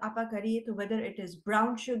ਦੀ ਗੱਲ ਆਪਾਂ ਕਰੀਏ ਤਾਂ whether it is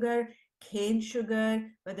brown sugar, cane sugar,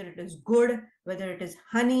 whether it is good, whether it is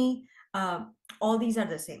honey, all these are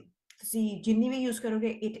the same. ਤੁਸੀਂ ਜਿੰਨੀ ਵੀ use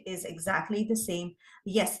ਕਰੋਗੇ, it is exactly the same.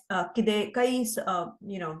 Yes, ਕਿਤੇ ਕਈ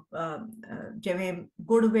ਜਿਵੇਂ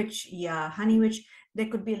ਗੁੜ ਵਿੱਚ ਜਾਂ honey ਵਿੱਚ there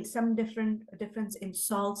could be some difference in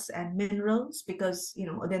salts and minerals because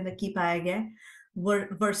ਉਹਦੇ ਅੰਦਰ ਕੀ ਪਾਇਆ ਗਿਆ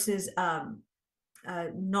versus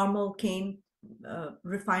normal cane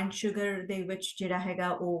refined sugar ਦੇ ਵਿੱਚ ਜਿਹੜਾ ਹੈਗਾ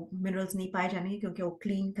ਉਹ minerals ਨਹੀਂ ਪਾਏ ਜਾਣਗੇ ਕਿਉਂਕਿ ਉਹ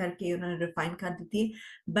clean ਕਰਕੇ ਉਹਨਾਂ ਨੇ refine ਕਰ ਦਿੱਤੀ ਹੈ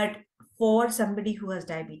but for somebody who has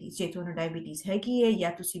diabetes ਜੇ ਤੁਹਾਨੂੰ diabetes ਹੈਗੀ ਹੈ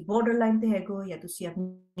ਜਾਂ ਤੁਸੀਂ borderline ਤੇ ਹੈਗੋ ਜਾਂ ਤੁਸੀਂ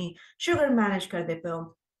ਆਪਣੀ sugar manage ਕਰਦੇ ਪਏ ਹੋ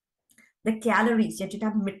the calories ਜਾਂ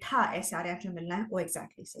ਜਿਹੜਾ ਮਿੱਠਾ ਇਹ ਸਾਰਿਆਂ ਚੋਂ ਮਿਲਣਾ ਹੈ ਉਹ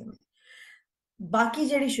exactly same ਹੈ ਬਾਕੀ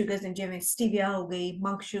ਜਿਹੜੀ sugars ਨੇ ਜਿਵੇਂ stevia ਹੋ ਗਈ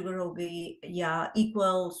monk sugar ਹੋ ਗਈ ਜਾਂ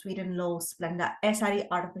equal sweet and low splenda ਇਹ ਸਾਰੀ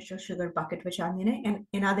artificial sugar bucket ਵਿੱਚ ਆਉਂਦੀਆਂ ਨੇ and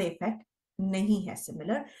ਇਹਨਾਂ ਦੇ effect नहीं है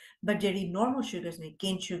similar but ਜਿਹੜੀ normal sugars ਨੇ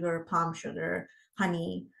cane sugar palm sugar honey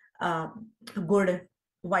good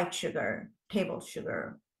white sugar table sugar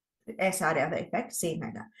ਇਹ ਸਾਰਿਆਂ ਦਾ effect same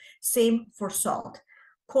ਹੈਗਾ same for salt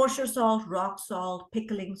kosher salt rock salt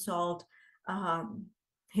pickling salt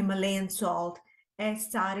Himalayan salt ਇਹ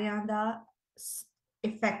ਸਾਰਿਆਂ ਦਾ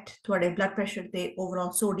effect ਤੁਹਾਡੇ blood pressure ਤੇ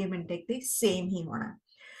overall sodium intake ਤੇ same ਹੀ ਹੋਣਾ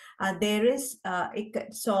there is ਇੱਕ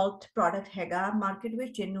salt product ਹੈਗਾ market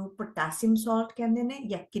ਵਿੱਚ ਜਿਹਨੂੰ potassium salt ਕਹਿੰਦੇ ਨੇ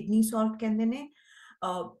ਜਾਂ kidney salt ਕਹਿੰਦੇ ਨੇ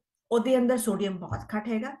ਉਹਦੇ ਅੰਦਰ sodium ਬਹੁਤ ਘੱਟ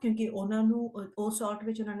ਹੈਗਾ ਕਿਉਂਕਿ ਉਹਨਾਂ ਨੂੰ ਉਹ salt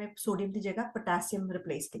ਵਿੱਚ ਉਹਨਾਂ ਨੇ sodium ਦੀ ਜਗ੍ਹਾ potassium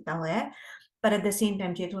replace ਕੀਤਾ ਹੋਇਆ ਹੈ ਪਰ at the same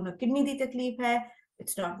time ਜੇ ਤੁਹਾਨੂੰ kidney ਦੀ ਤਕਲੀਫ ਹੈ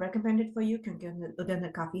it's not recommended for you ਕਿਉਂਕਿ ਉਹਦੇ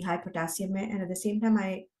ਅੰਦਰ ਕਾਫੀ high potassium ਹੈ and at the same time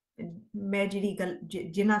ਮੈਂ ਜਿਹੜੀ ਗੱਲ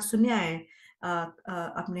ਜਿੰਨਾ ਸੁਣਿਆ ਹੈ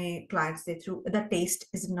ਆਪਣੇ clients ਦੇ through the taste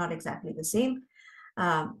is not exactly the same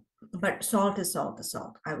but salt is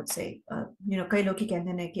salt I would say ਕਈ ਲੋਕੀ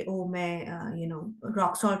ਕਹਿੰਦੇ ਨੇ ਕਿ ਉਹ ਮੈਂ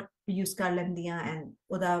rock salt use ਕਰ ਲੈਂਦੀ ਆ and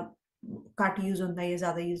ਉਹਦਾ ਘੱਟ use ਹੁੰਦਾ ਹੈ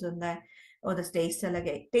ਜ਼ਿਆਦਾ use ਹੁੰਦਾ ਹੈ ਉਹਦਾ taste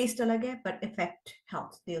ਅਲੱਗ ਹੈ but effect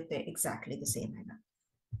health ਦੇ ਉੱਤੇ exactly the same ਹੈਗਾ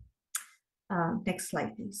next slide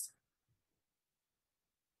please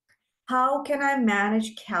how can I manage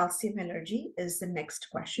calcium allergy is the next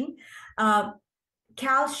question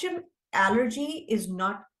calcium allergy is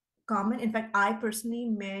not common in fact I personally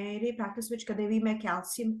mere practice which kade bhi main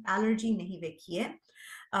calcium allergy nahi dekhi hai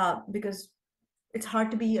because it's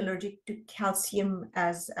hard to be allergic to calcium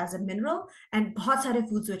as a mineral and bahut sare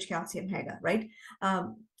foods which calcium hai right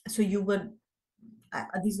so you would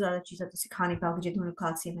these are the cheezaं tusi khane paoge je tonu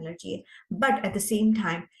calcium allergy hai but at the same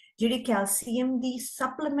time jehdi calcium di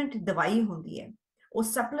supplement dawai hundi hai ਉਹ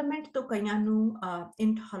supplement ਤੋਂ ਕਈਆਂ ਨੂੰ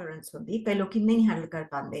intolerance ਹੁੰਦੀ ਕਈ ਲੋਕੀ ਨਹੀਂ handle ਕਰ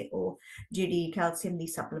ਪਾਉਂਦੇ ਉਹ ਜਿਹੜੀ calcium ਦੀ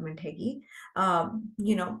supplement ਹੈਗੀ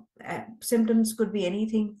symptoms could be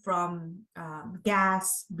anything from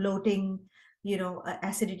gas bloating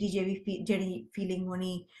acidity ਜਿਹੜੀ feeling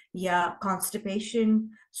ਹੋਣੀ ਜਾਂ constipation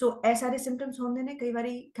so ਇਹ ਸਾਰੇ symptoms ਹੁੰਦੇ ਨੇ ਕਈ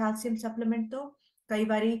ਵਾਰੀ calcium supplement ਤੋਂ ਕਈ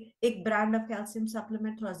ਵਾਰੀ ਇੱਕ brand of calcium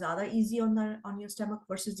supplement ਥੋੜਾ ਜ਼ਿਆਦਾ easy ਹੁੰਦਾ on your stomach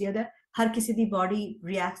versus the other ਹਰ ਕਿਸੇ ਦੀ body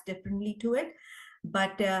reacts differently to it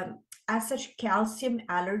but as such calcium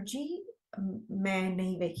allergy main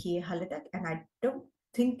nahi dekhi hai hale tak and I don't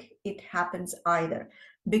think it happens either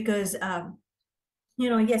because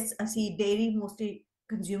yes asi dairy mostly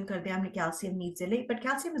consume karde hain calcium needs le but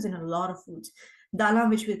calcium is in a lot of foods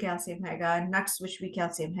dalan which भी calcium हैगा nuts which भी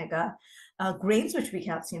calcium हैगा grains which भी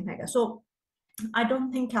calcium हैगा so I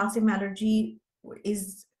don't think calcium allergy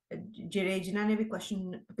is जिन्होंने भी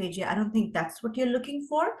question भेजे I don't think that's what you're looking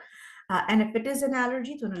for and if it is an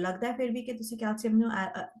allergy तो लगता है फिर भी कि तुसी calcium ਨੂੰ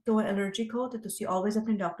तो allergic हो तो तुसी always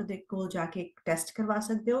अपने doctor ਦੇ ਕੋਲ जाके test करवा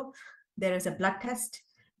सकते हो there is a blood test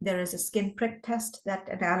there is a skin prick test that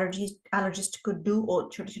an allergist could do or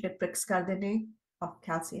छोटे छोटे pricks कर देने of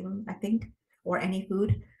calcium I think or any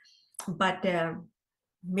food but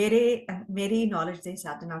मेरी knowledge ਦੇ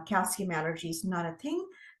ਹਿਸਾਬ ਨਾਲ calcium allergy is not a thing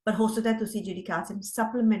but ਹੋ ਸਕਦਾ ਤੁਸੀਂ ਜਿਹੜੀ calcium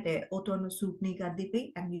supplement ਹੈ ਉਹ ਤੁਹਾਨੂੰ suit ਨਹੀਂ ਕਰਦੀ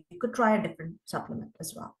ਪਈ and you could try a different supplement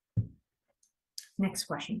as well next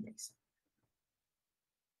question please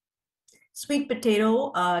sweet potato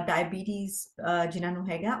diabetes ਜਿਨ੍ਹਾਂ ਨੂੰ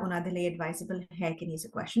ਹੈਗਾ ਉਹਨਾਂ ਦੇ ਲਈ advisable ਹੈ ਕਿ ਨਹੀਂ is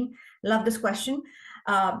a question love this question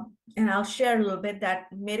and I'll share a little bit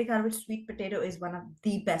that ਮੇਰੇ ਘਰ ਵਿੱਚ sweet potato is one of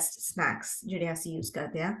the best snacks ਜਿਹੜੇ ਅਸੀਂ use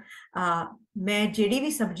ਕਰਦੇ ਹਾਂ ਮੈਂ ਜਿਹੜੀ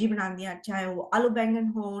ਵੀ ਸਬਜ਼ੀ ਬਣਾਉਂਦੀ ਹਾਂ ਚਾਹੇ ਉਹ ਆਲੂ ਬੈਂਗਣ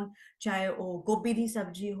ਹੋਣ ਚਾਹੇ ਉਹ ਗੋਭੀ ਦੀ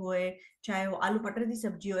ਸਬਜ਼ੀ ਹੋਏ ਚਾਹੇ ਉਹ ਆਲੂ ਮਟਰ ਦੀ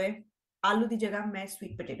ਸਬਜ਼ੀ ਹੋਏ ਆਲੂ ਦੀ ਜਗ੍ਹਾ ਮੈਂ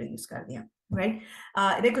sweet potato use ਕਰਦੀ ਹਾਂ right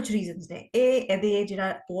ਇਹਦੇ ਕੁਝ reasons ਨੇ ਇਹਦੇ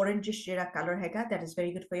ਜਿਹੜਾ orangish ਜਿਹੜਾ color ਹੈਗਾ that is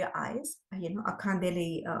very good for your eyes ਅੱਖਾਂ ਦੇ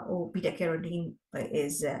ਲਈ ਉਹ beta carotene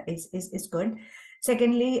is good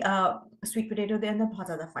secondly sweet potato ਦੇ ਅੰਦਰ ਬਹੁਤ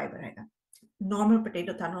ਜ਼ਿਆਦਾ fiber ਹੈਗਾ normal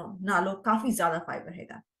potato ਤੁਹਾਨੂੰ ਨਾਲੋਂ ਕਾਫੀ ਜ਼ਿਆਦਾ ਫਾਈਬਰ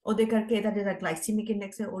ਹੈਗਾ, ਉਹਦੇ ਕਰਕੇ ਇਹਦਾ ਜਿਹੜਾ ਗਲਾਈਸੀਮਿਕ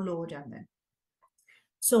ਇੰਡੈਕਸ ਹੈ ਉਹ ਲੋ ਹੋ ਜਾਂਦਾ ਹੈ।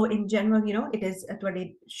 So in general, you know, it is ਤੁਹਾਡੀ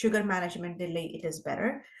sugar management ਦੇ ਲਈ it is better,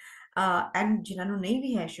 and ਜਿਨ੍ਹਾਂ ਨੂੰ ਨਹੀਂ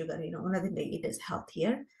ਵੀ ਹੈ sugar, you know, ਉਹਨਾਂ ਦੇ ਲਈ it is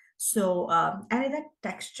healthier. So and that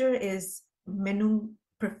texture is ਮੈਨੂੰ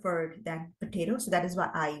preferred than potato, so that is why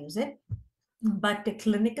I use it. But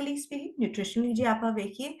clinically speaking, nutritionally ਜੇ ਆਪਾਂ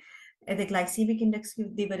ਵੇਖੀਏ ਇਹਦੇ glycemic index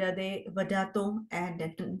ਦੀ ਵਜ੍ਹਾ ਤੋਂ and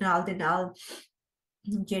ਨਾਲ ਦੇ ਨਾਲ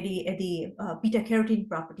ਜਿਹੜੀ ਇਹਦੀ beta carotene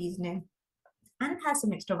properties ਨੇ, and it has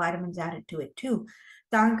some extra vitamins added to it too,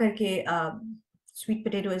 ਤਾਂ ਕਰਕੇ sweet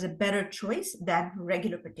potato is a better choice than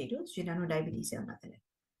regular potatoes ਜਿਨ੍ਹਾਂ ਨੂੰ diabetes ਹੈ ਉਹਨਾਂ ਦੇ ਲਈ।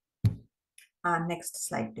 Next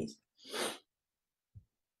slide please.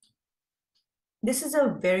 This is a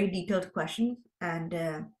very detailed question and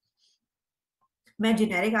मैं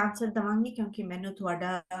generic answer ਦਵਾਂਗੀ ਕਿਉਂਕਿ ਮੈਨੂੰ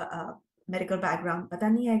ਤੁਹਾਡਾ medical background ਪਤਾ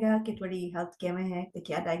ਨਹੀਂ ਹੈਗਾ ਕਿ ਤੁਹਾਡੀ health ਕਿਵੇਂ ਹੈ ਤੇ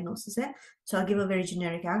ਕੀ diagnosis ਹੈ, so I'll give a very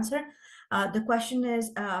generic answer. The question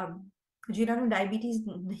is ਜਿਨ੍ਹਾਂ ਨੂੰ diabetes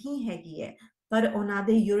ਨਹੀਂ ਹੈਗੀ ਹੈ ਪਰ ਉਹਨਾਂ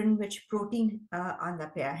ਦੇ urine ਵਿੱਚ protein ਆਉਂਦਾ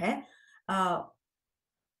ਪਿਆ ਹੈ,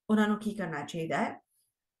 ਉਹਨਾਂ ਨੂੰ ਕੀ ਕਰਨਾ ਚਾਹੀਦਾ ਹੈ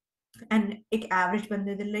and ਇੱਕ average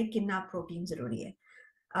ਬੰਦੇ ਦੇ ਲਈ ਕਿੰਨਾ protein ਜ਼ਰੂਰੀ ਹੈ।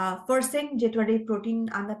 First thing, ਜੇ ਤੁਹਾਡੇ protein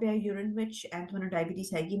ਆਉਂਦਾ ਪਿਆ urine ਵਿੱਚ and ਤੁਹਾਨੂੰ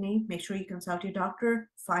diabetes ਹੈਗੀ ਨਹੀਂ, make sure you consult your doctor,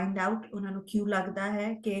 find out ਉਹਨਾਂ ਨੂੰ ਕਿਉਂ ਲੱਗਦਾ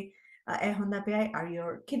ਹੈ ਕਿ ਇਹ ਹੁੰਦਾ ਪਿਆ ਹੈ, are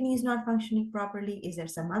your kidneys not functioning properly, is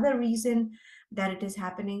there some other reason that it is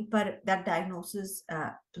happening, but that diagnosis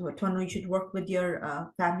ਤੁਹਾਨੂੰ you should work with your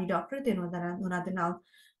family doctor ਤੇ ਉਹਨਾਂ ਦੇ ਨਾਲ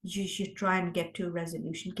you should try and get to a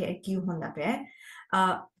resolution ਕਿ ਕਿਉਂ ਹੁੰਦਾ ਪਿਆ ਹੈ।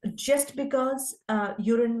 Just because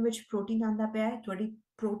urine ਵਿੱਚ protein ਆਉਂਦਾ ਪਿਆ ਹੈ ਤੁਹਾਡੀ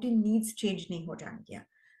protein needs change ਨਹੀਂ ਹੋ ਜਾਣਗੀਆਂ,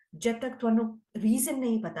 ਜਦ ਤੱਕ ਤੁਹਾਨੂੰ ਰੀਜ਼ਨ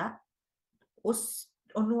ਨਹੀਂ ਪਤਾ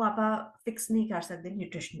ਉਹਨੂੰ ਆਪਾਂ ਫਿਕਸ ਨਹੀਂ ਕਰ ਸਕਦੇ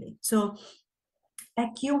ਨਿਊਟ੍ਰੀਸ਼ਨਲੀ। ਸੋ ਇਹ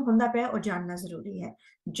ਕਿਉਂ ਹੁੰਦਾ ਪਿਆ ਉਹ ਜਾਣਨਾ ਜ਼ਰੂਰੀ ਹੈ।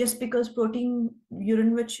 ਜਸਟ ਬਿਕਾਜ਼ ਪ੍ਰੋਟੀਨ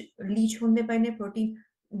ਯੂਰਿਨ ਵਿੱਚ ਲੀਚ ਹੁੰਦੇ ਪਏ ਨੇ, ਪ੍ਰੋਟੀਨ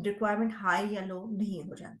ਰਿਕੁਆਇਰਮੈਂਟ ਹਾਈ ਜਾਂ ਲੋ ਨਹੀਂ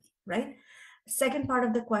ਹੋ ਜਾਂਦੀ, right. Second part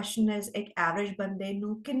of the question is ਇੱਕ ਐਵਰੇਜ ਬੰਦੇ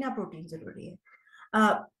ਨੂੰ ਕਿੰਨਾ ਪ੍ਰੋਟੀਨ ਜ਼ਰੂਰੀ ਹੈ।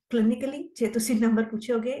 ਕਲੀਨਿਕਲੀ ਜੇ ਤੁਸੀਂ ਨੰਬਰ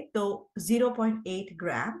ਪੁੱਛੋਗੇ ਤਾਂ 0.8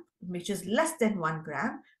 gram which is less than 1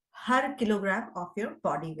 gram per kilogram of your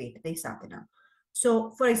body weight ਦੇ ਹਿਸਾਬ ਨਾਲ। So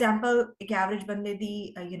for example ਇੱਕ average ਬੰਦੇ ਦੀ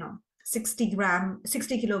you know 60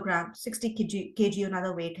 kilogram 60 kg ਉਹਨਾਂ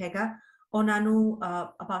ਦਾ weight ਹੈਗਾ, ਉਹਨਾਂ ਨੂੰ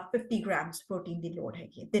about 50 grams protein ਦੀ ਲੋੜ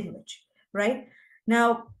ਹੈਗੀ ਦਿਨ ਵਿੱਚ, right। Now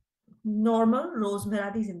normal ਰੋਜ਼ਮਰਾ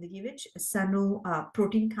ਦੀ ਜ਼ਿੰਦਗੀ ਵਿੱਚ ਸਾਨੂੰ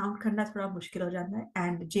protein count ਕਰਨਾ ਥੋੜਾ ਮੁਸ਼ਕਿਲ ਹੋ ਜਾਂਦਾ ਹੈ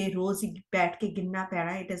and ਜੇ ਰੋਜ਼ ਹੀ ਬੈਠ ਕੇ ਗਿਣਨਾ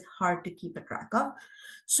ਪੈਣਾ it is hard to keep a track of.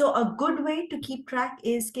 So a good way to keep track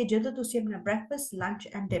is ਕਿ ਜਦੋਂ ਤੁਸੀਂ ਆਪਣਾ breakfast, lunch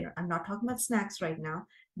and dinner, I'm not talking about snacks right now,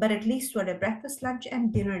 but at least ਤੁਹਾਡੇ breakfast, lunch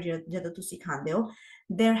and dinner ਜਦੋਂ ਤੁਸੀਂ ਖਾਂਦੇ ਹੋ,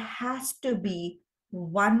 there has to be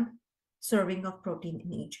one serving of protein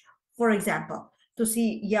in each. For example, ਤੁਸੀਂ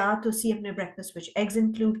ਜਾਂ ਤੁਸੀਂ ਆਪਣੇ breakfast ਵਿੱਚ eggs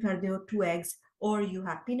include ਕਰਦੇ ਹੋ, 2 eggs, or you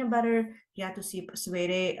have peanut butter, ਜਾਂ ਤੁਸੀਂ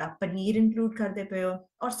ਸਵੇਰੇ ਪਨੀਰ include ਕਰਦੇ ਪਏ ਹੋ,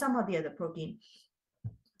 or some of the other protein.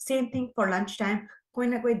 Same thing for lunch time, ਕੋਈ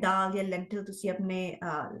ਨਾ ਕੋਈ ਦਾਲ ਜਾਂ lentil ਤੁਸੀਂ ਆਪਣੇ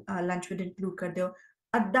lunch ਵਿੱਚ include ਕਰਦੇ ਹੋ,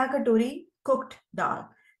 ਅੱਧਾ ਕਟੋਰੀ cooked ਦਾਲ।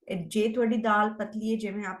 ਜੇ ਤੁਹਾਡੀ ਦਾਲ ਪਤਲੀ ਹੈ,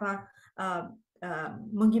 ਜਿਵੇਂ ਆਪਾਂ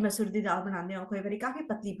ਮੂੰਗੀ ਮਸਰ ਦੀ ਦਾਲ ਬਣਾਉਂਦੇ ਹਾਂ, ਕੋਈ ਵਾਰੀ ਕਾਫੀ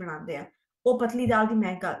ਪਤਲੀ ਬਣਾਉਂਦੇ ਆ, ਉਹ ਪਤਲੀ ਦਾਲ ਦੀ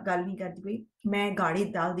ਮੈਂ ਗੱਲ ਨਹੀਂ ਕਰਦੀ ਪਈ, ਮੈਂ ਗਾੜੀ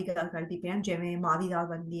ਦਾਲ ਦੀ ਗੱਲ ਕਰਦੀ ਪਈ ਹਾਂ, ਜਿਵੇਂ ਮਾਂ ਦੀ ਦਾਲ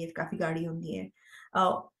ਬਣਦੀ ਹੈ ਕਾਫੀ ਗਾੜੀ ਹੁੰਦੀ ਹੈ,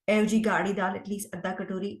 ਇਹੋ ਜਿਹੀ ਗਾੜੀ ਦਾਲ ਐਟਲੀਸਟ ਅੱਧਾ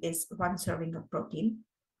ਕਟੋਰੀ is 1 serving of protein.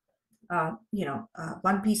 You know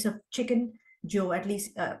 1 piece of chicken ਜੋ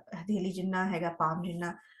ਐਟਲੀਸਟ ਹਥੇਲੀ ਜਿੰਨਾ ਹੈਗਾ, ਪਾਮ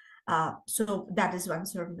ਜਿੰਨਾ, so that is 1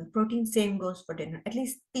 serving of protein. Same goes for dinner, at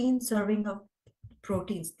least 3 serving of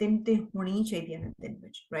proteins ਤਿੰਨ ਤੇ ਹੋਣੀ ਚਾਹੀਦੀਆਂ ਨੇ ਦਿਨ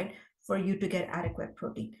ਵਿੱਚ, right, for you to get adequate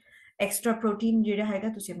protein. Extra protein ਜਿਹੜਾ ਹੈਗਾ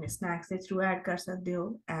ਤੁਸੀਂ ਆਪਣੇ snacks ਦੇ through add ਕਰ ਸਕਦੇ ਹੋ,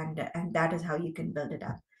 and that is how you can build it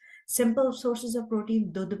up. Simple sources of protein,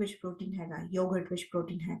 ਦੁੱਧ ਵਿੱਚ protein ਹੈਗਾ, yogurt ਵਿੱਚ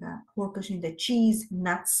protein ਹੈਗਾ, ਹੋਰ ਕੁਛ ਨਹੀਂ, the cheese,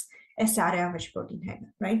 nuts, ਇਹ ਸਾਰਿਆਂ ਵਿੱਚ protein ਹੈਗਾ,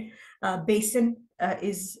 right। Besan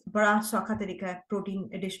is ਬੜਾ ਸੌਖਾ ਤਰੀਕਾ ਹੈ protein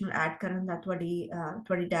additional add ਕਰਨ ਦਾ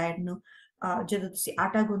ਤੁਹਾਡੀ diet ਨੂੰ। ਜਦੋਂ ਤੁਸੀਂ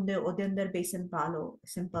ਆਟਾ ਗੁੰਨਦੇ ਹੋ ਉਹਦੇ ਅੰਦਰ ਬੇਸਨ ਪਾ ਲਓ,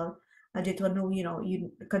 simple। ਜੇ ਤੁਹਾਨੂੰ you know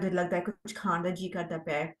ਕਦੇ ਲੱਗਦਾ ਹੈ ਕੁਝ ਖਾਣ ਦਾ ਜੀ ਕਰਦਾ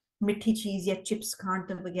ਪਿਆ, ਮਿੱਠੀ ਚੀਜ਼ ਜਾਂ chips ਖਾਣ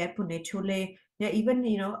ਤੋਂ ਬਗੈਰ ਭੁੰਨੇ ਛੋਲੇ ਜਾਂ even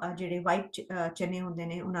you know ਜਿਹੜੇ ਵਾਈਟ ਚਨੇ ਹੁੰਦੇ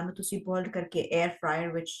ਨੇ ਉਹਨਾਂ ਨੂੰ ਤੁਸੀਂ boiled ਕਰਕੇ 에ਅਰ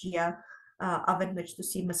ਫਰਾਇਰ ਵਿੱਚ ਜਾਂ oven ਵਿੱਚ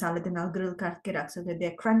ਤੁਸੀਂ ਮਸਾਲੇ ਦੇ ਨਾਲ grill ਕਰਕੇ ਰੱਖ ਸਕਦੇ ਹੋ। they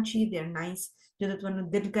are crunchy, they are nice। ਜਦੋਂ ਤੁਹਾਨੂੰ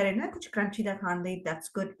ਦਿਲ ਕਰੇ ਨਾ ਕੁਝ crunchy ਦਾ ਖਾਣ ਲਈ,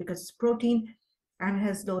 that's good because it's protein and it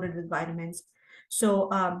has loaded with vitamins. So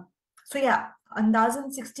yeah, ਅੰਦਾਜ਼ਨ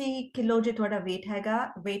 60 kilo ਜੇ ਤੁਹਾਡਾ weight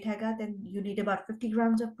ਹੈਗਾ then you need about 50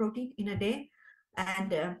 grams of protein in a day।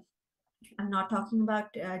 and I'm not talking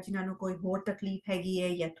about ਜਿਨ੍ਹਾਂ ਨੂੰ ਕੋਈ ਹੋਰ ਤਕਲੀਫ ਹੈਗੀ ਹੈ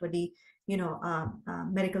ਜਾਂ ਤੁਹਾਡੀ you know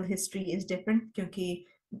medical history is different, ਕਿਉਂਕਿ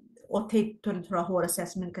ਉੱਥੇ ਤੁਹਾਨੂੰ ਥੋੜਾ ਹੋਰ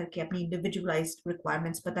assessment ਕਰਕੇ ਆਪਣੀ individualized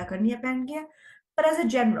requirements ਪਤਾ ਕਰਨੀਆਂ ਪੈਣਗੀਆਂ। But as a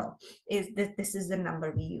general, this is the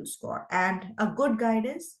number we use for. And a good guide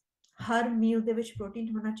is her meal ਦੇ ਵਿੱਚ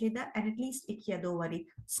protein ਹੋਣਾ ਚਾਹੀਦਾ and at least ਇੱਕ ਜਾਂ ਦੋ ਵਾਰੀ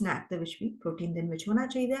snack ਦੇ ਵਿੱਚ ਵੀ protein ਦਿਨ ਵਿੱਚ ਹੋਣਾ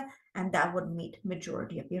ਚਾਹੀਦਾ and that would meet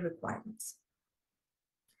majority of your requirements.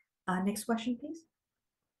 Next question, please.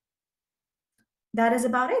 That is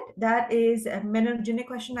about it. That is मैंने जिन्हें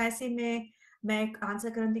question आए से मैं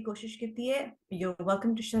answer करने की कोशिश की है. You're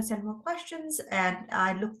welcome to send more questions and I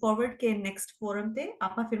look forward के next forum पे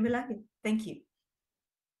आपा फिर मिलांगे. Thank you.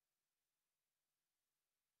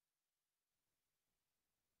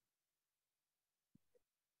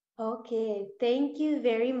 Okay, thank you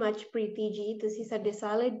very much, Preeti ji. ਤੁਸੀਂ ਸਾਡੇ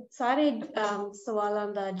ਸਾਰੇ ਸਵਾਲਾਂ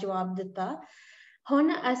ਦਾ ਜਵਾਬ ਦਿੱਤਾ.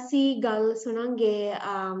 ਹੁਣ ਅਸੀਂ ਗੱਲ ਸੁਣਾਂਗੇ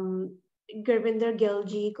ਗੁਰਵਿੰਦਰ ਗਿੱਲ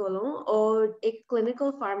ਜੀ ਕੋਲੋਂ, ਔਰ ਇੱਕ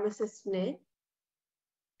clinical pharmacist ਨੇ,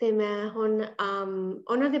 ਤੇ ਮੈਂ ਹੁਣ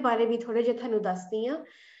ਉਹਨਾਂ ਦੇ ਬਾਰੇ ਵੀ ਥੋੜਾ ਜਿਹਾ ਤੁਹਾਨੂੰ ਦੱਸਦੀ ਹਾਂ.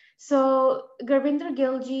 So Gurvinder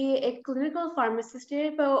Gill ji ਇੱਕ clinical pharmacist ਹੈ,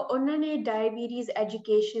 ਪਰ ਉਹਨਾਂ ਨੇ diabetes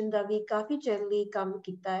education ਦਾ ਵੀ ਕਾਫੀ ਚਿਰ ਲਈ ਕੰਮ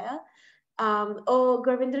ਕੀਤਾ ਆ. ਉਹ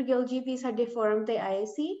ਗੁਰਵਿੰਦਰ ਗਿੱਲ ਜੀ ਵੀ ਸਾਡੇ ਫੋਰਮ ਤੇ ਆਏ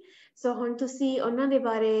ਸੀ, ਸੋ ਹੁਣ ਤੁਸੀਂ ਉਹਨਾਂ ਦੇ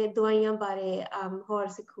ਬਾਰੇ, ਦਵਾਈਆਂ ਬਾਰੇ ਹੋਰ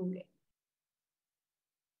ਸਿੱਖੋਗੇ.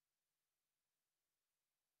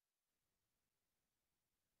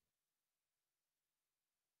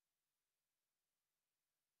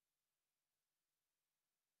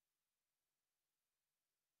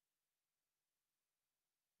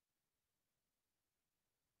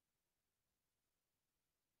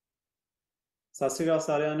 ਸਤਿ ਸ਼੍ਰੀ ਅਕਾਲ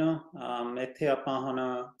ਸਾਰਿਆਂ ਨੂੰ। ਇੱਥੇ ਆਪਾਂ ਹੁਣ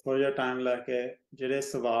ਥੋੜ੍ਹਾ ਜਿਹਾ ਟਾਈਮ ਲੈ ਕੇ ਜਿਹੜੇ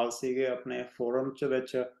ਸਵਾਲ ਸੀਗੇ ਆਪਣੇ ਫੋਰਮ 'ਚ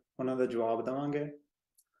ਵਿੱਚ ਉਹਨਾਂ ਦਾ ਜਵਾਬ ਦੇਵਾਂਗੇ।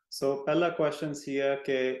 ਸੋ ਪਹਿਲਾ ਕੁਐਸਚਨ ਸੀਗਾ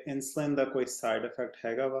ਕਿ ਇਨਸੂਲਿਨ ਦਾ ਕੋਈ ਸਾਈਡ ਇਫੈਕਟ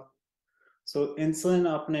ਹੈਗਾ ਵਾ। ਸੋ ਇਨਸੂਲਿਨ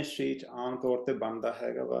ਆਪਣੇ ਸਰੀਰ 'ਚ ਆਮ ਤੌਰ 'ਤੇ ਬਣਦਾ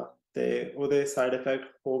ਹੈਗਾ ਵਾ, ਅਤੇ ਉਹਦੇ ਸਾਈਡ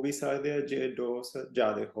ਇਫੈਕਟ ਹੋ ਵੀ ਸਕਦੇ ਆ ਜੇ ਡੋਜ਼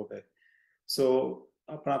ਜ਼ਿਆਦਾ ਹੋਵੇ। ਸੋ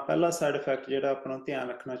ਆਪਣਾ ਪਹਿਲਾ ਸਾਈਡ ਇਫੈਕਟ ਜਿਹੜਾ ਆਪਾਂ ਨੂੰ ਧਿਆਨ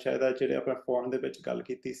ਰੱਖਣਾ ਚਾਹੀਦਾ, ਜਿਹੜੇ ਆਪਾਂ ਫੋਰਮ ਦੇ ਵਿੱਚ ਗੱਲ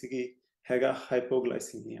ਕੀਤੀ ਸੀਗੀ, ਹੈਗਾ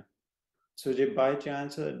ਹਾਈਪੋਗਲਾਈਸੀਮੀਆ। ਸੋ ਜੇ ਬਾਈ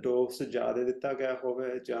ਚਾਂਸ ਡੋਜ਼ ਜ਼ਿਆਦਾ ਦਿੱਤਾ ਗਿਆ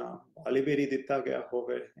ਹੋਵੇ ਜਾਂ ਵਾਲੀ ਵਾਰੀ ਦਿੱਤਾ ਗਿਆ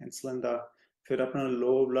ਹੋਵੇ ਇਨਸੂਲਿਨ ਦਾ, ਫਿਰ ਆਪਣਾ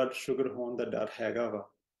ਲੋ ਬਲੱਡ ਸ਼ੂਗਰ ਹੋਣ ਦਾ ਡਰ ਹੈਗਾ ਵਾ।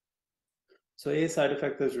 ਸੋ ਇਹ ਸਾਈਡ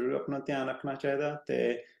ਇਫੈਕਟ ਦਾ ਜ਼ਰੂਰ ਆਪਣਾ ਧਿਆਨ ਰੱਖਣਾ ਚਾਹੀਦਾ।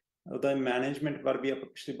 ਅਤੇ ਉਹਦਾ ਮੈਨੇਜਮੈਂਟ ਬਾਰੇ ਵੀ ਆਪਾਂ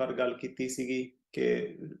ਪਿਛਲੀ ਵਾਰ ਗੱਲ ਕੀਤੀ ਸੀਗੀ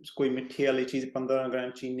ਕਿ ਕੋਈ ਮਿੱਠੀ ਵਾਲੀ ਚੀਜ਼ 15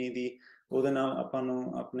 ਗ੍ਰਾਮ ਚੀਨੀ ਦੀ, ਉਹਦੇ ਨਾਲ ਆਪਾਂ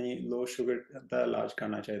ਨੂੰ ਆਪਣੀ ਲੋ ਸ਼ੂਗਰ ਦਾ ਇਲਾਜ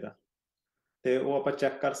ਕਰਨਾ ਚਾਹੀਦਾ, ਅਤੇ ਉਹ ਆਪਾਂ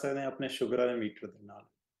ਚੈੱਕ ਕਰ ਸਕਦੇ ਹਾਂ ਆਪਣੇ ਸ਼ੂਗਰ ਵਾਲੇ ਮੀਟਰ ਦੇ ਨਾਲ।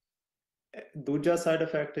 ਦੂਜਾ ਸਾਈਡ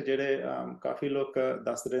ਇਫੈਕਟ ਜਿਹੜੇ ਕਾਫੀ ਲੋਕ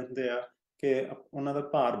ਦੱਸਦੇ ਹੁੰਦੇ ਆ ਕਿ ਉਹਨਾਂ ਦਾ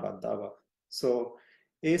ਭਾਰ ਵੱਧਦਾ ਵਾ। ਸੋ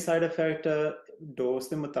ਇਹ ਸਾਈਡ ਇਫੈਕਟ ਡੋਜ਼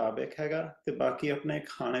ਦੇ ਮੁਤਾਬਿਕ ਹੈਗਾ, ਅਤੇ ਬਾਕੀ ਆਪਣੇ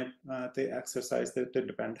ਖਾਣੇ ਅਤੇ ਐਕਸਰਸਾਈਜ਼ ਦੇ ਉੱਤੇ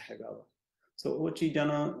ਡਿਪੈਂਡ ਹੈਗਾ ਵਾ। ਸੋ ਉਹ ਚੀਜ਼ਾਂ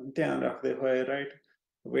ਨੂੰ ਧਿਆਨ ਰੱਖਦੇ ਹੋਏ ਰਾਈਟ,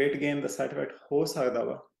 ਵੇਟ ਗੇਨ ਦਾ ਸਾਈਡ ਇਫੈਕਟ ਹੋ ਸਕਦਾ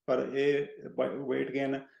ਵਾ, ਪਰ ਇਹ ਵੇਟ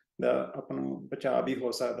ਗੇਨ ਦਾ ਆਪਾਂ ਨੂੰ ਬਚਾਅ ਵੀ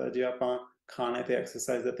ਹੋ ਸਕਦਾ ਜੇ ਆਪਾਂ ਖਾਣੇ ਅਤੇ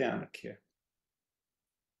ਐਕਸਰਸਾਈਜ਼ ਦਾ ਧਿਆਨ ਰੱਖੀਏ।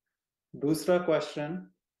 ਦੂਸਰਾ ਕੁਐਸਚਨ,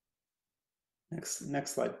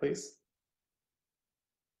 next slide please.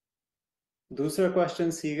 ਦੂਸਰਾ ਕੁਐਸਚਨ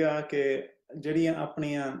ਸੀਗਾ ਕਿ ਜਿਹੜੀਆਂ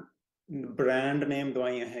ਆਪਣੀਆਂ ਬ੍ਰਾਂਡ ਨੇਮ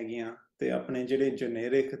ਦਵਾਈਆਂ ਹੈਗੀਆਂ ਤੇ ਆਪਣੇ ਜਿਹੜੇ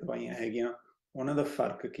ਜਨੇਰਿਕ ਦਵਾਈਆਂ ਹੈਗੀਆਂ, ਉਹਨਾਂ ਦਾ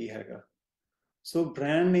ਫਰਕ ਕੀ ਹੈਗਾ। ਸੋ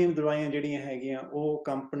ਬ੍ਰਾਂਡ ਨੇਮ ਦਵਾਈਆਂ ਜਿਹੜੀਆਂ ਹੈਗੀਆਂ ਉਹ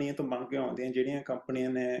ਕੰਪਨੀਆਂ ਤੋਂ ਬਣ ਕੇ ਆਉਂਦੀਆਂ, ਜਿਹੜੀਆਂ ਕੰਪਨੀਆਂ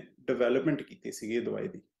ਨੇ ਡਿਵੈਲਪਮੈਂਟ ਕੀਤੀ ਸੀਗੀ ਦਵਾਈ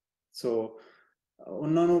ਦੀ। ਸੋ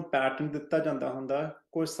ਉਹਨਾਂ ਨੂੰ ਪੈਟੈਂਟ ਦਿੱਤਾ ਜਾਂਦਾ ਹੁੰਦਾ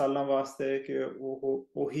ਕੁਝ ਸਾਲਾਂ ਵਾਸਤੇ ਕਿ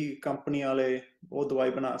ਉਹੀ ਕੰਪਨੀ ਵਾਲੇ ਉਹ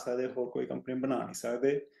ਦਵਾਈ ਬਣਾ ਸਕਦੇ, ਹੋਰ ਕੋਈ ਕੰਪਨੀ ਬਣਾ ਨਹੀਂ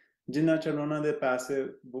ਸਕਦੇ, ਜਿੰਨਾ ਚਿਰ ਉਹਨਾਂ ਦੇ ਪੈਸੇ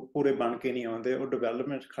ਪੂਰੇ ਬਣ ਕੇ ਨਹੀਂ ਆਉਂਦੇ ਉਹ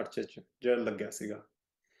ਡਿਵੈਲਪਮੈਂਟ ਖਰਚੇ 'ਚ ਜਿਹੜਾ ਲੱਗਿਆ ਸੀਗਾ।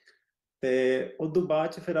 ਅਤੇ ਉਸ ਤੋਂ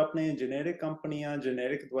ਬਾਅਦ 'ਚ ਫਿਰ ਆਪਣੇ ਜਨੇਰਿਕ ਕੰਪਨੀਆਂ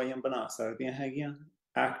ਜਨੇਰਿਕ ਦਵਾਈਆਂ ਬਣਾ ਸਕਦੀਆਂ ਹੈਗੀਆਂ।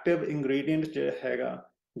 ਐਕਟਿਵ ਇੰਗਰੀਡੀਐਂਟ ਜਿਹੜਾ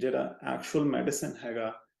ਹੈਗਾ, ਜਿਹੜਾ ਐਕਚੁਅਲ ਮੈਡੀਸਨ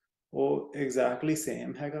ਹੈਗਾ, ਉਹ ਐਗਜ਼ੈਕਟਲੀ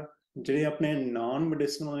ਸੇਮ ਹੈਗਾ। ਜਿਹੜੇ ਆਪਣੇ ਨਾਨ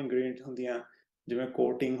ਮੈਡੀਸਨਲ ਇੰਗਰੀਡੀਐਂਟ ਹੁੰਦੀਆਂ, ਜਿਵੇਂ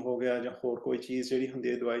ਕੋਟਿੰਗ ਹੋ ਗਿਆ ਜਾਂ ਹੋਰ ਕੋਈ ਚੀਜ਼ ਜਿਹੜੀ ਹੁੰਦੀ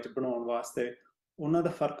ਹੈ ਦਵਾਈ 'ਚ ਬਣਾਉਣ ਵਾਸਤੇ, ਉਹਨਾਂ ਦਾ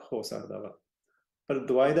ਫਰਕ ਹੋ ਸਕਦਾ ਵਾ, ਪਰ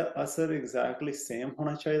ਦਵਾਈ ਦਾ ਅਸਰ ਐਗਜ਼ੈਕਟਲੀ ਸੇਮ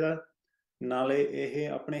ਹੋਣਾ ਚਾਹੀਦਾ। ਨਾਲੇ ਇਹ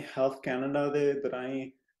ਆਪਣੇ ਹੈਲਥ ਕੈਨੇਡਾ ਦੇ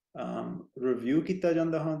ਰਾਹੀਂ ਰਿਵਿਊ ਕੀਤਾ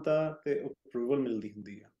ਜਾਂਦਾ ਹੁੰਦਾ ਅਤੇ ਅਪਰੂਵਲ ਮਿਲਦੀ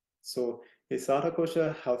ਹੁੰਦੀ ਆ। ਸੋ ਇਹ ਸਾਰਾ ਕੁਛ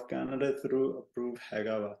ਹੈਲਥ ਕੈਨੇਡਾ ਥਰੂ ਅਪਰੂਵ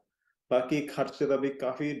ਹੈਗਾ ਵਾ। ਬਾਕੀ ਖਰਚੇ ਦਾ ਵੀ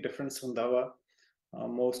ਕਾਫੀ ਡਿਫਰੈਂਸ ਹੁੰਦਾ ਵਾ।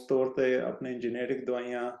 ਮੋਸਟ ਤੌਰ 'ਤੇ ਆਪਣੇ ਜਨੇਰਿਕ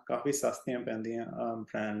ਦਵਾਈਆਂ ਕਾਫੀ ਸਸਤੀਆਂ ਪੈਂਦੀਆਂ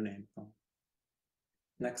ਬ੍ਰਾਂਡ ਨੇਮ ਤੋਂ।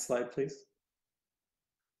 Next slide please.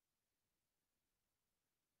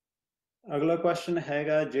 ਅਗਲਾ ਕੁਐਸਚਨ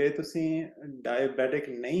ਹੈਗਾ, ਜੇ ਤੁਸੀਂ ਡਾਇਬੈਟਿਕ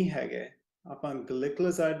ਨਹੀਂ ਹੈਗੇ, ਆਪਾਂ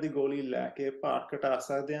ਗਲਿਕਲੋਜ਼ਾਈਡ ਦੀ ਗੋਲੀ ਲੈ ਕੇ ਭਾਰ ਘਟਾ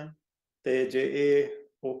ਸਕਦੇ ਹਾਂ, ਅਤੇ ਜੇ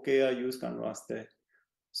ਇਹ ਓਕੇ ਆ ਯੂਜ਼ ਕਰਨ ਵਾਸਤੇ।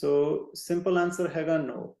 ਸੋ ਸਿੰਪਲ ਆਨਸਰ ਹੈਗਾ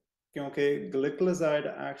ਨੋ, ਕਿਉਂਕਿ ਗਲਿਕਲੋਜ਼ਾਈਡ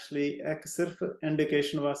ਐਕਚੁਅਲੀ ਇੱਕ ਸਿਰਫ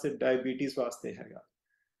ਇੰਡੀਕੇਸ਼ਨ ਵਾਸਤੇ ਡਾਇਬੀਟੀਜ਼ ਵਾਸਤੇ ਹੈਗਾ,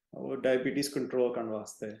 ਉਹ ਡਾਇਬੀਟੀਜ਼ ਕੰਟਰੋਲ ਕਰਨ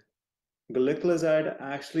ਵਾਸਤੇ। ਗਲਿਕਲੋਜ਼ਾਈਡ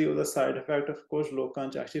ਐਕਚੁਅਲੀ ਉਹਦਾ ਸਾਈਡ ਇਫੈਕਟ ਕੁਝ ਲੋਕਾਂ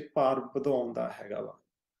 'ਚ ਐਕਚੁਅਲੀ ਭਾਰ ਵਧਾਉਣ ਦਾ ਹੈਗਾ ਵਾ।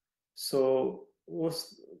 ਸੋ ਉਸ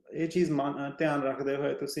ਇਹ ਚੀਜ਼ ਧਿਆਨ ਰੱਖਦੇ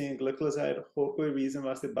ਹੋਏ ਤੁਸੀਂ ਗਲਾਈਕੋਸਾਈਡ ਹੋਰ ਕੋਈ ਰੀਜ਼ਨ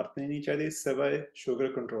ਵਾਸਤੇ ਵਰਤਣੀ ਨਹੀਂ ਚਾਹੀਦੀ ਸਿਵਾਏ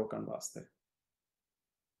ਸ਼ੂਗਰ ਕੰਟਰੋਲ ਕਰਨ ਵਾਸਤੇ।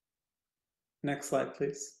 Next slide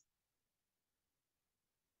please.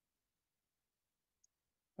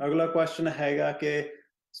 ਅਗਲਾ ਕੁਐਸਚਨ ਹੈਗਾ ਕਿ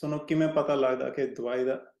ਤੁਹਾਨੂੰ ਕਿਵੇਂ ਪਤਾ ਲੱਗਦਾ ਕਿ ਦਵਾਈ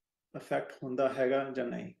ਦਾ ਇਫੈਕਟ ਹੁੰਦਾ ਹੈਗਾ ਜਾਂ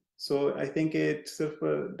ਨਹੀਂ। ਸੋ ਆਈ ਥਿੰਕ ਇਹ ਸਿਰਫ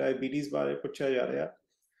ਡਾਇਬੀਟੀਜ਼ ਬਾਰੇ ਪੁੱਛਿਆ ਜਾ ਰਿਹਾ।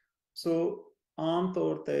 ਸੋ ਆਮ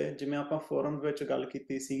ਤੌਰ ਤੇ ਜਿਵੇਂ ਆਪਾਂ ਫੋਰਮ ਵਿੱਚ ਗੱਲ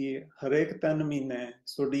ਕੀਤੀ ਸੀਗੀ, ਹਰੇਕ 3 ਮਹੀਨੇ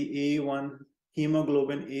ਤੁਹਾਡੀ A1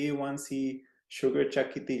 haemoglobin A1C sugar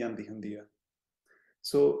check ਕੀਤੀ ਜਾਂਦੀ ਹੁੰਦੀ ਆ।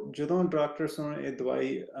 ਸੋ ਜਦੋਂ ਡਾਕਟਰਸ ਨੂੰ ਇਹ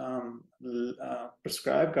ਦਵਾਈ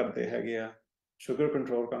ਪ੍ਰਸਕ੍ਰਾਈਬ ਕਰਦੇ ਹੈਗੇ ਆ ਸ਼ੂਗਰ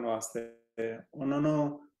ਕੰਟਰੋਲ ਕਰਨ ਵਾਸਤੇ, ਉਹਨਾਂ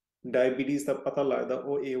ਨੂੰ ਡਾਇਬੀਟੀਜ਼ ਦਾ ਪਤਾ ਲੱਗਦਾ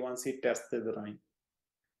ਉਹ A1C ਟੈਸਟ ਦੇ ਦੌਰਾਨ।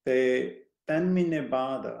 ਤੇ 3 ਮਹੀਨੇ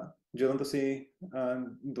ਬਾਅਦ ਜਦੋਂ ਤੁਸੀਂ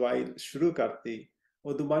ਦਵਾਈ ਸ਼ੁਰੂ ਕਰਤੀ,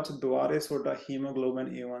 ਉਦੋਂ ਬਾਅਦ ਚ ਦੁਬਾਰੇ ਤੁਹਾਡਾ ਹੀਮੋਗਲੋਬਿਨ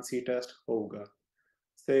A1C ਟੈਸਟ ਹੋਊਗਾ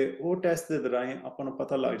ਤੇ ਉਹ ਟੈਸਟ ਦੇ ਦੌਰਾਨ ਆਪਾਂ ਨੂੰ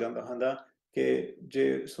ਪਤਾ ਲੱਗ ਜਾਂਦਾ ਹੁੰਦਾ ਕਿ ਜੇ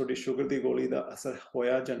ਤੁਹਾਡੀ ਸ਼ੂਗਰ ਦੀ ਗੋਲੀ ਦਾ ਅਸਰ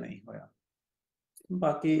ਹੋਇਆ ਜਾਂ ਨਹੀਂ ਹੋਇਆ।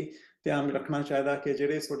 ਬਾਕੀ ਧਿਆਨ ਰੱਖਣਾ ਚਾਹੀਦਾ ਕਿ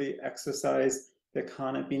ਜਿਹੜੇ ਤੁਹਾਡੀ ਐਕਸਰਸਾਈਜ਼ ਤੇ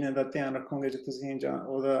ਖਾਣੇ ਪੀਣੇ ਦਾ ਧਿਆਨ ਰੱਖੋਗੇ ਜੇ ਤੁਸੀਂ ਜਾਂ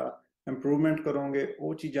ਉਹਦਾ ਇੰਪਰੂਵਮੈਂਟ ਕਰੋਗੇ,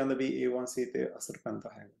 ਉਹ ਚੀਜ਼ਾਂ ਦਾ ਵੀ A1C ਤੇ ਅਸਰ ਪੈਂਦਾ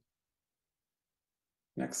ਹੈ।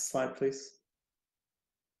 Next slide please.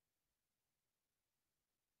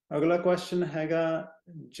 ਅਗਲਾ ਕੁਐਸਚਨ ਹੈਗਾ,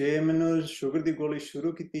 ਜੇ ਮੈਨੂੰ ਸ਼ੂਗਰ ਦੀ ਗੋਲੀ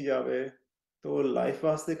ਸ਼ੁਰੂ ਕੀਤੀ ਜਾਵੇ ਤਾਂ ਉਹ ਲਾਈਫ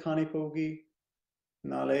ਵਾਸਤੇ ਖਾਣੀ ਪਊਗੀ,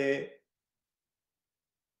 ਨਾਲੇ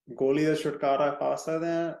ਗੋਲੀ ਦਾ ਛੁਟਕਾਰਾ ਪਾ ਸਕਦੇ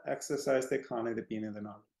ਹਾਂ ਐਕਸਰਸਾਈਜ਼ ਤੇ ਖਾਣੇ ਦੇ ਪੀਣੇ ਦੇ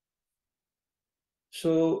ਨਾਲ।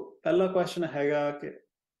 ਸੋ ਪਹਿਲਾ ਕੁਐਸਚਨ ਹੈਗਾ ਕਿ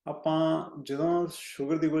ਆਪਾਂ ਜਦੋਂ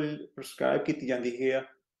ਸ਼ੂਗਰ ਦੀ ਗੋਲੀ ਪ੍ਰਸਕ੍ਰਾਈਬ ਕੀਤੀ ਜਾਂਦੀ ਹੈ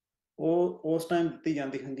ਉਹ ਉਸ ਟਾਈਮ ਦਿੱਤੀ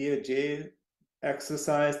ਜਾਂਦੀ ਹੁੰਦੀ ਹੈ ਜੇ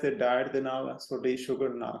ਐਕਸਰਸਾਈਜ਼ ਤੇ ਡਾਇਟ ਦੇ ਨਾਲ ਤੁਹਾਡੀ ਸ਼ੂਗਰ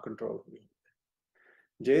ਨਾ ਕੰਟਰੋਲ ਹੋਵੇ।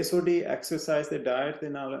 ਜੇ ਤੁਹਾਡੀ ਐਕਸਰਸਾਈਜ਼ ਤੇ ਡਾਇਟ ਦੇ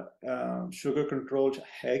ਨਾਲ ਸ਼ੂਗਰ ਕੰਟਰੋਲ 'ਚ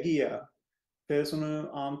ਹੈਗੀ ਆ, ਫਿਰ ਤੁਹਾਨੂੰ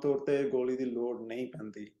ਆਮ ਤੌਰ ਤੇ ਗੋਲੀ ਦੀ ਲੋੜ ਨਹੀਂ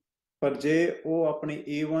ਪੈਂਦੀ। ਪਰ ਜੇ ਉਹ ਆਪਣੀ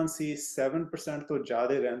A1C 7% ਤੋਂ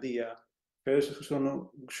ਜ਼ਿਆਦਾ ਰਹਿੰਦੀ ਆ, ਫਿਰ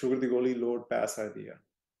ਤੁਹਾਨੂੰ ਸ਼ੂਗਰ ਦੀ ਗੋਲੀ ਲੋੜ ਪੈ ਸਕਦੀ ਆ।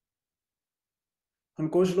 ਹੁਣ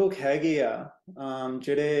ਕੁਝ ਲੋਕ ਹੈਗੇ ਆ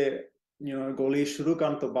ਜਿਹੜੇ ਗੋਲੀ ਸ਼ੁਰੂ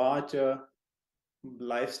ਕਰਨ ਤੋਂ ਬਾਅਦ ਚ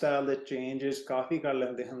ਲਾਈਫ ਸਟਾਈਲ ਦੇ ਚੇਂਜਸ ਕਾਫੀ ਕਰ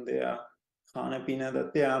ਲੈਂਦੇ ਹੁੰਦੇ ਆ, ਖਾਣੇ ਪੀਣੇ ਦਾ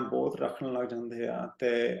ਧਿਆਨ ਬਹੁਤ ਰੱਖਣ ਲੱਗ ਜਾਂਦੇ ਆ ਤੇ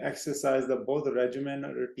ਐਕਸਰਸਾਈਜ਼ ਦਾ ਬਹੁਤ ਰੈਜੀਮੈਨ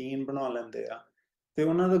ਰੂਟੀਨ ਬਣਾ ਲੈਂਦੇ ਆ, ਤੇ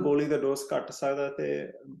ਉਹਨਾਂ ਦਾ ਗੋਲੀ ਦਾ ਡੋਜ਼ ਘਟ ਸਕਦਾ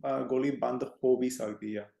ਤੇ ਗੋਲੀ ਬੰਦ ਹੋ ਵੀ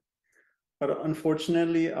ਸਕਦੀ ਆ। ਪਰ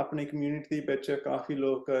ਅਨਫੋਰਚੂਨੇਟਲੀ ਆਪਣੀ ਕਮਿਊਨਿਟੀ ਵਿੱਚ ਕਾਫੀ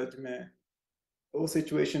ਲੋਕ ਜਿਵੇਂ ਉਹ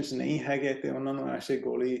ਸਿਚੁਏਸ਼ਨ 'ਚ ਨਹੀਂ ਹੈਗੇ ਤੇ ਉਹਨਾਂ ਨੂੰ ਐਸੀ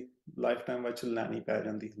ਗੋਲੀ ਲਾਈਫ ਟਾਈਮ ਵਿੱਚ ਲੈਣੀ ਪੈ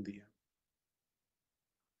ਜਾਂਦੀ ਹੁੰਦੀ ਹੈ।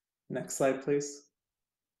 Next slide please.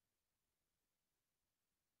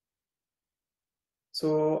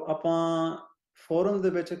 ਸੋ ਆਪਾਂ ਫੋਰਮ ਦੇ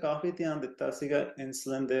ਵਿੱਚ ਕਾਫੀ ਧਿਆਨ ਦਿੱਤਾ ਸੀਗਾ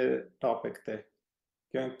ਇਨਸੂਲਿਨ ਦੇ ਟੌਪਿਕ ਤੇ,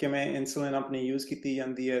 ਕਿਵੇਂ ਇਨਸੂਲਿਨ ਆਪਣੀ ਯੂਜ਼ ਕੀਤੀ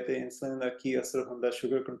ਜਾਂਦੀ ਹੈ ਤੇ ਇਨਸੂਲਿਨ ਦਾ ਕੀ ਅਸਰ ਹੁੰਦਾ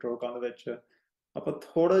ਸ਼ੂਗਰ ਕੰਟਰੋਲ ਕਰਨ ਵਿੱਚ। ਆਪਾਂ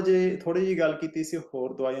ਥੋੜੀ ਜਿਹੀ ਗੱਲ ਕੀਤੀ ਸੀ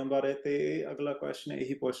ਹੋਰ ਦਵਾਈਆਂ ਬਾਰੇ, ਤੇ ਅਗਲਾ ਕੁਐਸਚਨ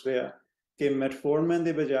ਇਹੀ ਪੁੱਛ ਰਿਹਾ ਕਿ ਮੈਟਫੋਰਮਿਨ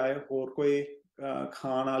ਦੇ ਬਜਾਏ ਹੋਰ ਕੋਈ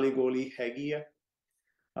ਖਾਣ ਵਾਲੀ ਗੋਲੀ ਹੈਗੀ ਆ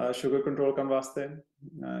ਸ਼ੂਗਰ ਕੰਟਰੋਲ ਕਰਨ ਵਾਸਤੇ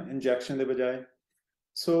ਇੰਜੈਕਸ਼ਨ ਦੇ ਬਜਾਏ।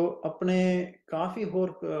 ਸੋ ਆਪਣੇ ਕਾਫੀ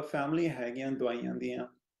ਹੋਰ ਫੈਮਲੀ ਹੈਗੀਆਂ ਦਵਾਈਆਂ ਦੀਆਂ।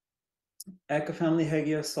 ਇੱਕ ਫੈਮਲੀ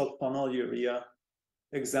ਹੈਗੀ ਆ ਸਲਫੋਨੋਲਯੂਰੀਆ,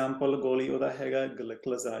 ਐਗਜ਼ਾਮਪਲ ਗੋਲੀ ਉਹਦਾ ਹੈਗਾ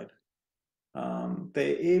ਗਲਾਈਕੋਸਾਈਡ।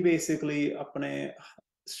 ਤੇ ਇਹ ਬੇਸਿਕਲੀ ਆਪਣੇ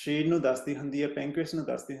ਸਰੀਰ ਨੂੰ ਦੱਸਦੀ ਹੁੰਦੀ ਹੈ, ਪੈਂਕ੍ਰੀਅਸ ਨੂੰ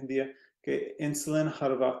ਦੱਸਦੀ ਹੁੰਦੀ ਹੈ ਕਿ ਇਨਸੂਲਿਨ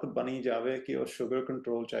ਹਰ ਵਕਤ ਬਣੀ ਜਾਵੇ ਕਿ ਉਹ ਸ਼ੂਗਰ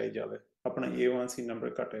ਕੰਟਰੋਲ 'ਚ ਆਈ ਜਾਵੇ, ਆਪਣਾ A1C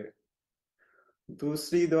ਨੰਬਰ ਘਟੇ।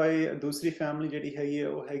 ਦੂਸਰੀ ਫੈਮਿਲੀ ਜਿਹੜੀ ਹੈਗੀ ਹੈ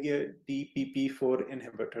ਉਹ ਹੈਗੀ ਹੈ DPP4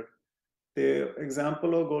 ਇਨਹਿਬਿਟਰ, ਤੇ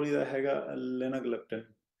ਐਗਜ਼ਾਮਪਲ ਉਹ ਗੋਲੀ ਦਾ ਹੈਗਾ ਲਿਨਾਗਲਿਪਟਿਨ।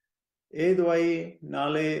 ਇਹ ਦਵਾਈ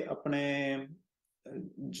ਨਾਲੇ ਆਪਣੇ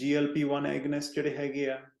GLP-1 ਐਗਨਿਸਟ ਜਿਹੜੇ ਹੈਗੇ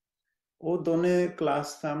ਆ, ਉਹ ਦੋਨੇ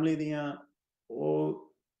ਕਲਾਸ ਫੈਮਿਲੀ ਦੀਆਂ, ਉਹ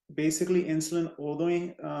ਬੇਸਿਕਲੀ ਇਨਸੂਲਿਨ ਉਦੋਂ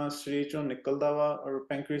ਹੀ ਸਰੀਰ ਚੋਂ ਨਿਕਲਦਾ ਵਾ ਔਰ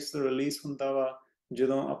ਪੈਂਕ੍ਰੀਅਸ ਤੋਂ ਰਿਲੀਜ਼ ਹੁੰਦਾ ਵਾ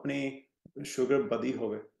ਜਦੋਂ ਆਪਣੀ ਸ਼ੂਗਰ ਵਧੀ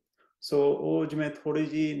ਹੋਵੇ। ਸੋ ਉਹ ਜਿਵੇਂ ਥੋੜੀ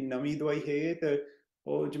ਜਿਹੀ ਨਵੀਂ ਦਵਾਈ ਹੈ ਤੇ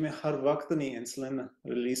ਉਹ ਜਿਵੇਂ ਹਰ ਵਕਤ ਨਹੀਂ ਇਨਸੂਲਿਨ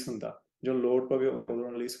ਰਿਲੀਜ਼ ਹੁੰਦਾ, ਜੋ ਲੋੜ ਪਵੇ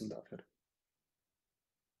ਉਦੋਂ ਰਿਲੀਜ਼ ਹੁੰਦਾ ਫਿਰ।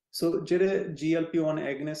 ਸੋ ਜਿਹੜੇ GLP-1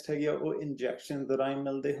 ਐਗਨਿਸਟ ਹੈਗੇ ਆ ਉਹ ਇੰਜੈਕਸ਼ਨ ਦੇ ਰਾਹੀਂ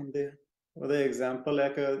ਮਿਲਦੇ ਹੁੰਦੇ ਆ। ਉਹਦੇ ਐਗਜ਼ਾਮਪਲ ਹੈ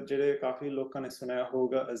ਕਿ ਜਿਹੜੇ ਕਾਫੀ ਲੋਕਾਂ ਨੇ ਸੁਣਿਆ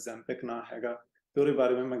ਹੋਊਗਾ ਅਜ਼ੈਂਪਿਕ ਨਾਂ ਹੈਗਾ, ਤੇ ਉਹਦੇ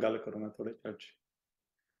ਬਾਰੇ ਮੈਂ ਗੱਲ ਕਰੂੰਗਾ ਥੋੜੇ ਜਿਹੇ ਅੱਜ।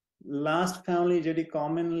 ਲਾਸਟ ਫੈਮਿਲੀ ਜਿਹੜੀ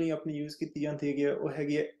ਕਾਮਨਲੀ ਆਪਣੀ ਯੂਜ਼ ਕੀਤੀ ਜਾਂਦੀ ਹੈਗੀ ਆ ਉਹ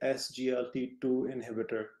ਹੈਗੀ ਹੈ SGLT2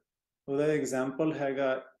 ਇਨਹਿਬਿਟਰ। ਉਹਦਾ ਐਗਜ਼ਾਮਪਲ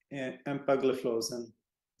ਹੈਗਾ ਐਂਪਾਗਲਿਫਲੋਜ਼ਨ,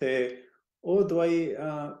 ਤੇ ਉਹ ਦਵਾਈ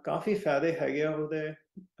ਕਾਫੀ ਫਾਇਦੇ ਹੈਗੇ ਆ ਉਹਦੇ।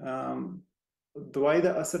 ਦਵਾਈ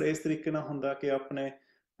ਦਾ ਅਸਰ ਇਸ ਤਰੀਕੇ ਨਾਲ ਹੁੰਦਾ ਕਿ ਆਪਣੇ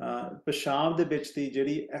ਪਿਸ਼ਾਬ ਦੇ ਵਿੱਚ ਦੀ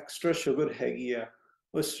ਜਿਹੜੀ ਐਕਸਟਰਾ ਸ਼ੂਗਰ ਹੈਗੀ ਆ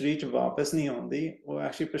ਉਹ ਸਰੀਰ 'ਚ ਵਾਪਸ ਨਹੀਂ ਆਉਂਦੀ, ਉਹ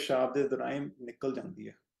ਐਕਚੁਅਲੀ ਪਿਸ਼ਾਬ ਦੇ ਦੌਰਾਨ ਨਿਕਲ ਜਾਂਦੀ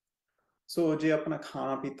ਹੈ। ਸੋ ਜੇ ਆਪਣਾ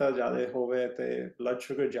ਖਾਣਾ ਪੀਤਾ ਜ਼ਿਆਦਾ ਹੋਵੇ ਤੇ ਬਲੱਡ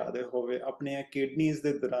ਸ਼ੂਗਰ ਜ਼ਿਆਦਾ ਹੋਵੇ, ਆਪਣੀਆਂ ਕਿਡਨੀਜ਼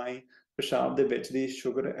ਦੇ ਦੌਰਾਨ पेशाब दे विच दी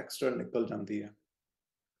शुगर एक्स्ट्रा निकल जाती है।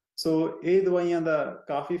 सो ये दवाइयां दा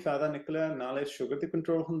काफ़ी फायदा निकलिया, नाले शुगर दी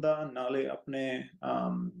कंट्रोल हुंदा, नाले अपने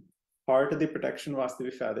हार्ट दी प्रोटैक्शन वास्ते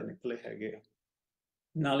भी फायदे निकले हैगे,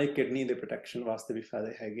 नाले किडनी दे प्रोटैक्शन वास्ते भी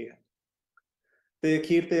फायदे हैगे। ते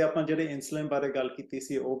अखीर ते आपां जिहड़े इंसुलिन बारे गल कीती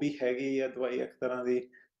सी वो भी हैगी आ दवाई एक तरह दी,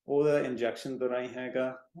 ਉਹਦਾ ਇੰਜੈਕਸ਼ਨ ਦਰਾਈ ਹੈਗਾ।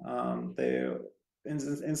 ਤੇ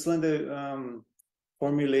ਇਨਸੂਲਿਨ ਦੇ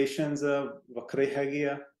ਫਾਰਮੂਲੇਸ਼ਨਸ ਵੱਖਰੇ ਹੈਗੇ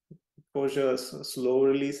ਆ, ਕੁਝ ਸਲੋ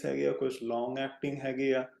ਰਿਲੀਜ਼ ਹੈਗੇ ਆ, ਕੁਝ ਲੌਂਗ ਐਕਟਿੰਗ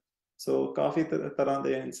ਹੈਗੇ ਆ। ਸੋ ਕਾਫੀ ਤਰ੍ਹਾਂ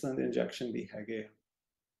ਦੇ ਇਨਸੂਲਿਨ ਦੇ ਇੰਜੈਕਸ਼ਨ ਵੀ ਹੈਗੇ ਆ।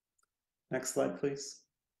 Next slide please.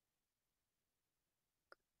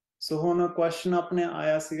 ਸੋ ਹੁਣ ਕੁਐਸਚਨ ਆਪਣੇ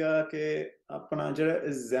ਆਇਆ ਸੀਗਾ ਕਿ ਆਪਣਾ ਜਿਹੜਾ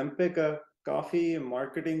ਐਗਜ਼ੈਂਪਿਕ ਕਾਫੀ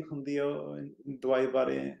ਮਾਰਕੀਟਿੰਗ ਹੁੰਦੀ ਆ ਦਵਾਈ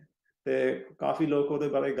ਬਾਰੇ, ਤੇ ਕਾਫੀ ਲੋਕ ਉਹਦੇ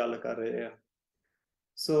ਬਾਰੇ ਗੱਲ ਕਰ ਰਹੇ ਆ।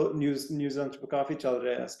 ਸੋ ਨਿਊਜ਼ਾਂ 'ਚ ਕਾਫੀ ਚੱਲ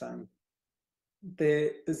ਰਿਹਾ ਇਸ ਟਾਈਮ। ਤੇ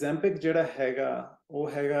ਐਗਜ਼ੈਂਪਿਕ ਜਿਹੜਾ ਹੈਗਾ ਉਹ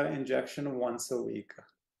ਹੈਗਾ ਇੰਜੈਕਸ਼ਨ ਵਾਂਸ ਅ ਵੀਕ,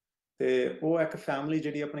 ਤੇ ਉਹ ਇੱਕ ਫੈਮਿਲੀ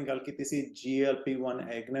ਜਿਹੜੀ ਆਪਣੀ ਗੱਲ ਕੀਤੀ ਸੀ GLP-1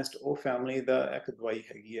 ਐਗਨਿਸਟ, ਉਹ ਫੈਮਿਲੀ ਦਾ ਇੱਕ ਦਵਾਈ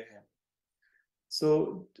ਹੈਗੀ ਹੈ। ਸੋ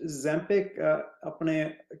ਐਗਜ਼ੈਂਪਿਕ ਆਪਣੇ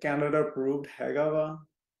ਕੈਨੇਡਾ ਅਪਰੂਵਡ ਹੈਗਾ ਵਾ,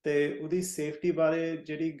 ਤੇ ਉਹਦੀ ਸੇਫਟੀ ਬਾਰੇ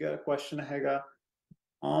ਜਿਹੜੀ ਕੁਐਸਚਨ ਹੈਗਾ,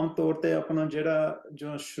 ਆਮ ਤੌਰ ਤੇ ਆਪਣਾ ਜਿਹੜਾ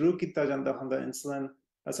ਜੋ ਸ਼ੁਰੂ ਕੀਤਾ ਜਾਂਦਾ ਹੁੰਦਾ ਇਨਸੂਲਿਨ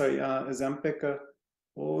ਸੌਰੀ ਐਗਜ਼ੈਂਪਿਕ,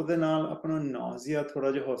 ਉਹਦੇ ਨਾਲ ਆਪਣਾ ਨੌਜ਼ੀਆ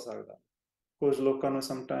ਥੋੜਾ ਜਿਹਾ ਹੋ ਸਕਦਾ। ਕੁਝ ਲੋਕਾਂ ਨੂੰ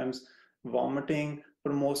ਸਮਟਾਈਮਸ ਵੋਮਿਟਿੰਗ,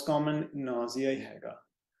 ਪਰ ਮੋਸਟ ਕਾਮਨ ਨੌਜ਼ੀਆ ਹੀ ਹੈਗਾ।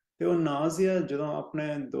 ਤੇ ਉਹ ਨੌਜ਼ੀਆ ਜਦੋਂ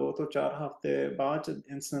ਆਪਣੇ 2 ਤੋਂ 4 ਹਫ਼ਤੇ ਬਾਅਦ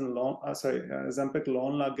ਇਨਸੂਲਿਨ ਲਾਉਣ ਐਗਜ਼ੈਂਪਿਕ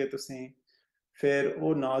ਲਾਉਣ ਲੱਗ ਗਏ ਤੁਸੀਂ, ਫਿਰ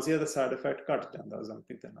ਉਹ ਨੌਜ਼ੀਆ ਦਾ ਸਾਈਡ ਇਫੈਕਟ ਘਟ ਜਾਂਦਾ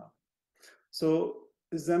ਐਗਜ਼ੈਂਪਿਕ ਦੇ ਨਾਲ। ਸੋ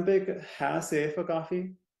ਐਗਜ਼ੈਂਪਿਕ ਹੈ ਸੇਫ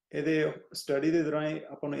ਕਾਫੀ। ਇਹਦੇ ਸਟੱਡੀ ਦੇ ਦੌਰਾਨ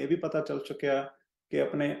ਆਪਾਂ ਨੂੰ ਇਹ ਵੀ ਪਤਾ ਚੱਲ ਚੁੱਕਿਆ ਕਿ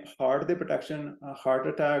ਆਪਣੇ ਹਾਰਟ ਦੇ ਪ੍ਰੋਟੈਕਸ਼ਨ, ਹਾਰਟ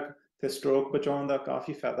ਅਟੈਕ ਤੇ ਸਟ੍ਰੋਕ ਬਚਾਉਣ ਦਾ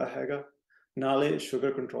ਕਾਫੀ ਫਾਇਦਾ ਹੈਗਾ, ਨਾਲੇ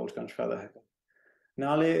ਸ਼ੂਗਰ ਕੰਟਰੋਲ ਕਰਨ 'ਚ ਫਾਇਦਾ ਹੈਗਾ,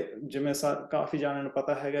 ਨਾਲੇ ਜਿਵੇਂ ਕਾਫੀ ਜਾਣਿਆਂ ਨੂੰ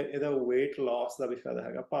ਪਤਾ ਹੈਗਾ ਇਹਦਾ ਵੇਟ ਲਾਸ ਦਾ ਵੀ ਫਾਇਦਾ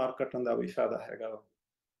ਹੈਗਾ, ਭਾਰ ਘਟਣ ਦਾ ਵੀ ਫਾਇਦਾ ਹੈਗਾ।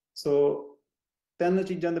 ਸੋ 3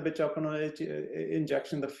 ਚੀਜ਼ਾਂ ਦੇ ਵਿੱਚ ਆਪਾਂ ਨੂੰ ਇਹ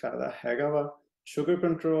ਇੰਜੈਕਸ਼ਨ ਦਾ ਫਾਇਦਾ ਹੈਗਾ ਵਾ, ਸ਼ੂਗਰ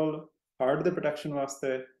ਕੰਟਰੋਲ, ਹਾਰਟ ਦੇ ਪ੍ਰੋਟੈਕਸ਼ਨ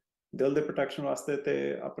ਵਾਸਤੇ, ਦਿਲ ਦੇ ਪ੍ਰੋਟੈਕਸ਼ਨ ਵਾਸਤੇ,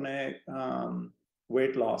 ਤੇ ਆਪਣੇ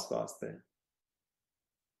weight loss ਵਾਸਤੇ।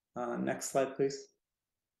 Next slide please.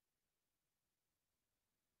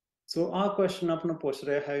 ਸੋ ਆਹ ਕੁਐਸਚਨ ਆਪ ਨੂੰ ਪੁੱਛ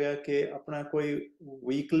ਰਿਹਾ ਹੈਗਾ ਕਿ ਆਪਣਾ ਕੋਈ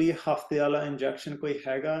ਵੀਕਲੀ ਹਫਤੇ ਵਾਲਾ ਇੰਜੈਕਸ਼ਨ ਕੋਈ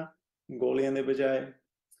ਹੈਗਾ ਗੋਲੀਆਂ ਦੇ ਬਜਾਏ,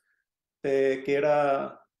 ਤੇ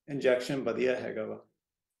ਕਿਹੜਾ ਇੰਜੈਕਸ਼ਨ ਵਧੀਆ ਹੈਗਾ ਵਾ।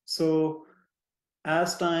 ਸੋ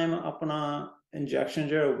ਇਸ ਟਾਈਮ ਆਪਣਾ ਇੰਜੈਕਸ਼ਨ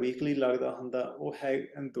ਜਿਹੜਾ ਵੀਕਲੀ ਲੱਗਦਾ ਹੁੰਦਾ ਉਹ ਹੈ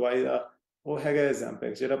ਦਵਾਈ ਦਾ, ਉਹ ਹੈਗਾ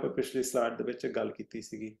ਐਗਜ਼ੈਂਪਿਕ, ਜਿਹੜਾ ਆਪਾਂ ਪਿਛਲੀ ਸਲਾਈਡ ਦੇ ਵਿੱਚ ਗੱਲ ਕੀਤੀ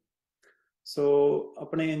ਸੀਗੀ। ਸੋ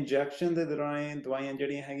ਆਪਣੇ ਇੰਜੈਕਸ਼ਨ ਦੇ ਦੌਰਾਨ ਦਵਾਈਆਂ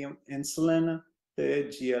ਜਿਹੜੀਆਂ ਹੈਗੀਆਂ ਇਨਸੂਲਿਨ ਤੇ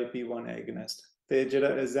GLP-1 ਐਗਨਿਸਟ, ਤੇ ਜਿਹੜਾ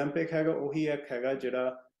ਐਗਜ਼ੈਂਪਿਕ ਹੈਗਾ ਉਹੀ ਇੱਕ ਹੈਗਾ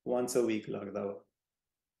ਜਿਹੜਾ ਵਾਂਸ ਅ ਵੀਕ ਲੱਗਦਾ ਵਾ।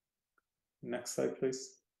 Next slide please.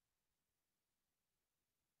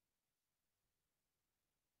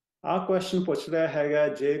 ਆਹ ਕੁਐਸਚਨ ਪੁੱਛ ਰਿਹਾ ਹੈਗਾ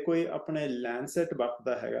ਜੇ ਕੋਈ ਆਪਣੇ ਲੈਂਸੈਟ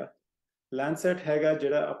ਵਰਤਦਾ ਹੈਗਾ। ਲੈਂਸੈਟ ਹੈਗਾ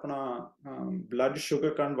ਜਿਹੜਾ ਆਪਣਾ ਬਲੱਡ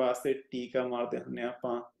ਸ਼ੂਗਰ ਕਰਨ ਵਾਸਤੇ ਟੀਕਾ ਮਾਰਦੇ ਹੁੰਦੇ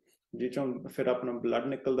ਆਪਾਂ, ਜਿਸ ਚੋਂ ਫਿਰ ਆਪਣਾ ਬਲੱਡ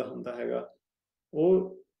ਨਿਕਲਦਾ ਹੁੰਦਾ ਹੈਗਾ।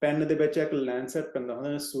 ਉਹ ਪੈਨ ਦੇ ਵਿੱਚ ਇੱਕ ਲੈਂਸੈਟ ਪੈਂਦਾ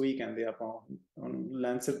ਹੁੰਦਾ, ਸੂਈ ਕਹਿੰਦੇ ਆਪਾਂ ਉਹਨੂੰ,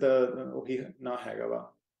 ਲੈਂਸੈਟ ਦਾ ਉਹੀ ਨਾਂ ਹੈਗਾ ਵਾ।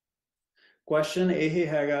 ਕੁਐਸਚਨ ਇਹ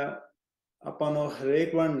ਹੈਗਾ ਆਪਾਂ ਨੂੰ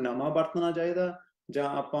ਹਰੇਕ ਵਾਰ ਨਵਾਂ ਵਰਤਣਾ ਚਾਹੀਦਾ ਜਾਂ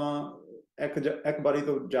ਆਪਾਂ ਇੱਕ ਵਾਰੀ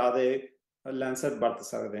ਤੋਂ ਜ਼ਿਆਦਾ ਲੈਂਸੈਟ ਵਰਤ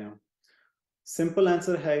ਸਕਦੇ ਹਾਂ। ਸਿੰਪਲ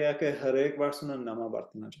ਆਨਸਰ ਹੈਗਾ ਕਿ ਹਰੇਕ ਵਾਰ ਨੂੰ ਨਵਾਂ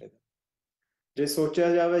ਵਰਤਣਾ ਚਾਹੀਦਾ। ਜੇ ਸੋਚਿਆ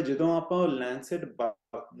ਜਾਵੇ ਜਦੋਂ ਆਪਾਂ ਉਹ ਲੈਂਸੈਟ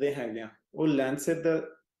ਵਰਤਦੇ ਹੈਗੇ ਆ, ਉਹ ਲੈਂਸੈਟ ਦਾ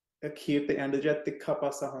ਅਖੀਰ ਤੇ ਐਂਡ ਜਿਹੜਾ ਤਿੱਖਾ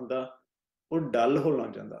ਪਾਸਾ ਹੁੰਦਾ ਉਹ ਡਲ ਹੋ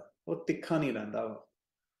ਲੱਗ ਜਾਂਦਾ, ਉਹ ਤਿੱਖਾ ਨਹੀਂ ਰਹਿੰਦਾ ਵਾ।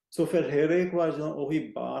 ਸੋ ਫਿਰ ਹਰੇਕ ਵਾਰ ਜਦੋਂ ਉਹੀ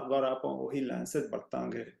ਬਾਰ-ਬਾਰ ਆਪਾਂ ਉਹੀ ਲੈਂਸੈਟ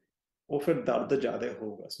ਵਰਤਾਂਗੇ, ਉਹ ਫਿਰ ਦਰਦ ਜ਼ਿਆਦਾ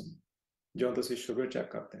ਹੋਊਗਾ ਸਾਨੂੰ ਜਦੋਂ ਤੁਸੀਂ ਸ਼ੂਗਰ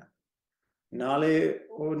ਚੈੱਕ ਕਰਦੇ ਆ। ਨਾਲੇ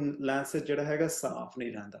ਉਹ ਲੈਂਸੈਟ ਜਿਹੜਾ ਹੈਗਾ ਸਾਫ਼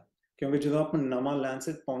ਨਹੀਂ ਰਹਿੰਦਾ, ਕਿਉਂਕਿ ਜਦੋਂ ਆਪਾਂ ਨਵਾਂ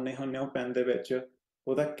ਲੈਂਸੈਟ ਪਾਉਂਦੇ ਹੁੰਦੇ ਹਾਂ ਉਹ ਪੈਨ ਦੇ ਵਿੱਚ,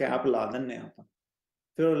 ਉਹਦਾ ਕੈਪ ਲਾ ਦਿੰਦੇ ਹਾਂ ਆਪਾਂ,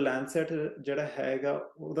 ਫਿਰ ਉਹ ਲੈਂਸੈਟ ਜਿਹੜਾ ਹੈਗਾ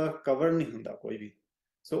ਉਹਦਾ ਕਵਰ ਨਹੀਂ ਹੁੰਦਾ ਕੋਈ ਵੀ।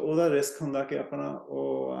 ਸੋ ਉਹਦਾ ਰਿਸਕ ਹੁੰਦਾ ਕਿ ਆਪਣਾ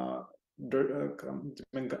ਉਹ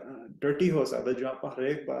ਡਰਟੀ ਹੋ ਸਕਦਾ ਜੋ ਆਪਾਂ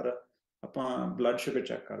ਹਰੇਕ ਵਾਰ ਆਪਾਂ ਬਲੱਡ ਸ਼ੂਗਰ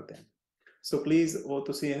ਚੈੱਕ ਕਰਦੇ ਹਾਂ। ਸੋ ਪਲੀਜ਼ ਉਹ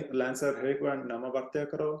ਤੁਸੀਂ ਲੈਂਸੈਟ ਹਰੇਕ ਵਾਰ ਨਵਾਂ ਵਰਤਿਆ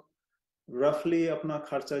ਕਰੋ। ਰਫਲੀ ਆਪਣਾ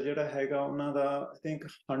ਖਰਚਾ ਜਿਹੜਾ ਹੈਗਾ ਉਹਨਾਂ ਦਾ ਆਈ ਥਿੰਕ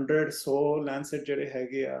 100 ਲੈਂਸੈਟ ਜਿਹੜੇ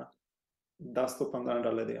ਹੈਗੇ ਆ $10 ਤੋਂ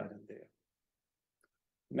 $15 ਦੇ ਆ ਜਾਂਦੇ ਆ।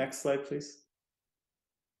 Next slide please.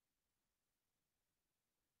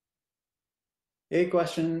 ਇਹ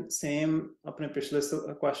ਕੁਐਸਚਨ ਸੇਮ ਆਪਣੇ ਪਿਛਲੇ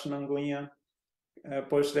ਕੁਐਸਚਨ ਵਾਂਗੂ ਹੀ ਆ,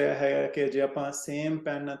 ਪੁੱਛ ਰਿਹਾ ਹੈ ਕਿ ਜੇ ਆਪਾਂ ਸੇਮ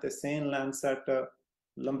ਪੈਨ ਅਤੇ ਸੇਮ ਲੈਂਸੈਟ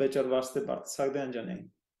ਲੰਬੇ ਚਿਰ ਵਾਸਤੇ ਵਰਤ ਸਕਦੇ ਹਾਂ ਜਾਂ ਨਹੀਂ।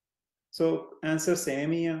 ਸੋ ਆਨਸਰ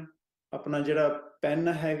ਸੇਮ ਹੀ ਆ। ਆਪਣਾ ਜਿਹੜਾ ਪੈਨ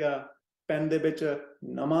ਹੈਗਾ, ਪੈਨ ਦੇ ਵਿੱਚ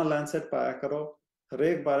ਨਵਾਂ ਲੈਂਸੈਟ ਪਾਇਆ ਕਰੋ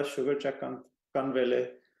ਹਰੇਕ ਵਾਰ ਸ਼ੂਗਰ ਚੈੱਕ ਕਰਨ ਵੇਲੇ,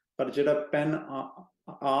 ਪਰ ਜਿਹੜਾ ਪੈਨ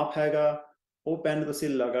ਆਪ ਹੈਗਾ ਉਹ ਪੈਨ ਤੁਸੀਂ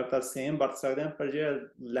ਲਗਾਤਾਰ ਸੇਮ ਵਰਤ ਸਕਦੇ ਆ, ਪਰ ਜਿਹੜਾ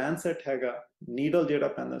ਲੈਂਸੈਟ ਹੈਗਾ ਨੀਡਲ ਜਿਹੜਾ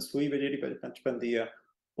ਪੈਂਦਾ ਸੂਈ ਵਿੱਚ ਜਿਹੜੀ ਪੰਚ ਪੈਂਦੀ ਆ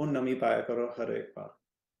ਉਹ ਨਵੀਂ ਪਾਇਆ ਕਰੋ ਹਰੇਕ ਵਾਰ।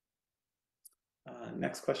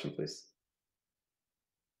 Next question please.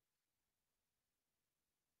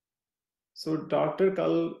 So doctor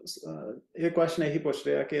ਕੱਲ ਇਹ ਕੁਐਸਚਨ ਇਹੀ ਪੁੱਛ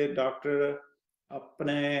ਰਿਹਾ ਕਿ ਡਾਕਟਰ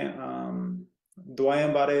ਆਪਣੇ ਦਵਾਈਆਂ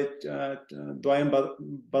ਬਾਰੇ ਦਵਾਈਆਂ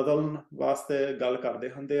ਬਦਲਣ ਵਾਸਤੇ ਗੱਲ ਕਰਦੇ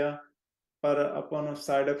ਹੁੰਦੇ ਆ, ਪਰ ਆਪਾਂ ਨੂੰ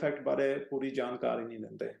ਸਾਈਡ ਇਫੈਕਟ ਬਾਰੇ ਪੂਰੀ ਜਾਣਕਾਰੀ ਨਹੀਂ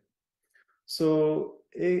ਦਿੰਦੇ। ਸੋ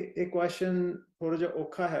ਇਹ ਕੁਐਸਚਨ ਥੋੜਾ ਜਿਹਾ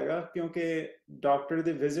ਔਖਾ ਹੈਗਾ, ਕਿਉਂਕਿ ਡਾਕਟਰ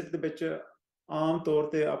ਦੀ ਵਿਜ਼ਿਟ ਦੇ ਵਿੱਚ ਆਮ ਤੌਰ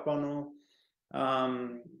ਤੇ ਆਪਾਂ ਨੂੰ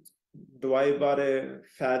ਦਵਾਈ ਬਾਰੇ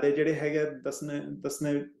ਫਾਇਦੇ ਜਿਹੜੇ ਹੈਗੇ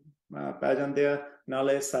ਦੱਸਣੇ ਪੈ ਜਾਂਦੇ ਆ,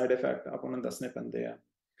 ਨਾਲੇ ਸਾਈਡ ਇਫੈਕਟ ਆਪਾਂ ਨੂੰ ਦੱਸਣੇ ਪੈਂਦੇ ਆ।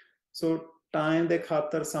 ਸੋ ਟਾਈਮ ਦੇ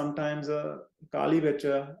ਖਾਤਰ ਸਮਟਾਈਮਸ ਕਾਹਲੀ ਵਿੱਚ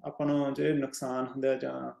ਆਪਾਂ ਨੂੰ ਜਿਹੜੇ ਨੁਕਸਾਨ ਹੁੰਦੇ ਆ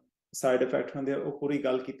ਜਾਂ ਸਾਈਡ ਇਫੈਕਟ ਹੁੰਦੇ ਆ ਉਹ ਪੂਰੀ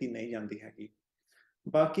ਗੱਲ ਕੀਤੀ ਨਹੀਂ ਜਾਂਦੀ ਹੈਗੀ।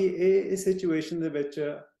 ਬਾਕੀ ਇਹ ਸਿਚੁਏਸ਼ਨ ਦੇ ਵਿੱਚ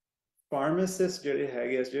ਫਾਰਮਾਸਿਸਟ ਜਿਹੜੇ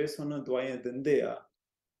ਹੈਗੇ ਜਿਹੜੇ ਤੁਹਾਨੂੰ ਦਵਾਈਆਂ ਦਿੰਦੇ ਆ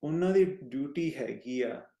ਉਹਨਾਂ ਦੀ ਡਿਊਟੀ ਹੈਗੀ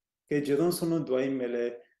ਆ ਕਿ ਜਦੋਂ ਤੁਹਾਨੂੰ ਦਵਾਈ ਮਿਲੇ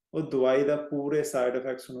ਉਹ ਦਵਾਈ ਦਾ ਪੂਰੇ ਸਾਈਡ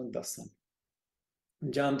ਇਫੈਕਟਸ ਨੂੰ ਦੱਸਣ,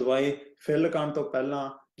 ਜਾਂ ਦਵਾਈ ਫਿਲ ਕਰਨ ਤੋਂ ਪਹਿਲਾਂ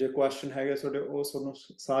ਜੇ ਕੁਐਸਚਨ ਹੈਗੇ ਤੁਹਾਡੇ ਉਹ ਤੁਹਾਨੂੰ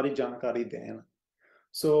ਸਾਰੀ ਜਾਣਕਾਰੀ ਦੇਣ।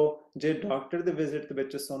 ਸੋ ਜੇ ਡਾਕਟਰ ਦੇ ਵਿਜ਼ਿਟ ਦੇ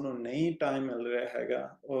ਵਿੱਚ ਤੁਹਾਨੂੰ ਨਹੀਂ ਟਾਈਮ ਮਿਲ ਰਿਹਾ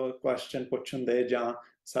ਹੈਗਾ ਉਹ ਕੁਐਸਚਨ ਪੁੱਛਣ ਦੇ ਜਾਂ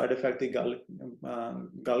ਸਾਈਡ ਇਫੈਕਟ ਦੀ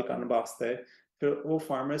ਗੱਲ ਕਰਨ ਵਾਸਤੇ, ਫਿਰ ਉਹ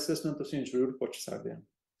ਫਾਰਮਾਸਿਸਟ ਨੂੰ ਤੁਸੀਂ ਜ਼ਰੂਰ ਪੁੱਛ ਸਕਦੇ ਹੋ।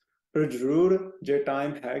 ਪਰ ਜ਼ਰੂਰ ਜੇ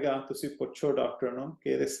ਟਾਈਮ ਹੈਗਾ ਤੁਸੀਂ ਪੁੱਛੋ ਡਾਕਟਰ ਨੂੰ ਕਿ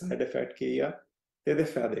ਇਹਦੇ ਸਾਈਡ ਇਫੈਕਟ ਕੀ ਆ ਤੇ ਇਹਦੇ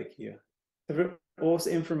ਫਾਇਦੇ ਕੀ ਆ, ਤੇ ਫਿਰ ਉਸ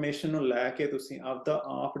ਇਨਫੋਰਮੇਸ਼ਨ ਨੂੰ ਲੈ ਕੇ ਤੁਸੀਂ ਆਪਦਾ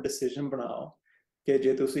ਆਪ ਡਿਸੀਜਨ ਬਣਾਓ ਕਿ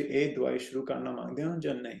ਜੇ ਤੁਸੀਂ ਇਹ ਦਵਾਈ ਸ਼ੁਰੂ ਕਰਨਾ ਮੰਗਦੇ ਹੋ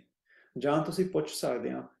ਜਾਂ ਨਹੀਂ। ਜਾਂ ਤੁਸੀਂ ਪੁੱਛ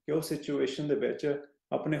ਸਕਦੇ ਹੋ ਕਿ ਉਹ ਸਿਚੁਏਸ਼ਨ ਦੇ ਵਿੱਚ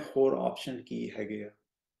ਆਪਣੇ ਹੋਰ ਆਪਸ਼ਨ ਕੀ ਹੈਗੇ ਆ,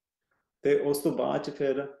 ਤੇ ਉਸ ਤੋਂ ਬਾਅਦ ਚ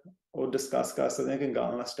ਫਿਰ ਉਹ ਡਿਸਕਸ ਕਰ ਸਕਦੇ ਹਾਂ ਕਿ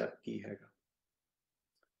ਅਗਲਾ ਸਟੈਪ ਕੀ ਹੈਗਾ।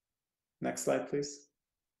 Next slide please.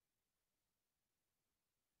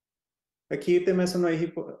 ਅਖੀਰ ਤੇ ਮੈਂ ਤੁਹਾਨੂੰ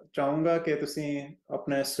ਇਹੀ ਚਾਹੂੰਗਾ ਕਿ ਤੁਸੀਂ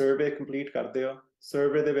ਆਪਣੇ ਸਰਵੇ ਕੰਪਲੀਟ ਕਰਦੇ ਹੋ।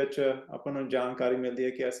 ਸਰਵੇ ਦੇ ਵਿੱਚ ਆਪਾਂ ਨੂੰ ਜਾਣਕਾਰੀ ਮਿਲਦੀ ਹੈ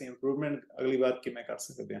ਕਿ ਅਸੀਂ ਇੰਪਰੂਵਮੈਂਟ ਅਗਲੀ ਵਾਰ ਕਿਵੇਂ ਕਰ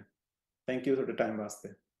ਸਕਦੇ ਹਾਂ। ਥੈਂਕ ਯੂ ਤੁਹਾਡੇ ਟਾਈਮ ਵਾਸਤੇ।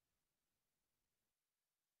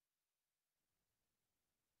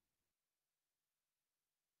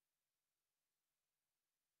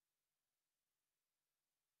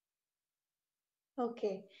 ਓਕੇ,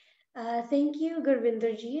 ਥੈਂਕ ਯੂ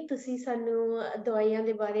ਗੁਰਵਿੰਦਰ ਜੀ, ਤੁਸੀਂ ਸਾਨੂੰ ਦਵਾਈਆਂ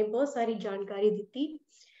ਦੇ ਬਾਰੇ ਬਹੁਤ ਸਾਰੀ ਜਾਣਕਾਰੀ ਦਿੱਤੀ।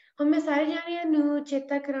 ਹੁਣ ਮੈਂ ਸਾਰੇ ਜਾਣਿਆਂ ਨੂੰ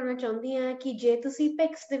ਚੇਤਾ ਕਰਾਉਣਾ ਚਾਹੁੰਦੀ ਹਾਂ ਕਿ ਜੇ ਤੁਸੀਂ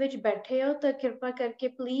ਪਿਕਸ ਦੇ ਵਿੱਚ ਬੈਠੇ ਹੋ ਤਾਂ ਕਿਰਪਾ ਕਰਕੇ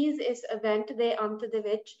ਪਲੀਜ਼ ਇਸ ਇਵੈਂਟ ਦੇ ਅੰਤ ਦੇ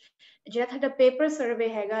ਵਿੱਚ ਜਿਹੜਾ ਤੁਹਾਡਾ ਪੇਪਰ ਸਰਵੇ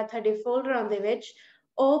ਹੈਗਾ ਤੁਹਾਡੇ ਫੋਲਡਰਾਂ ਦੇ ਵਿੱਚ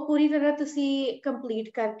ਉਹ ਪੂਰੀ ਤਰ੍ਹਾਂ ਤੁਸੀਂ ਕੰਪਲੀਟ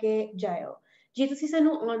ਕਰਕੇ ਜਾਇਓ। ਜੇ ਤੁਸੀਂ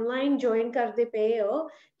ਸਾਨੂੰ ਆਨਲਾਈਨ ਜੁਆਇਨ ਕਰਦੇ ਪਏ ਹੋ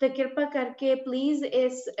ਤਾਂ ਕਿਰਪਾ ਕਰਕੇ ਪਲੀਜ਼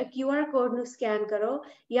ਇਸ QR ਕੋਡ ਨੂੰ ਸਕੈਨ ਕਰੋ,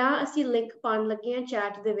 ਜਾਂ ਅਸੀਂ ਲਿੰਕ ਪਾਉਣ ਲੱਗੇ ਹਾਂ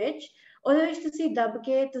ਚੈਟ ਦੇ ਵਿੱਚ, ਉਹਦੇ ਵਿੱਚ ਤੁਸੀਂ ਦੱਬ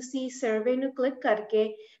ਕੇ ਤੁਸੀਂ ਸਰਵੇ ਨੂੰ ਕਲਿੱਕ ਕਰਕੇ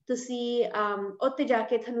ਤੁਸੀਂ ਉੱਤੇ ਜਾ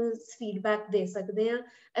ਕੇ ਤੁਹਾਨੂੰ ਫੀਡਬੈਕ ਦੇ ਸਕਦੇ ਹਾਂ।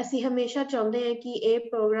 ਅਸੀਂ ਹਮੇਸ਼ਾ ਚਾਹੁੰਦੇ ਹਾਂ ਕਿ ਇਹ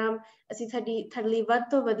ਪ੍ਰੋਗਰਾਮ ਅਸੀਂ ਤੁਹਾਡੇ ਲਈ ਵੱਧ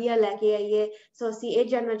ਤੋਂ ਵਧੀਆ ਲੈ ਕੇ ਆਈਏ। ਸੋ ਅਸੀਂ ਇਹ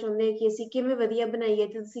ਜਾਣਨਾ ਚਾਹੁੰਦੇ ਹਾਂ ਕਿ ਅਸੀਂ ਕਿਵੇਂ ਵਧੀਆ ਬਣਾਈਏ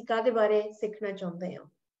ਤੇ ਤੁਸੀਂ ਕਾਹਦੇ ਬਾਰੇ ਸਿੱਖਣਾ ਚਾਹੁੰਦੇ ਹੋ।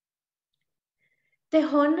 ਤੇ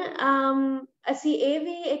ਹੁਣ ਅਸੀਂ ਇਹ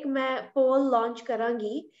ਵੀ ਇੱਕ ਮੈਂ ਪੋਲ ਲਾਂਚ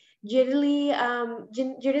ਕਰਾਂਗੀ ਜਿਹਦੇ ਲਈ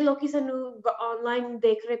ਜਿਹੜੇ ਲੋਕੀ ਸਾਨੂੰ ਆਨਲਾਈਨ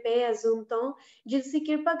ਦੇਖ ਰਹੇ ਪਏ ਆ ਜ਼ੂਮ ਤੋਂ, ਜੇ ਤੁਸੀਂ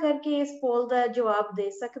ਕਿਰਪਾ ਕਰਕੇ ਇਸ ਪੋਲ ਦਾ ਜਵਾਬ ਦੇ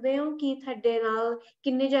ਸਕਦੇ ਹੋ ਕਿ ਤੁਹਾਡੇ ਨਾਲ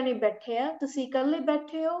ਕਿੰਨੇ ਜਾਣੇ ਬੈਠੇ ਆ, ਤੁਸੀਂ ਇਕੱਲੇ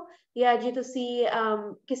ਬੈਠੇ ਹੋ ਜਾਂ ਜੇ ਤੁਸੀਂ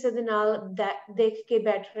ਕਿਸੇ ਦੇ ਨਾਲ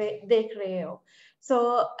ਦੇਖ ਰਹੇ ਹੋ। ਸੋ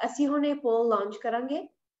ਅਸੀਂ ਹੁਣ ਇਹ ਪੋਲ ਲਾਂਚ ਕਰਾਂਗੇ।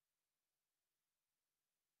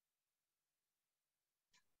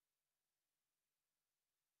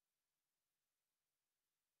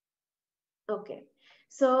 ਓਕੇ,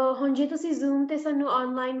 ਸੋ ਹੁਣ ਜੇ ਤੁਸੀਂ ਜ਼ੂਮ ਤੇ ਸਾਨੂੰ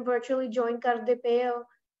ਆਨਲਾਈਨ ਵਰਚੁਅਲੀ ਜੁਆਇਨ ਕਰਦੇ ਪਏ ਹੋ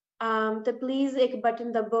ਤਾਂ ਪਲੀਜ਼ ਇੱਕ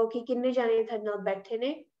ਬਟਨ ਦੱਬੋ ਕਿ ਕਿੰਨੇ ਜਾਣੇ ਤੁਹਾਡੇ ਨਾਲ ਬੈਠੇ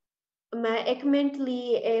ਨੇ। ਮੈਂ 1 ਮਿੰਟ ਲਈ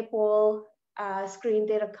ਇਹ ਪੋਲ ਸਕਰੀਨ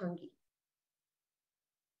ਤੇ ਰੱਖਾਂਗੀ।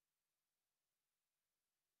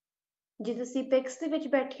 ਜੇ ਤੁਸੀਂ ਪਿਕਸ ਦੇ ਵਿੱਚ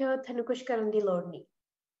ਬੈਠੇ ਹੋ ਤੁਹਾਨੂੰ ਕੁਝ ਕਰਨ ਦੀ ਲੋੜ ਨਹੀਂ।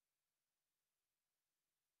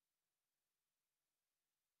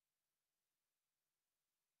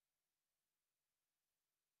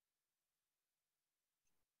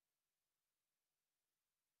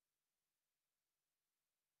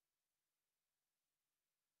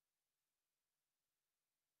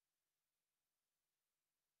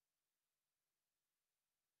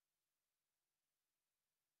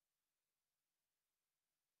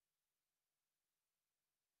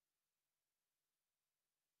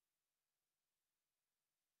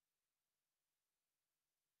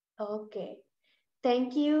 ਓਕੇ,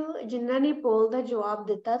 ਥੈਂਕ ਯੂ ਜਿਨ੍ਹਾਂ ਨੇ ਪੋਲ ਦਾ ਜਵਾਬ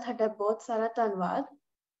ਦਿੱਤਾ, ਤੁਹਾਡਾ ਬਹੁਤ ਸਾਰਾ ਧੰਨਵਾਦ।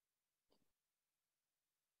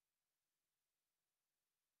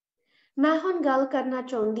 मैं हुण गल करना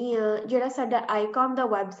चाहुंदी हां जिहड़ा साडा आईकॉन दा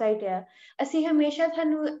वैबसाइट है ਅਸੀਂ ਹਮੇਸ਼ਾ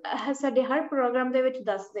ਤੁਹਾਨੂੰ ਸਾਡੇ ਹਰ ਪ੍ਰੋਗਰਾਮ ਦੇ ਵਿੱਚ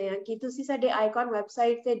ਦੱਸਦੇ ਹਾਂ ਕਿ ਤੁਸੀਂ ਸਾਡੇ ਆਈਕਨ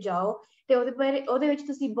ਵੈਬਸਾਈਟ ਤੇ ਜਾਓ ਤੇ ਉਹਦੇ ਵਿੱਚ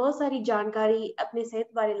ਤੁਸੀਂ ਬਹੁਤ ਸਾਰੀ ਜਾਣਕਾਰੀ ਆਪਣੀ ਸਿਹਤ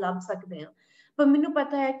ਬਾਰੇ ਲੱਭ ਸਕਦੇ ਹੋ ਪਰ ਮੈਨੂੰ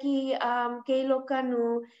ਪਤਾ ਹੈ ਕਿ ਕਈ ਲੋਕਾਂ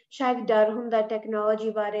ਨੂੰ ਸ਼ਾਇਦ ਡਰ ਹੁੰਦਾ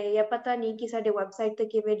ਟੈਕਨੋਲੋਜੀ ਬਾਰੇ ਜਾਂ ਪਤਾ ਨਹੀਂ ਕਿ ਸਾਡੇ ਵੈਬਸਾਈਟ ਤੇ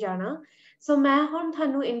ਕਿਵੇਂ ਜਾਣਾ ਸੋ ਮੈਂ ਹੁਣ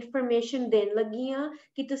ਤੁਹਾਨੂੰ ਇਨਫੋਰਮੇਸ਼ਨ ਦੇਣ ਲੱਗੀ ਹਾਂ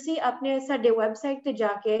ਕਿ ਤੁਸੀਂ ਆਪਣੇ ਸਾਡੇ ਵੈਬਸਾਈਟ ਤੇ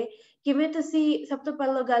ਜਾ ਕੇ ਕਿਵੇਂ ਤੁਸੀਂ ਸਭ ਤੋਂ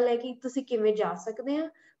ਪਹਿਲਾਂ ਗੱਲ ਹੈ ਕਿ ਤੁਸੀਂ ਕਿਵੇਂ ਜਾ ਸਕਦੇ ਆ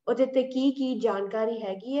ਉਹਦੇ ਤੇ ਕੀ ਜਾਣਕਾਰੀ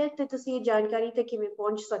ਹੈਗੀ ਹੈ ਤੇ ਤੁਸੀਂ ਇਹ ਜਾਣਕਾਰੀ ਤੇ ਕਿਵੇਂ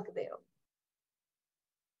ਪਹੁੰਚ ਸਕਦੇ ਹੋ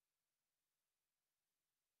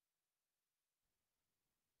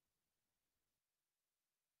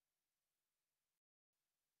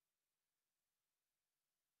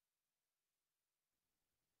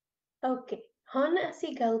ਓਕੇ ਹੁਣ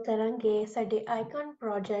ਅਸੀਂ ਗੱਲ ਕਰਾਂਗੇ ਸਾਡੇ ਆਈਕਨ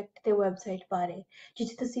ਪ੍ਰੋਜੈਕਟ ਤੇ ਵੈਬਸਾਈਟ ਬਾਰੇ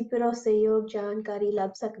ਜਿੱਥੇ ਤੁਸੀਂ ਭਰੋਸੇਯੋਗ ਜਾਣਕਾਰੀ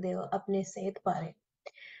ਲੱਭ ਸਕਦੇ ਹੋ ਆਪਣੇ ਸਿਹਤ ਬਾਰੇ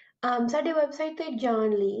ਸਾਡੇ ਵੈਬਸਾਈਟ ਤੇ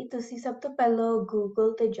ਜਾਣ ਲਈ ਤੁਸੀਂ ਸਭ ਤੋਂ ਪਹਿਲਾਂ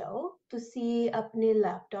ਗੂਗਲ ਤੇ ਜਾਓ ਤੁਸੀਂ ਆਪਣੇ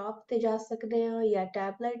ਲੈਪਟਾਪ ਤੇ ਜਾ ਸਕਦੇ ਹੋ ਜਾਂ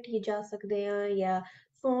ਟੈਬਲੇਟ ਹੀ ਜਾ ਸਕਦੇ ਹੋ ਜਾਂ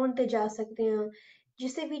ਫੋਨ ਤੇ ਜਾ ਸਕਦੇ ਹੋ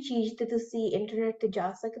ਕਿਸੇ ਵੀ ਚੀਜ਼ ਤੇ ਤੁਸੀਂ ਇੰਟਰਨੈਟ ਤੇ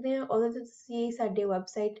ਜਾ ਸਕਦੇ ਹੋ ਉਹਦੇ ਤੇ ਤੁਸੀਂ ਸਾਡੇ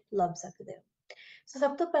ਵੈਬਸਾਈਟ ਲੱਭ ਸਕਦੇ ਹੋ ਸੋ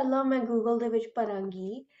ਸਭ ਤੋਂ ਪਹਿਲਾਂ ਮੈਂ ਗੂਗਲ ਦੇ ਵਿੱਚ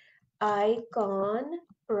ਭਰਾਂਗੀ iCON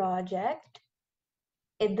project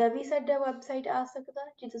ਇੱਦਾਂ ਵੀ ਸਾਡਾ ਵੈਬਸਾਈਟ ਆ ਸਕਦਾ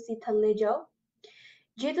ਜੇ ਤੁਸੀਂ ਥੱਲੇ ਜਾਓ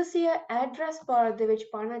ਜੇ ਤੁਸੀਂ ਐਡਰੈਸ ਬਾਰ ਦੇ ਵਿੱਚ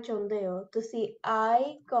ਪਾਣਾ ਚਾਹੁੰਦੇ ਹੋ ਤੁਸੀਂ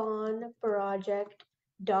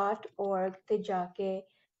iconproject.org ਤੇ ਜਾ ਕੇ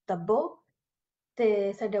ਦੱਬੋ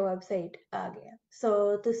ਤੇ ਸਾਡਾ ਵੈਬਸਾਈਟ ਆ ਗਿਆ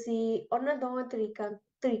ਸੋ ਤੁਸੀਂ ਉਹਨਾਂ ਦੋਵਾਂ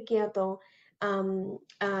ਤਰੀਕਿਆਂ ਤੋਂ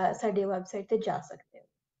ਸਾਡੇ ਵੈਬਸਾਈਟ ਤੇ ਜਾ ਸਕਦੇ ਹੋ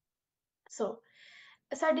ਸੋ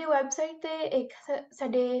ਸਾਡੀ ਵੈਬਸਾਈਟ ਤੇ ਇੱਕ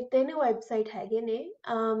ਸਾਡੇ ਤਿੰਨ ਵੈਬਸਾਈਟ ਹੈਗੇ ਨੇ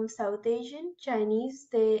ਸਾਊਥ ਏਸ਼ੀਅਨ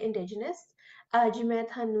ਚਾਈਨੀਜ਼ ਤੇ ਇੰਡੀਜਨਸ ਅੱਜ ਮੈਂ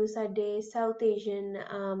ਤੁਹਾਨੂੰ ਸਾਡੇ ਸਾਊਥ ਏਸ਼ੀਅਨ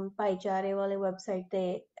ਭਾਈਚਾਰੇ ਵਾਲੇ ਵੈਬਸਾਈਟ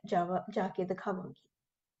ਤੇ ਜਾ ਕੇ ਦਿਖਾਵਾਂਗੀ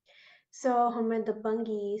ਸੋ ਹੁਣ ਮੈਂ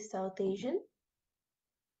ਦੱਬਾਂਗੀ ਸਾਊਥ ਏਸ਼ੀਅਨ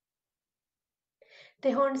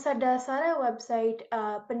ਤੇ ਹੁਣ ਸਾਡਾ ਸਾਰਾ ਵੈਬਸਾਈਟ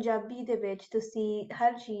ਪੰਜਾਬੀ ਦੇ ਵਿੱਚ ਤੁਸੀਂ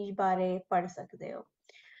ਹਰ ਚੀਜ਼ ਬਾਰੇ ਪੜ੍ਹ ਸਕਦੇ ਹੋ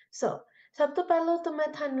ਸੋ ਸਭ ਤੋਂ ਪਹਿਲਾਂ ਤਾਂ ਮੈਂ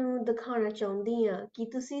ਤੁਹਾਨੂੰ ਦਿਖਾਉਣਾ ਚਾਹੁੰਦੀ ਹਾਂ ਕਿ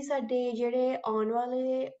ਤੁਸੀਂ ਸਾਡੇ ਜਿਹੜੇ ਆਉਣ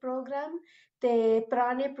ਵਾਲੇ ਪ੍ਰੋਗਰਾਮ ਤੇ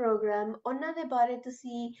ਪੁਰਾਣੇ ਪ੍ਰੋਗਰਾਮ ਉਹਨਾਂ ਦੇ ਬਾਰੇ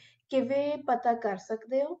ਤੁਸੀਂ ਕਿਵੇਂ ਪਤਾ ਕਰ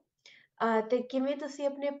ਸਕਦੇ ਹੋ ਤੇ ਕਿਵੇਂ ਤੁਸੀਂ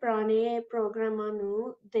ਆਪਣੇ ਪੁਰਾਣੇ ਪ੍ਰੋਗਰਾਮਾਂ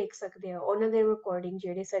ਨੂੰ ਦੇਖ ਸਕਦੇ ਹੋ ਉਹਨਾਂ ਦੇ ਰਿਕਾਰਡਿੰਗ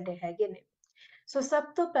ਜਿਹੜੇ ਸਾਡੇ ਹੈਗੇ ਨੇ ਸੋ ਸਭ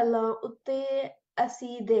ਤੋਂ ਪਹਿਲਾਂ ਉੱਤੇ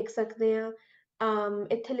ਅਸੀਂ ਦੇਖ ਸਕਦੇ ਹਾਂ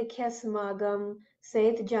ਇੱਥੇ ਲਿਖਿਆ ਸਮਾਗਮ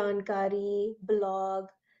ਸਿਹਤ ਜਾਣਕਾਰੀ ਬਲੌਗ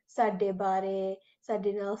ਸਾਡੇ ਬਾਰੇ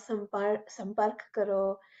ਸਾਡੇ ਨਾਲ ਸੰਪਰਕ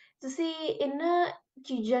ਕਰੋ ਤੁਸੀਂ ਇਹਨਾਂ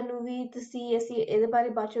ਚੀਜ਼ਾਂ ਨੂੰ ਵੀ ਅਸੀਂ ਇਹਦੇ ਬਾਰੇ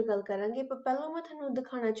ਬਾਅਦ ਚੋਂ ਗੱਲ ਕਰਾਂਗੇ ਪਰ ਪਹਿਲਾਂ ਮੈਂ ਤੁਹਾਨੂੰ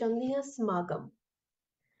ਦਿਖਾਉਣਾ ਚਾਹੁੰਦੀ ਹਾਂ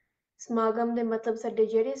ਸਮਾਗਮ ਦੇ ਮਤਲਬ ਸਾਡੇ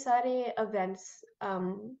ਜਿਹੜੇ ਸਾਰੇ ਇਵੈਂਟਸ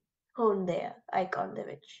ਹੁੰਦੇ ਆ ਆਈਕਨ ਦੇ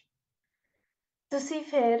ਵਿੱਚ ਤੁਸੀਂ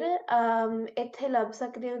ਫਿਰ ਇੱਥੇ ਲੱਭ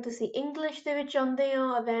ਸਕਦੇ ਹੋ ਤੁਸੀਂ ਇੰਗਲਿਸ਼ ਦੇ ਵਿੱਚ ਆਉਂਦੇ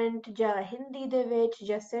ਹੋ ਇਵੈਂਟ ਜਾਂ ਹਿੰਦੀ ਦੇ ਵਿੱਚ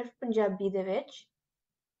ਜਾਂ ਸਿਰਫ ਪੰਜਾਬੀ ਦੇ ਵਿੱਚ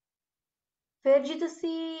ਫਿਰ ਜੀ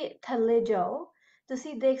ਤੁਸੀਂ ਥੱਲੇ ਜਾਓ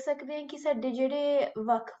ਤੁਸੀਂ ਦੇਖ ਸਕਦੇ ਹੋ ਕਿ ਸਾਡੇ ਜਿਹੜੇ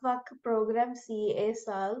ਵੱਖ-ਵੱਖ ਪ੍ਰੋਗਰਾਮ ਸੀ ਇਸ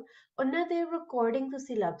ਸਾਲ ਉਹਨਾਂ ਦੇ ਰਿਕਾਰਡਿੰਗ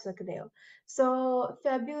ਤੁਸੀਂ ਲੱਭ ਸਕਦੇ ਹੋ ਸੋ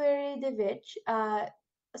ਫੈਬਰੂਅਰੀ ਦੇ ਵਿੱਚ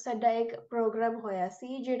ਸਾਡਾ ਇੱਕ ਪ੍ਰੋਗਰਾਮ ਹੋਇਆ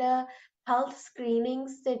ਸੀ ਜਿਹੜਾ ਹੈਲਥ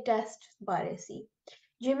ਸਕਰੀਨਿੰਗਸ ਤੇ ਟੈਸਟ ਬਾਰੇ ਸੀ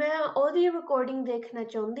ਜੇ ਮੈਂ ਉਹਦੀ ਰਿਕਾਰਡਿੰਗ ਦੇਖਣਾ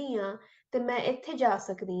ਚਾਹੁੰਦੀ ਹਾਂ ਤੇ ਮੈਂ ਇੱਥੇ ਜਾ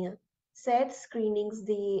ਸਕਦੀ ਹਾਂ ਸਿਹਤ ਸਕਰੀਨਿੰਗਸ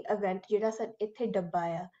ਦੀ ਇਵੈਂਟ ਜਿਹੜਾ ਇੱਥੇ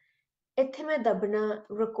ਡੱਬਾ ਆ ਇੱਥੇ ਮੈਂ ਦੱਬਣਾ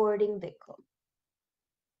ਰਿਕਾਰਡਿੰਗ ਦੇਖੋ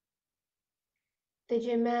ਤੇ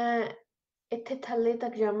ਜੇ ਮੈਂ ਇੱਥੇ ਥੱਲੇ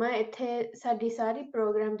ਤੱਕ ਜਾਵਾਂ ਇੱਥੇ ਸਾਡੀ ਸਾਰੀ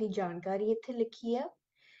ਪ੍ਰੋਗਰਾਮ ਦੀ ਜਾਣਕਾਰੀ ਇੱਥੇ ਲਿਖੀ ਆ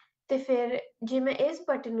ਤੇ ਫਿਰ ਜੇ ਮੈਂ ਇਸ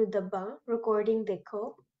ਬਟਨ ਨੂੰ ਦੱਬਾਂ ਰਿਕਾਰਡਿੰਗ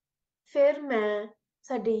ਦੇਖੋ ਫਿਰ ਮੈਂ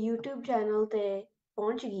ਸਾਡੇ YouTube ਚੈਨਲ ਤੇ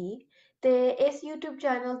ਪਹੁੰਚ ਗਈ ਤੇ ਇਸ YouTube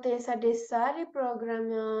ਚੈਨਲ ਤੇ ਸਾਡੇ ਸਾਰੇ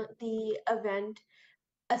ਪ੍ਰੋਗਰਾਮਾਂ ਦੀ ਇਵੈਂਟ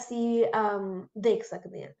ਅਸੀਂ ਦੇਖ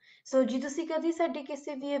ਸਕਦੇ ਹਾਂ ਸੋ ਜੇ ਤੁਸੀਂ ਕਦੀ ਸਾਡੇ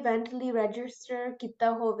ਕਿਸੇ ਵੀ ਇਵੈਂਟ ਲਈ ਰਜਿਸਟਰ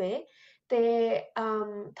ਕੀਤਾ ਹੋਵੇ ਤੇ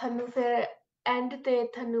ਤੁਹਾਨੂੰ ਫਿਰ ਐਂਡ ਤੇ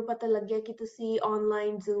ਤੁਹਾਨੂੰ ਪਤਾ ਲੱਗਿਆ ਕਿ ਤੁਸੀਂ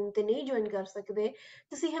ਆਨਲਾਈਨ ਜ਼ੂਮ ਤੇ ਨਹੀਂ ਜੁਆਇਨ ਕਰ ਸਕਦੇ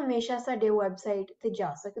ਤੁਸੀਂ ਹਮੇਸ਼ਾ ਸਾਡੇ ਵੈਬਸਾਈਟ ਤੇ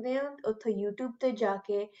ਜਾ ਸਕਦੇ ਹੋ ਉੱਥੇ YouTube ਤੇ ਜਾ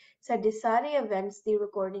ਕੇ ਸਾਡੇ ਸਾਰੇ ਇਵੈਂਟਸ ਦੀ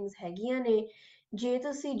ਰਿਕਾਰਡਿੰਗਸ ਹੈਗੀਆਂ ਨੇ ਜੇ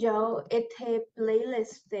ਤੁਸੀਂ ਜਾਓ ਇੱਥੇ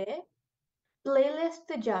ਪਲੇਲਿਸਟ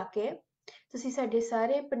ਤੇ ਜਾ ਕੇ ਤੁਸੀਂ ਸਾਡੇ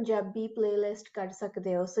ਸਾਰੇ ਪੰਜਾਬੀ ਪਲੇਲਿਸਟ ਕੱਢ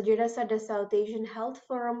ਸਕਦੇ ਹੋ ਸੋ ਜਿਹੜਾ ਸਾਡਾ ਸਾਊਥ ਏਸ਼ੀਅਨ ਹੈਲਥ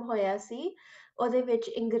ਫੋਰਮ ਹੋਇਆ ਸੀ ਉਹਦੇ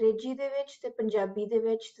ਵਿੱਚ ਅੰਗਰੇਜ਼ੀ ਦੇ ਵਿੱਚ ਤੇ ਪੰਜਾਬੀ ਦੇ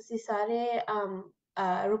ਵਿੱਚ ਤੁਸੀਂ ਸਾਰੇ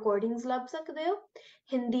ਰਿਕਾਰਡਿੰਗਸ ਲੱਭ ਸਕਦੇ ਹੋ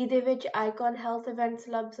ਹਿੰਦੀ ਦੇ ਵਿੱਚ ਆਈਕਨ ਹੈਲਥ ਇਵੈਂਟਸ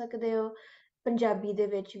ਲੱਭ ਸਕਦੇ ਹੋ ਪੰਜਾਬੀ ਦੇ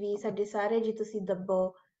ਵਿੱਚ ਵੀ ਸਾਡੇ ਸਾਰੇ ਜੇ ਤੁਸੀਂ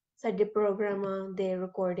ਦੱਬੋ ਸਾਡੇ ਪ੍ਰੋਗਰਾਮਾਂ ਦੇ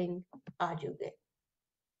ਰਿਕਾਰਡਿੰਗ ਆ ਜਾਊਗੇ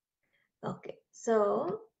ਓਕੇ ਸੋ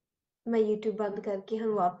ਮੈਂ YouTube ਬੰਦ ਕਰਕੇ ਹੁਣ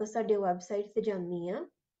ਵਾਪਸ ਸਾਡੇ ਵੈਬਸਾਈਟ ਤੇ ਜਾਂਦੀ ਹਾਂ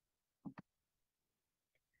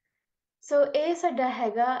ਸੋ ਇਹ ਸਾਡਾ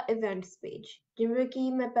ਹੈਗਾ ਇਵੈਂਟਸ ਪੇਜ। ਜਿਵੇਂ ਕਿ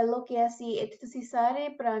ਮੈਂ ਪਹਿਲਾਂ ਕਿਹਾ ਸੀ, ਇੱਥੇ ਤੁਸੀਂ ਸਾਰੇ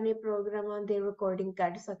ਪੁਰਾਣੇ ਪ੍ਰੋਗਰਾਮਾਂ ਦੇ ਰਿਕਾਰਡਿੰਗ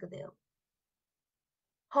ਕੱਢ ਸਕਦੇ ਹੋ।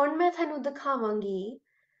 ਹੁਣ ਮੈਂ ਤੁਹਾਨੂੰ ਦਿਖਾਵਾਂਗੀ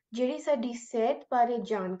ਜਿਹੜੀ ਸਾਡੀ ਸਿਹਤ ਬਾਰੇ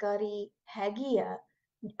ਜਾਣਕਾਰੀ ਹੈਗੀ ਆ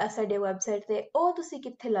ਸਾਡੇ ਵੈਬਸਾਈਟ ਤੇ, ਉਹ ਤੁਸੀਂ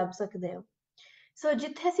ਕਿੱਥੇ ਲੱਭ ਸਕਦੇ ਹੋ। ਸੋ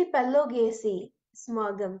ਜਿੱਥੇ ਅਸੀਂ ਪਹਿਲੋਂ ਗਏ ਸੀ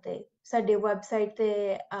ਸਮਾਗਮ ਤੇ, ਸਾਡੇ ਵੈਬਸਾਈਟ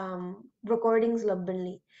ਤੇ ਰਿਕਾਰਡਿੰਗਸ ਲੱਭਣ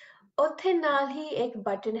ਲਈ, ਉੱਥੇ ਨਾਲ ਹੀ ਇੱਕ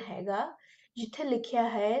ਬਟਨ ਹੈਗਾ ਜਿੱਥੇ ਲਿਖਿਆ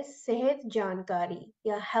ਹੈ ਸਿਹਤ ਜਾਣਕਾਰੀ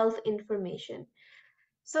ਜਾਂ ਹੈਲਥ ਇਨਫੋਰਮੇਸ਼ਨ।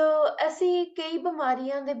 ਸੋ ਅਸੀਂ ਕਈ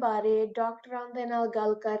ਬਿਮਾਰੀਆਂ ਦੇ ਬਾਰੇ ਡਾਕਟਰਾਂ ਦੇ ਨਾਲ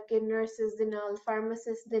ਗੱਲ ਕਰਕੇ, ਨਰਸਿਸ ਦੇ ਨਾਲ,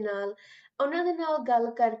 ਫਾਰਮਾਸਿਸਟ ਦੇ ਨਾਲ, ਉਹਨਾਂ ਦੇ ਨਾਲ ਗੱਲ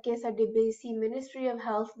ਕਰਕੇ, ਸਾਡੀ BC ਮਿਨਿਸਟਰੀ ਆਫ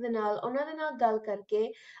ਹੈਲਥ ਦੇ ਨਾਲ, ਉਹਨਾਂ ਦੇ ਨਾਲ ਗੱਲ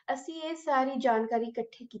ਕਰਕੇ ਅਸੀਂ ਇਹ ਸਾਰੀ ਜਾਣਕਾਰੀ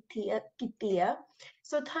ਇਕੱਠੀ ਕੀਤੀ ਆ।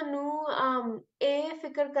 ਸੋ ਤੁਹਾਨੂੰ ਇਹ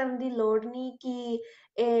ਫਿਕਰ ਕਰਨ ਦੀ ਲੋੜ ਨਹੀਂ ਕਿ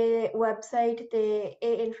ਇਹ ਵੈਬਸਾਈਟ ਤੇ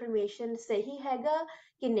ਇਹ ਇਨਫੋਰਮੇਸ਼ਨ ਸਹੀ ਹੈਗਾ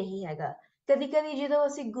ਕਿ ਨਹੀਂ ਹੈਗਾ। ਕਦੀ ਕਦੀ ਜਦੋਂ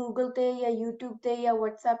ਅਸੀਂ ਗੂਗਲ ਤੇ ਜਾਂ YouTube ਤੇ ਜਾਂ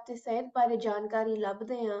WhatsApp ਤੇ ਸਿਹਤ ਬਾਰੇ ਜਾਣਕਾਰੀ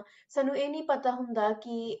ਲੱਭਦੇ ਹਾਂ, ਸਾਨੂੰ ਇਹ ਨਹੀਂ ਪਤਾ ਹੁੰਦਾ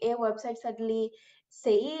ਕਿ ਇਹ ਵੈਬਸਾਈਟ ਸਾਡੇ ਲਈ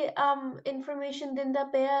ਸਹੀ ਇਨਫੋਰਮੇਸ਼ਨ ਦਿੰਦਾ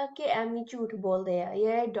ਪਿਆ ਕਿ ਐਵੇਂ ਝੂਠ ਬੋਲਦੇ ਆ,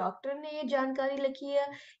 ਜਾਂ ਡਾਕਟਰ ਨੇ ਇਹ ਜਾਣਕਾਰੀ ਲਿਖੀ ਆ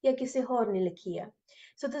ਜਾਂ ਕਿਸੇ ਹੋਰ ਨੇ ਲਿਖੀ ਆ।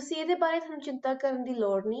 ਸੋ ਤੁਸੀਂ ਇਹਦੇ ਬਾਰੇ ਤੁਹਾਨੂੰ ਚਿੰਤਾ ਕਰਨ ਦੀ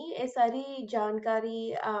ਲੋੜ ਨਹੀਂ। ਇਹ ਸਾਰੀ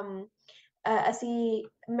ਜਾਣਕਾਰੀ ਅਸੀਂ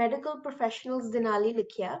ਮੈਡੀਕਲ ਪ੍ਰੋਫੈਸ਼ਨਲਸ ਦੇ ਨਾਲ ਹੀ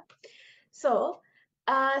ਲਿਖਿਆ। ਸੋ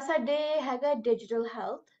ਸਾਡੇ ਹੈਗਾ ਡਿਜੀਟਲ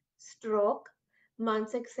ਹੈਲਥ, ਸਟ੍ਰੋਕ,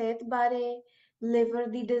 ਮਾਨਸਿਕ ਸਿਹਤ ਬਾਰੇ, ਲਿਵਰ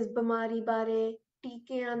ਦੀ ਬਿਮਾਰੀ ਬਾਰੇ,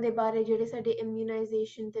 ਟੀਕਿਆਂ ਦੇ ਬਾਰੇ, ਜਿਹੜੇ ਸਾਡੇ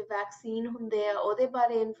ਇਮਿਊਨਾਈਜੇਸ਼ਨ ਤੇ ਵੈਕਸੀਨ ਹੁੰਦੇ ਆ ਉਹਦੇ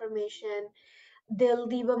ਬਾਰੇ ਇਨਫੋਰਮੇਸ਼ਨ, ਦਿਲ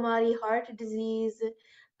ਦੀ ਬਿਮਾਰੀ, ਹਾਰਟ ਡਿਜ਼ੀਜ਼,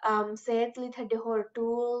 ਸਿਹਤ ਲਈ ਤੁਹਾਡੇ ਹੋਰ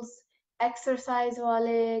ਟੂਲਸ, ਐਕਸਰਸਾਈਜ਼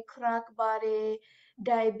ਵਾਲੇ, ਖੁਰਾਕ ਬਾਰੇ,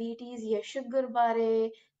 ਡਾਇਬੀਟੀਜ਼ ਜਾਂ ਸ਼ੂਗਰ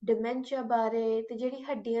ਬਾਰੇ, ਡਿਮੈਂਸ਼ੀਆ ਬਾਰੇ, ਤੇ ਜਿਹੜੀ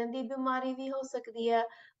ਹੱਡੀਆਂ ਦੀ ਬਿਮਾਰੀ ਵੀ ਹੋ ਸਕਦੀ ਆ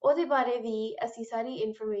ਉਹਦੇ ਬਾਰੇ ਵੀ ਅਸੀਂ ਸਾਰੀ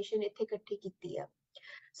ਇਨਫੋਰਮੇਸ਼ਨ ਇੱਥੇ ਇਕੱਠੀ ਕੀਤੀ ਆ।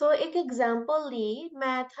 ਸੋ ਇੱਕ ਐਗਜ਼ਾਮਪਲ ਲਈ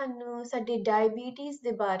ਮੈਂ ਤੁਹਾਨੂੰ ਸਾਡੇ ਡਾਇਬੀਟੀਜ਼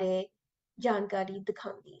ਦੇ ਬਾਰੇ ਜਾਣਕਾਰੀ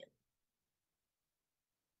ਦਿਖਾਉਂਦੀ ਹਾਂ।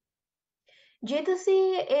 ਜੇ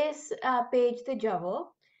ਤੁਸੀਂ ਇਸ ਪੇਜ ਤੇ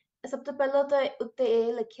ਜਾਵੋ, ਸਭ ਤੋਂ ਪਹਿਲਾਂ ਤਾਂ ਉੱਤੇ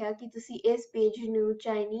ਇਹ ਲਿਖਿਆ ਕਿ ਤੁਸੀਂ ਇਸ ਪੇਜ ਨੂੰ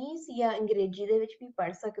ਚਾਈਨੀਜ਼ ਜਾਂ ਅੰਗਰੇਜ਼ੀ ਦੇ ਵਿੱਚ ਵੀ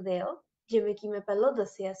ਪੜ੍ਹ ਸਕਦੇ ਹੋ, ਜਿਵੇਂ ਕਿ ਮੈਂ ਪਹਿਲਾਂ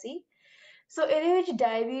ਦੱਸਿਆ ਸੀ। ਸੋ ਇਹਦੇ ਵਿੱਚ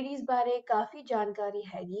ਡਾਇਬੀਟੀਜ਼ ਬਾਰੇ ਕਾਫੀ ਜਾਣਕਾਰੀ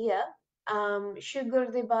ਹੈਗੀ ਆ, ਸ਼ੂਗਰ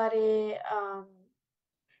ਦੇ ਬਾਰੇ,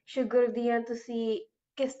 ਸ਼ੂਗਰ ਦੀਆਂ ਤੁਸੀਂ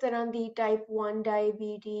ਕਿਸ ਤਰ੍ਹਾਂ ਦੀ ਟਾਈਪ 1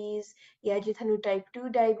 ਡਾਇਬੀਟੀਜ਼, ਜਾਂ ਜੇ ਤੁਹਾਨੂੰ ਟਾਈਪ 2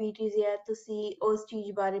 ਡਾਇਬੀਟੀਜ਼ ਹੈ ਤੁਸੀਂ ਉਸ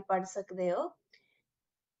ਚੀਜ਼ ਬਾਰੇ ਪੜ੍ਹ ਸਕਦੇ ਹੋ।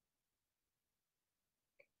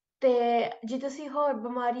 ਤੇ ਜੇ ਤੁਸੀਂ ਹੋਰ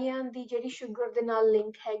ਬਿਮਾਰੀਆਂ ਦੀ ਜਿਹੜੀ ਸ਼ੂਗਰ ਦੇ ਨਾਲ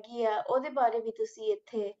ਲਿੰਕ ਹੈਗੀ ਆ ਉਹਦੇ ਬਾਰੇ ਵੀ ਤੁਸੀਂ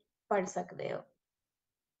ਇੱਥੇ ਪੜ੍ਹ ਸਕਦੇ ਹੋ।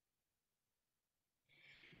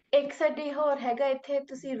 ਇੱਕ ਸਾਡੀ ਹੋਰ ਹੈਗਾ ਇੱਥੇ,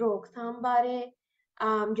 ਤੁਸੀਂ ਰੋਕਥਾਮ ਬਾਰੇ,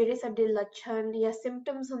 ਜਿਹੜੇ ਸਾਡੇ ਲੱਛਣ ਜਾਂ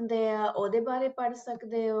ਸਿੰਪਟਮਸ ਹੁੰਦੇ ਆ ਉਹਦੇ ਬਾਰੇ ਪੜ੍ਹ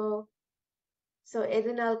ਸਕਦੇ ਹੋ। ਸੋ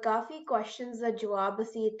ਇਹਦੇ ਨਾਲ ਕਾਫੀ ਕੁਐਸਚਨਸ ਦਾ ਜਵਾਬ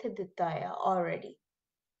ਅਸੀਂ ਇੱਥੇ ਦਿੱਤਾ ਆ ਆਲਰੇਡੀ।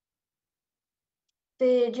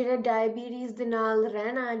 ਤੇ ਜਿਹੜਾ ਡਾਇਬੀਟੀਜ਼ ਦੇ ਨਾਲ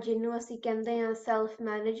ਰਹਿਣਾ, ਜਿਹਨੂੰ ਅਸੀਂ ਕਹਿੰਦੇ ਹਾਂ ਸੈਲਫ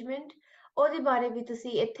ਮੈਨੇਜਮੈਂਟ, ਉਹਦੇ ਬਾਰੇ ਵੀ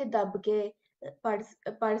ਤੁਸੀਂ ਇੱਥੇ ਦੱਬ ਕੇ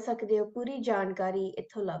ਪੜ੍ਹ ਸਕਦੇ ਹੋ, ਪੂਰੀ ਜਾਣਕਾਰੀ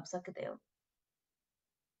ਇੱਥੋਂ ਲੱਭ ਸਕਦੇ ਹੋ।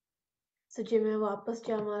 ਸੋ ਜੇ ਮੈਂ ਵਾਪਸ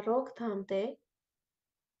ਜਾਵਾਂ ਰੋਕਥਾਮ ਤੇ,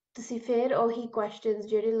 ਤੁਸੀਂ ਫਿਰ ਉਹੀ ਕੁਐਸਚਨਸ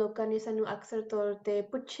ਜਿਹੜੇ ਲੋਕਾਂ ਨੇ ਸਾਨੂੰ ਅਕਸਰ ਤੌਰ ਤੇ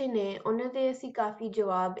ਪੁੱਛੇ ਨੇ, ਉਹਨਾਂ ਦੇ ਅਸੀਂ ਕਾਫੀ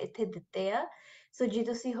ਜਵਾਬ ਇੱਥੇ ਦਿੱਤੇ ਆ। ਸੋ ਜੇ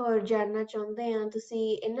ਤੁਸੀਂ ਹੋਰ ਜਾਣਨਾ ਚਾਹੁੰਦੇ ਆ,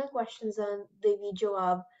 ਤੁਸੀਂ ਇਹਨਾਂ ਕੁਐਸਚਨਸਾਂ ਦੇ ਵੀ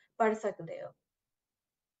ਜਵਾਬ ਪੜ੍ਹ ਸਕਦੇ ਹੋ।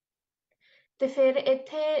 ਤੇ ਫਿਰ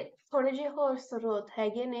ਇੱਥੇ ਥੋੜੇ ਜਿਹੇ ਹੋਰ ਸਰੋਤ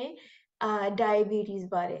ਹੈਗੇ ਨੇ ਡਾਇਬੀਟੀਜ਼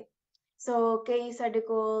ਬਾਰੇ। ਸੋ ਕਈ ਸਾਡੇ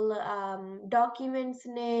ਕੋਲ ਡਾਕੂਮੈਂਟਸ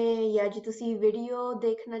ਨੇ, ਜਾਂ ਜੇ ਤੁਸੀਂ ਵੀਡੀਓ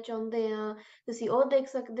ਦੇਖਣਾ ਚਾਹੁੰਦੇ ਆ ਤੁਸੀਂ ਉਹ ਦੇਖ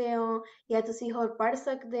ਸਕਦੇ ਹੋ, ਜਾਂ ਤੁਸੀਂ ਹੋਰ ਪੜ੍ਹ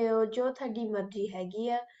ਸਕਦੇ ਹੋ, ਜੋ ਤੁਹਾਡੀ ਮਰਜ਼ੀ ਹੈਗੀ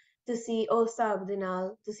ਆ। ਤੁਸੀਂ ਉਸ ਹਿਸਾਬ ਦੇ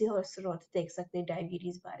ਨਾਲ ਤੁਸੀਂ ਹੋਰ ਸਰੋਤ ਦੇਖ ਸਕਦੇ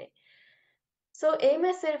ਡਾਇਬੀਟੀਜ਼ ਬਾਰੇ। ਸੋ ਇਹ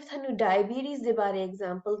ਮੈਂ ਸਿਰਫ ਤੁਹਾਨੂੰ ਡਾਇਬੀਟੀਜ਼ ਦੇ ਬਾਰੇ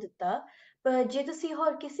ਐਗਜ਼ਾਮਪਲ ਦਿੱਤਾ, ਪਰ ਜੇ ਤੁਸੀਂ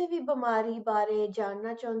ਹੋਰ ਕਿਸੇ ਵੀ ਬਿਮਾਰੀ ਬਾਰੇ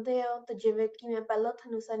ਜਾਣਨਾ ਚਾਹੁੰਦੇ ਹੋ ਤਾਂ ਜਿਵੇਂ ਕਿ ਮੈਂ ਪਹਿਲਾਂ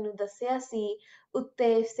ਸਾਨੂੰ ਦੱਸਿਆ ਸੀ,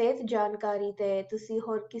 ਉੱਤੇ ਸਿਹਤ ਜਾਣਕਾਰੀ ਤੇ ਤੁਸੀਂ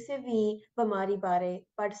ਹੋਰ ਕਿਸੇ ਵੀ ਬਿਮਾਰੀ ਬਾਰੇ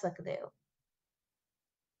ਪੜ੍ਹ ਸਕਦੇ ਹੋ।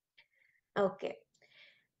 ਓਕੇ,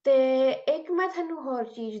 ਤੇ ਇੱਕ ਮੈਂ ਤੁਹਾਨੂੰ ਹੋਰ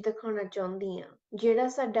ਚੀਜ਼ ਦਿਖਾਉਣਾ ਚਾਹੁੰਦੀ ਹਾਂ, ਜਿਹੜਾ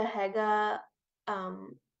ਸਾਡਾ ਹੈਗਾ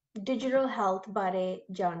ਡਿਜੀਟਲ ਹੈਲਥ ਬਾਰੇ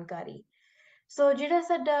ਜਾਣਕਾਰੀ। ਸੋ ਜਿਹੜਾ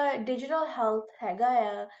ਸਾਡਾ ਡਿਜੀਟਲ ਹੈਲਥ ਹੈਗਾ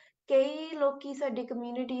ਆ, ਕਈ ਲੋਕੀ ਸਾਡੀ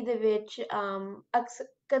ਕਮਿਊਨਿਟੀ ਦੇ ਵਿੱਚ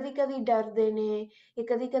ਕਦੀ ਕਦੀ ਡਰਦੇ ਨੇ, ਜਾਂ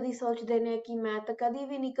ਕਦੀ ਕਦੀ ਸੋਚਦੇ ਨੇ ਕਿ ਮੈਂ ਤਾਂ ਕਦੀ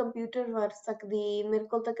ਵੀ ਨਹੀਂ ਕੰਪਿਊਟਰ ਵਰਤ ਸਕਦੀ, ਮੇਰੇ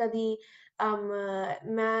ਕੋਲ ਤਾਂ ਕਦੀ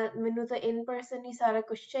ਮੈਨੂੰ ਤਾਂ ਇਨ ਪਰਸਨ ਹੀ ਸਾਰਾ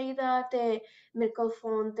ਕੁਝ ਚਾਹੀਦਾ ਤੇ ਮੇਰੇ ਕੋਲ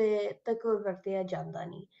ਫੋਨ ਤੇ ਤੱਕ ਵਰਤਿਆ ਜਾਂਦਾ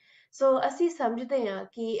ਨਹੀਂ। ਸੋ ਅਸੀਂ ਸਮਝਦੇ ਹਾਂ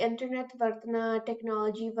ਕਿ ਇੰਟਰਨੈਟ ਵਰਤਣਾ,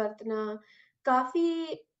 ਟੈਕਨੋਲੋਜੀ ਵਰਤਣਾ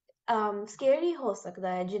ਕਾਫੀ ਸਕੇਰੀ ਹੋ ਸਕਦਾ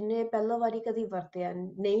ਹੈ, ਜਿੰਨੇ ਪਹਿਲਾਂ ਵਾਰੀ ਕਦੀ ਵਰਤਿਆ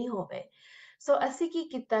ਨਹੀਂ ਹੋਵੇ। ਸੋ ਅਸੀਂ ਕੀ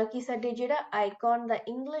ਕੀਤਾ ਕਿ ਸਾਡੇ ਜਿਹੜਾ ਆਈਕਨ ਦਾ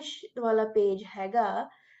ਇੰਗਲਿਸ਼ ਵਾਲਾ ਪੇਜ ਹੈਗਾ,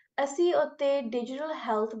 ਅਸੀਂ ਉੱਤੇ ਡਿਜੀਟਲ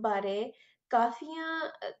ਹੈਲਥ ਬਾਰੇ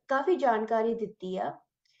ਕਾਫੀ ਜਾਣਕਾਰੀ ਦਿੱਤੀ ਆ।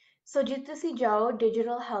 ਸੋ ਜੇ ਤੁਸੀਂ ਜਾਓ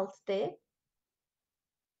ਡਿਜੀਟਲ ਹੈਲਥ ਤੇ,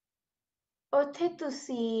 ਉੱਥੇ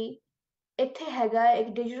ਤੁਸੀਂ ਇੱਥੇ ਹੈਗਾ ਇੱਕ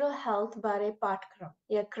ਡਿਜੀਟਲ ਹੈਲਥ ਬਾਰੇ ਪਾਠਕ੍ਰਮ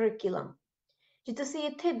ਜਾਂ ਕਰਿਕੂਲਮ। ਜੇ ਤੁਸੀਂ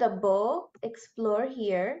ਇੱਥੇ ਦੱਬੋ ਐਕਸਪਲੋਰ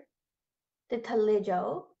ਹੀਅਰ ਤੇ ਥੱਲੇ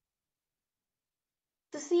ਜਾਓ,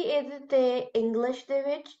 ਤੁਸੀਂ ਇਹਦੇ ਤੇ ਇੰਗਲਿਸ਼ ਦੇ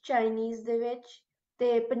ਵਿੱਚ, ਚਾਈਨੀਜ਼ ਦੇ ਵਿੱਚ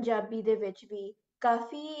ਤੇ ਪੰਜਾਬੀ ਦੇ ਵਿੱਚ ਵੀ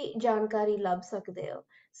ਕਾਫੀ ਜਾਣਕਾਰੀ ਲੱਭ ਸਕਦੇ ਹੋ।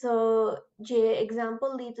 ਸੋ ਜੇ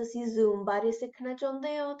ਐਗਜ਼ਾਮਪਲ ਲਈ ਤੁਸੀਂ ਜ਼ੂਮ ਬਾਰੇ ਸਿੱਖਣਾ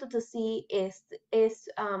ਚਾਹੁੰਦੇ ਹੋ ਤਾਂ ਤੁਸੀਂ ਇਸ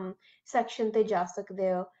ਸੈਕਸ਼ਨ ਤੇ ਜਾ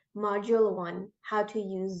ਸਕਦੇ ਹੋ, module 1 how to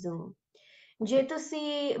use zoom. ਜੇ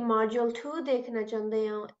ਤੁਸੀਂ ਮੋਡਿਊਲ 2 ਦੇਖਣਾ ਚਾਹੁੰਦੇ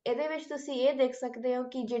ਹੋ, ਇਹਦੇ ਵਿੱਚ ਤੁਸੀਂ ਇਹ ਦੇਖ ਸਕਦੇ ਹੋ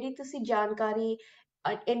ਕਿ ਜਿਹੜੀ ਤੁਸੀਂ ਜਾਣਕਾਰੀ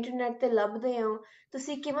ਇੰਟਰਨੈਟ ਤੇ ਲੱਭਦੇ ਹੋ,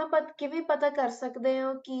 ਤੁਸੀਂ ਕਿਵੇਂ ਪਤਾ ਕਰ ਸਕਦੇ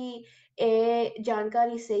ਹੋ ਕਿ ਇਹ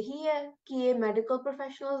ਜਾਣਕਾਰੀ ਸਹੀ ਹੈ, ਕਿ ਇਹ ਮੈਡੀਕਲ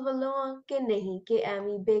ਪ੍ਰੋਫੈਸ਼ਨਲਸ ਵੱਲੋਂ ਆ ਕਿ ਨਹੀਂ, ਕਿ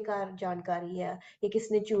ਐਵੇਂ ਬੇਕਾਰ ਜਾਣਕਾਰੀ ਹੈ ਜਾਂ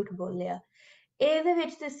ਕਿਸ ਨੇ ਝੂਠ ਬੋਲਿਆ। ਇਹਦੇ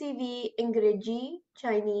ਵਿੱਚ ਤੁਸੀਂ ਵੀ ਅੰਗਰੇਜ਼ੀ,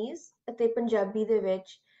 ਚਾਈਨੀਜ਼ ਅਤੇ ਪੰਜਾਬੀ ਦੇ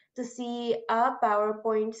ਵਿੱਚ ਤੁਸੀਂ ਪਾਵਰ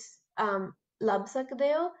ਪੁਆਇੰਟਸ ਲੱਭ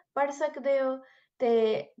ਸਕਦੇ ਹੋ, ਪੜ੍ਹ ਸਕਦੇ ਹੋ।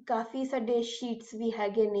 ਤੇ ਕਾਫੀ ਸਾਡੇ ਸ਼ੀਟਸ ਵੀ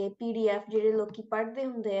ਹੈਗੇ ਨੇ, PDF, ਜਿਹੜੇ ਲੋਕੀ ਪੜ੍ਹਦੇ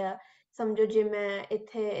ਹੁੰਦੇ ਆ। ਸਮਝੋ ਜੇ ਮੈਂ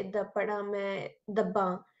ਇੱਥੇ ਏਦਾਂ ਪੜ੍ਹਾਂ, ਮੈਂ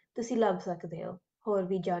ਦੱਬਾਂ, ਤੁਸੀਂ ਲੱਭ ਸਕਦੇ ਹੋ ਹੋਰ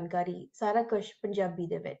ਵੀ ਜਾਣਕਾਰੀ, ਸਾਰਾ ਕੁਝ ਪੰਜਾਬੀ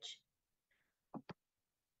ਦੇ ਵਿੱਚ।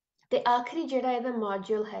 ਤੇ ਆਖਰੀ ਜਿਹੜਾ ਇਹਦਾ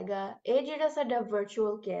ਮੋਡਿਊਲ ਹੈਗਾ, ਇਹ ਜਿਹੜਾ ਸਾਡਾ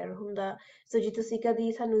ਵਰਚੁਅਲ ਕੇਅਰ ਹੁੰਦਾ। ਸੋ ਜੇ ਤੁਸੀਂ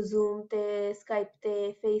ਕਦੀ ਸਾਨੂੰ ਜ਼ੂਮ ਤੇ, ਸਕਾਈਪ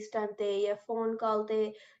ਤੇ, ਫੇਸਟਾਈਮ ਤੇ ਜਾਂ ਫੋਨ ਕਾਲ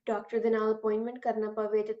ਤੇ ਡਾਕਟਰ ਦੇ ਨਾਲ ਅਪਾਇੰਟਮੈਂਟ ਕਰਨਾ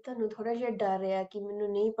ਪਵੇ ਤੇ ਤੁਹਾਨੂੰ ਥੋੜਾ ਜਿਹਾ ਡਰ ਆ ਕਿ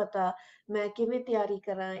ਮੈਨੂੰ ਨਹੀਂ ਪਤਾ ਮੈਂ ਕਿਵੇਂ ਤਿਆਰੀ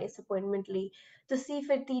ਕਰਾਂ ਇਸ ਅਪਾਇੰਟਮੈਂਟ ਲਈ, ਤੁਸੀਂ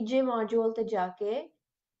ਫਿਰ ਤੀਜੇ ਮੋਡਿਊਲ ਤੇ ਜਾ ਕੇ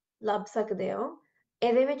ਲੱਭ ਸਕਦੇ ਹੋ।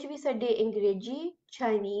 ਇਹਦੇ ਵਿੱਚ ਵੀ ਸਾਡੇ ਅੰਗਰੇਜ਼ੀ,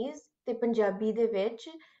 ਚਾਈਨੀਜ਼ ਤੇ ਪੰਜਾਬੀ ਦੇ ਵਿੱਚ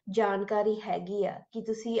ਜਾਣਕਾਰੀ ਹੈਗੀ ਆ ਕਿ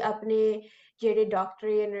ਤੁਸੀਂ ਆਪਣੇ ਜਿਹੜੇ ਡਾਕਟਰ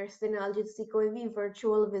ਜਾਂ ਨਰਸ ਦੇ ਨਾਲ ਜੇ ਤੁਸੀਂ ਕੋਈ ਵੀ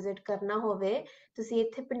ਵਰਚੁਅਲ ਵਿਜ਼ਿਟ ਕਰਨਾ ਹੋਵੇ, ਤੁਸੀਂ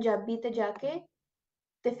ਇੱਥੇ ਪੰਜਾਬੀ ਤੇ ਜਾ ਕੇ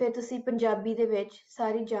ਤੇ ਫਿਰ ਤੁਸੀਂ ਪੰਜਾਬੀ ਦੇ ਵਿੱਚ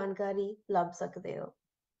ਸਾਰੀ ਜਾਣਕਾਰੀ ਲੱਭ ਸਕਦੇ ਹੋ।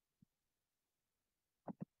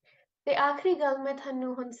 ਤੇ ਆਖਰੀ ਗੱਲ ਮੈਂ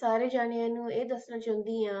ਤੁਹਾਨੂੰ ਹੁਣ ਸਾਰੇ ਜਾਣਿਆਂ ਨੂੰ ਇਹ ਦੱਸਣਾ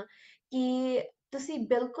ਚਾਹੁੰਦੀ ਹਾਂ ਕਿ ਤੁਸੀਂ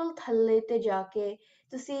ਬਿਲਕੁਲ ਥੱਲੇ ਤੇ ਜਾ ਕੇ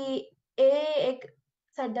ਤੁਸੀਂ ਇਹ ਇੱਕ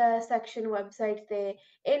ਸਾਡਾ ਸੈਕਸ਼ਨ ਵੈਬਸਾਈਟ ਤੇ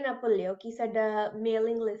ਇਹ ਨਾ ਭੁੱਲਿਓ ਕਿ ਸਾਡਾ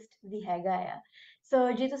ਮੇਲਿੰਗ ਲਿਸਟ ਵੀ ਹੈਗਾ ਆ।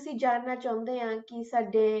 ਸੋ ਜੇ ਤੁਸੀਂ ਜਾਣਨਾ ਚਾਹੁੰਦੇ ਆ ਕਿ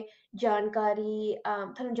ਸਾਡੇ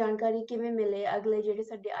ਤੁਹਾਨੂੰ ਜਾਣਕਾਰੀ ਕਿਵੇਂ ਮਿਲੇ, ਅਗਲੇ ਜਿਹੜੇ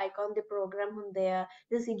ਸਾਡੇ ਆਈਕਨ ਦੇ ਪ੍ਰੋਗਰਾਮ ਹੁੰਦੇ ਆ,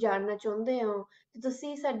 ਤੁਸੀਂ ਜਾਣਨਾ ਚਾਹੁੰਦੇ ਹੋ ਤੇ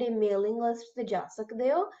ਤੁਸੀਂ ਸਾਡੇ ਮੇਲਿੰਗ ਲਿਸਟ ਤੇ ਜਾ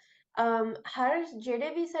ਸਕਦੇ ਹੋ। ਹਰ ਜਿਹੜੇ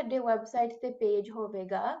ਵੀ ਸਾਡੇ ਵੈਬਸਾਈਟ ਤੇ ਪੇਜ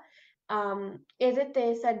ਹੋਵੇਗਾ, ਇਹਦੇ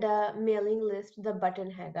ਤੇ ਸਾਡਾ ਮੇਲਿੰਗ ਲਿਸਟ ਦਾ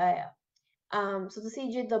ਬਟਨ ਹੈਗਾ ਆ। ਸੋ ਤੁਸੀਂ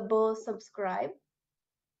ਜੇ ਦੱਬੋ ਸਬਸਕ੍ਰਾਈਬ,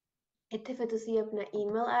 ਇੱਥੇ ਫਿਰ ਤੁਸੀਂ ਆਪਣਾ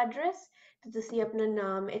ਈਮੇਲ ਐਡਰੈਸ ਤੇ ਤੁਸੀਂ ਆਪਣਾ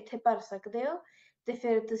ਨਾਮ ਇੱਥੇ ਭਰ ਸਕਦੇ ਹੋ ਤੇ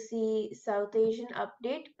ਫਿਰ ਤੁਸੀਂ ਸਾਊਥ ਏਸ਼ੀਅਨ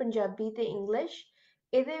ਅਪਡੇਟ ਪੰਜਾਬੀ ਤੇ ਇੰਗਲਿਸ਼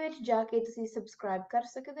ਇਹਦੇ ਵਿੱਚ ਜਾ ਕੇ ਤੁਸੀਂ ਸਬਸਕ੍ਰਾਈਬ ਕਰ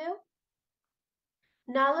ਸਕਦੇ ਹੋ।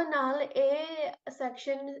 ਨਾਲੋਂ ਨਾਲ ਇਹ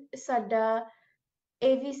ਸੈਕਸ਼ਨ ਸਾਡਾ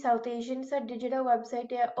ਇਹ ਵੀ ਸਾਊਥ ਏਸ਼ੀਅਨ ਸਾਡੇ ਜਿਹੜਾ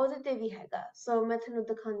ਵੈਬਸਾਈਟ ਹੈ ਉਹਦੇ ਤੇ ਵੀ ਹੈਗਾ। ਸੋ ਮੈਂ ਤੁਹਾਨੂੰ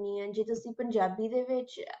ਦਿਖਾਉਂਦੀ ਹਾਂ, ਜੇ ਤੁਸੀਂ ਪੰਜਾਬੀ ਦੇ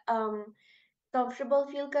ਵਿੱਚ ਕੰਫਰਟੇਬਲ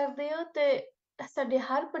ਫੀਲ ਕਰਦੇ ਹੋ ਤੇ ਸਾਡੇ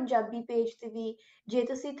ਹਰ ਪੰਜਾਬੀ ਪੇਜ ਤੇ ਵੀ ਜੇ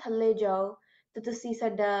ਤੁਸੀਂ ਥੱਲੇ ਜਾਓ ਤੇ ਤੁਸੀਂ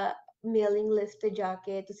ਸਾਡਾ ਮੇਲਿੰਗ ਲਿਸਟ ਤੇ ਜਾ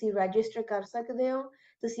ਕੇ ਤੁਸੀਂ ਰਜਿਸਟਰ ਕਰ ਸਕਦੇ ਹੋ।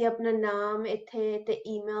 ਤੁਸੀਂ ਆਪਣਾ ਨਾਮ ਇੱਥੇ ਤੇ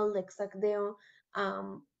ਈਮੇਲ ਲਿਖ ਸਕਦੇ ਹੋ,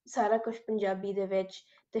 ਸਾਰਾ ਕੁਝ ਪੰਜਾਬੀ ਦੇ ਵਿੱਚ।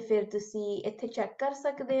 ਤੇ ਫਿਰ ਤੁਸੀਂ ਇੱਥੇ ਚੈੱਕ ਕਰ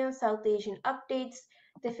ਸਕਦੇ ਹੋ ਸਾਊਥ ਏਸ਼ੀਅਨ ਅਪਡੇਟਸ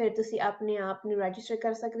ਤੇ ਫਿਰ ਤੁਸੀਂ ਆਪਣੇ ਆਪ ਨੂੰ ਰਜਿਸਟਰ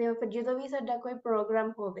ਕਰ ਸਕਦੇ ਹੋ। ਫਿਰ ਜਦੋਂ ਵੀ ਸਾਡਾ ਕੋਈ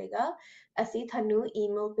ਪ੍ਰੋਗਰਾਮ ਹੋਵੇਗਾ, ਅਸੀਂ ਤੁਹਾਨੂੰ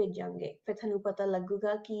ਈਮੇਲ ਭੇਜਾਂਗੇ, ਫਿਰ ਤੁਹਾਨੂੰ ਪਤਾ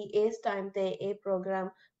ਲੱਗੂਗਾ ਕਿ ਇਸ ਟਾਈਮ ਤੇ ਇਹ ਪ੍ਰੋਗਰਾਮ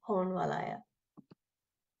ਹੋਣ ਵਾਲਾ ਆ।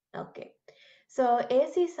 ਓਕੇ, ਸੋ ਇਹ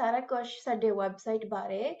ਸੀ ਸਾਰਾ ਕੁਝ ਸਾਡੇ ਵੈਬਸਾਈਟ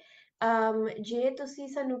ਬਾਰੇ। ਜੇ ਤੁਸੀਂ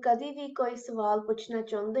ਸਾਨੂੰ ਕਦੀ ਵੀ ਕੋਈ ਸਵਾਲ ਪੁੱਛਣਾ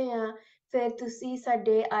ਚਾਹੁੰਦੇ ਆ, ਫਿਰ ਤੁਸੀਂ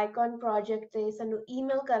ਸਾਡੇ ਆਈਕਨ ਪ੍ਰੋਜੈਕਟ ਤੇ ਸਾਨੂੰ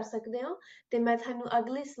ਈਮੇਲ ਕਰ ਸਕਦੇ ਹੋ ਤੇ ਮੈਂ ਤੁਹਾਨੂੰ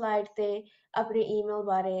ਅਗਲੀ ਸਲਾਈਡ ਤੇ ਆਪਣੇ ਈਮੇਲ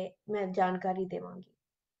ਬਾਰੇ ਮੈਂ ਜਾਣਕਾਰੀ ਦੇਵਾਂਗੀ।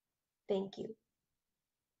 Thank you.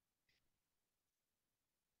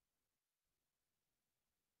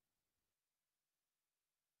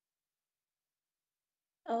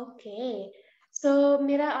 Okay, so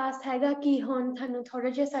ਮੇਰਾ ਆਸ ਹੈਗਾ ਕਿ ਹੁਣ ਤੁਹਾਨੂੰ ਥੋੜਾ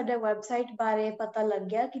ਜਿਹਾ ਸਾਡਾ ਵੈਬਸਾਈਟ ਬਾਰੇ ਪਤਾ ਲੱਗ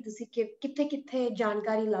ਗਿਆ ਕਿ ਤੁਸੀਂ ਕਿੱਥੇ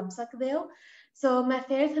ਜਾਣਕਾਰੀ ਲੱਭ ਸਕਦੇ ਹੋ। ਸੋ ਮੈਂ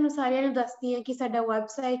ਫਿਰ ਤੁਹਾਨੂੰ ਸਾਰਿਆਂ ਨੂੰ ਦੱਸਦੀ ਹਾਂ ਕਿ ਸਾਡਾ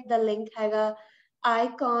ਵੈਬਸਾਈਟ ਦਾ ਲਿੰਕ ਹੈਗਾ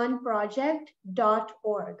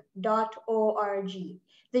iconproject.org.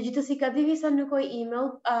 ਤੇ ਜੇ ਤੁਸੀਂ ਕਦੀ ਵੀ ਸਾਨੂੰ ਕੋਈ ਈਮੇਲ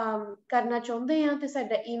ਕਰਨਾ ਚਾਹੁੰਦੇ ਆ ਤੇ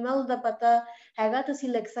ਸਾਡਾ ਈਮੇਲ ਦਾ ਪਤਾ ਹੈਗਾ, ਤੁਸੀਂ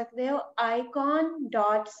ਲਿਖ ਸਕਦੇ ਹੋ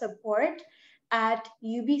icon.support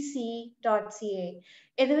info@ubc.ca।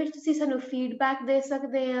 ਇਹਦੇ ਵਿੱਚ ਤੁਸੀਂ ਸਾਨੂੰ ਫੀਡਬੈਕ ਦੇ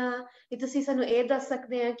ਸਕਦੇ ਆ ਕਿ ਤੁਸੀਂ ਸਾਨੂੰ ਇਹ ਦੱਸ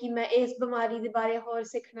ਸਕਦੇ ਆ ਕਿ ਮੈਂ ਇਸ ਬਿਮਾਰੀ ਦੇ ਬਾਰੇ ਹੋਰ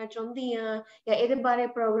ਸਿੱਖਣਾ ਚਾਹੁੰਦੀ ਆ ਜਾਂ ਇਹਦੇ ਬਾਰੇ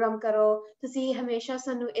ਪ੍ਰੋਗਰਾਮ ਕਰੋ। ਤੁਸੀਂ ਹਮੇਸ਼ਾ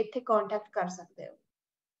ਸਾਨੂੰ ਇੱਥੇ ਕੰਟੈਕਟ ਕਰ ਸਕਦੇ ਹੋ।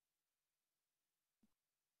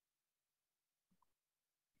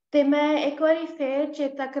 ਤੇ ਮੈਂ ਇੱਕ ਵਾਰੀ ਫੇਰ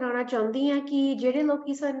ਚੇਤਾ ਕਰਾਉਣਾ ਚਾਹੁੰਦੀ ਹਾਂ ਕਿ ਜਿਹੜੇ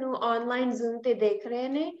ਲੋਕੀ ਸਾਨੂੰ ਆਨਲਾਈਨ ਜ਼ੂਮ ਤੇ ਦੇਖ ਰਹੇ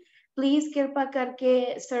ਨੇ, ਪਲੀਜ਼ ਕਿਰਪਾ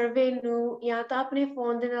ਕਰਕੇ ਸਰਵੇ ਨੂੰ ਜਾਂ ਤਾਂ ਆਪਣੇ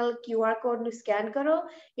ਫੋਨ ਦੇ ਨਾਲ QR ਕੋਡ ਨੂੰ ਸਕੈਨ ਕਰੋ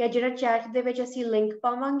ਜਾਂ ਜਿਹੜਾ ਚੈਟ ਦੇ ਵਿੱਚ ਅਸੀਂ ਲਿੰਕ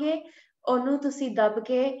ਪਾਵਾਂਗੇ ਉਹਨੂੰ ਤੁਸੀਂ ਦੱਬ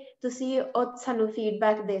ਕੇ ਤੁਸੀਂ ਉਹ ਸਾਨੂੰ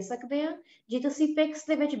ਫੀਡਬੈਕ ਦੇ ਸਕਦੇ ਆ। ਜੇ ਤੁਸੀਂ ਪਿਕਸ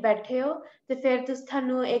ਦੇ ਵਿੱਚ ਬੈਠੇ ਹੋ ਤੇ ਫਿਰ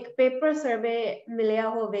ਤੁਹਾਨੂੰ ਇੱਕ ਪੇਪਰ ਸਰਵੇ ਮਿਲਿਆ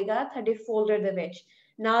ਹੋਵੇਗਾ ਤੁਹਾਡੇ ਫੋਲਡਰ ਦੇ ਵਿੱਚ,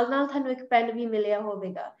 ਨਾਲ ਨਾਲ ਤੁਹਾਨੂੰ ਇੱਕ ਪੈਨ ਵੀ ਮਿਲਿਆ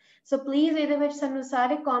ਹੋਵੇਗਾ। ਸੋ ਪਲੀਜ਼ ਇਹਦੇ ਵਿੱਚ ਸਾਨੂੰ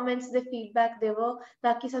ਸਾਰੇ ਕਮੈਂਟਸ ਦੇ ਫੀਡਬੈਕ ਦੇਵੋ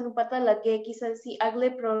ਤਾਂ ਕਿ ਸਾਨੂੰ ਪਤਾ ਲੱਗੇ ਕਿ ਅਸੀਂ ਅਗਲੇ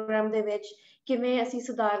ਪ੍ਰੋਗਰਾਮ ਦੇ ਵਿੱਚ ਕਿਵੇਂ ਅਸੀਂ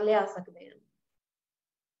ਸੁਧਾਰ ਲਿਆ ਸਕਦੇ ਹਾਂ।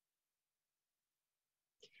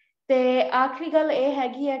 ਤੇ ਆਖਰੀ ਗੱਲ ਇਹ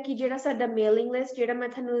ਹੈਗੀ ਆ ਕਿ ਜਿਹੜਾ ਸਾਡਾ ਮੇਲਿੰਗ ਲਿਸਟ ਜਿਹੜਾ ਮੈਂ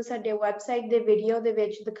ਤੁਹਾਨੂੰ ਸਾਡੇ ਵੈਬਸਾਈਟ ਦੇ ਵੀਡੀਓ ਦੇ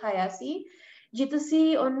ਵਿੱਚ ਦਿਖਾਇਆ ਸੀ, ਜੇ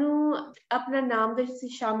ਤੁਸੀਂ ਉਹਨੂੰ ਆਪਣਾ ਨਾਮ ਵਿੱਚ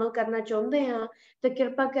ਸ਼ਾਮਲ ਕਰਨਾ ਚਾਹੁੰਦੇ ਆ ਤਾਂ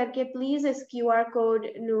ਕਿਰਪਾ ਕਰਕੇ ਪਲੀਜ਼ ਇਸ QR ਕੋਡ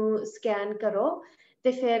ਨੂੰ ਸਕੈਨ ਕਰੋ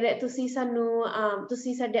ਤੇ ਫਿਰ ਤੁਸੀਂ ਸਾਨੂੰ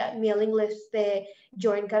ਤੁਸੀਂ ਸਾਡੇ ਮੇਲਿੰਗ ਲਿਸਟ ਤੇ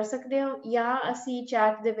ਜੁਆਇਨ ਕਰ ਸਕਦੇ ਹੋ ਜਾਂ ਅਸੀਂ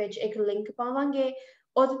ਚੈਟ ਦੇ ਵਿੱਚ ਇੱਕ ਲਿੰਕ ਪਾਵਾਂਗੇ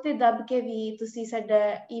ਉਹਦੇ ਤੇ ਦੱਬ ਕੇ ਵੀ ਤੁਸੀਂ ਸਾਡਾ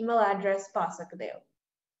ਈਮੇਲ ਐਡਰੈਸ ਪਾ ਸਕਦੇ ਹੋ।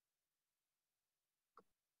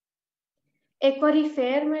 ਇੱਕ ਵਾਰੀ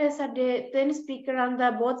ਫੇਰ ਮੈਂ ਸਾਡੇ 3 ਸਪੀਕਰਾਂ ਦਾ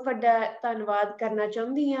ਬਹੁਤ ਵੱਡਾ ਧੰਨਵਾਦ ਕਰਨਾ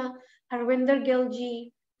ਚਾਹੁੰਦੀ ਹਾਂ, ਹਰਵਿੰਦਰ ਗਿੱਲ ਜੀ,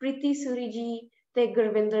 ਪ੍ਰੀਤੀ ਸੂਰੀ ਜੀ ਤੇ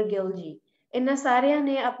ਗੁਰਵਿੰਦਰ ਗਿੱਲ ਜੀ। ਇਹਨਾਂ ਸਾਰਿਆਂ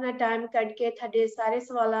ਨੇ ਆਪਣਾ ਟਾਈਮ ਕੱਢ ਕੇ ਤੁਹਾਡੇ ਸਾਰੇ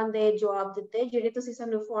ਸਵਾਲਾਂ ਦੇ ਜਵਾਬ ਦਿੱਤੇ ਜਿਹੜੇ ਤੁਸੀਂ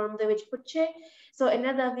ਸਾਨੂੰ ਫਾਰਮ ਦੇ ਵਿੱਚ ਪੁੱਛੇ। ਸੋ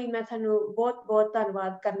ਇਹਨਾਂ ਦਾ ਵੀ ਮੈਂ ਤੁਹਾਨੂੰ ਬਹੁਤ ਬਹੁਤ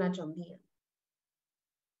ਧੰਨਵਾਦ ਕਰਨਾ ਚਾਹੁੰਦੀ ਹਾਂ।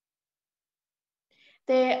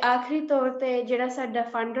 ਤੇ ਆਖਰੀ ਤੌਰ ਤੇ ਜਿਹੜਾ ਸਾਡਾ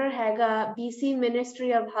ਫੰਡਰ ਹੈਗਾ BC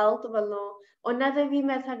ਮਿਨਿਸਟਰੀ ਆਫ ਹੈਲਥ ਵੱਲੋਂ, ਉਹਨਾਂ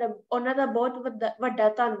ਦਾ ਬਹੁਤ ਵੱਡਾ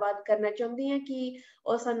ਧੰਨਵਾਦ ਕਰਨਾ ਚਾਹੁੰਦੀ ਹਾਂ ਕਿ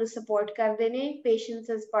ਉਹ ਸਾਨੂੰ ਸਪੋਰਟ ਕਰਦੇ ਨੇ ਪੇਸ਼ੈਂਟਸ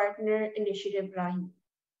ਐਜ਼ ਪਾਰਟਨਰ ਇਨੀਸ਼ੀਏਟਿਵ ਰਾਹੀਂ।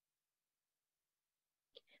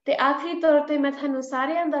 ਤੇ ਆਖਰੀ ਤੌਰ ਤੇ ਮੈਂ ਤੁਹਾਨੂੰ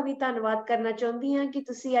ਸਾਰਿਆਂ ਦਾ ਵੀ ਧੰਨਵਾਦ ਕਰਨਾ ਚਾਹੁੰਦੀ ਹਾਂ ਕਿ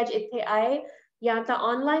ਤੁਸੀਂ ਅੱਜ ਇੱਥੇ ਆਏ, ਜਾਂ ਤਾਂ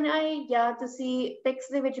ਆਨਲਾਈਨ ਆਏ ਜਾਂ ਤੁਸੀਂ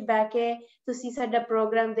ਪਿਕਸ ਦੇ ਵਿੱਚ ਬਹਿ ਕੇ ਤੁਸੀਂ ਸਾਡਾ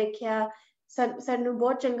ਪ੍ਰੋਗਰਾਮ ਦੇਖਿਆ। ਸਾਨੂੰ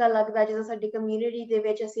ਬਹੁਤ ਚੰਗਾ ਲੱਗਦਾ ਜਦੋਂ ਸਾਡੀ ਕਮਿਊਨਿਟੀ ਦੇ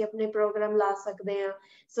ਵਿੱਚ ਅਸੀਂ ਆਪਣੇ ਪ੍ਰੋਗਰਾਮ ਲਾ ਸਕਦੇ ਹਾਂ।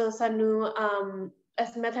 ਸੋ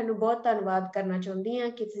ਮੈਂ ਤੁਹਾਨੂੰ ਬਹੁਤ ਧੰਨਵਾਦ ਕਰਨਾ ਚਾਹੁੰਦੀ ਹਾਂ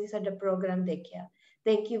ਕਿ ਤੁਸੀਂ ਸਾਡਾ ਪ੍ਰੋਗਰਾਮ ਦੇਖਿਆ।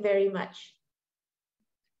 Thank you very much.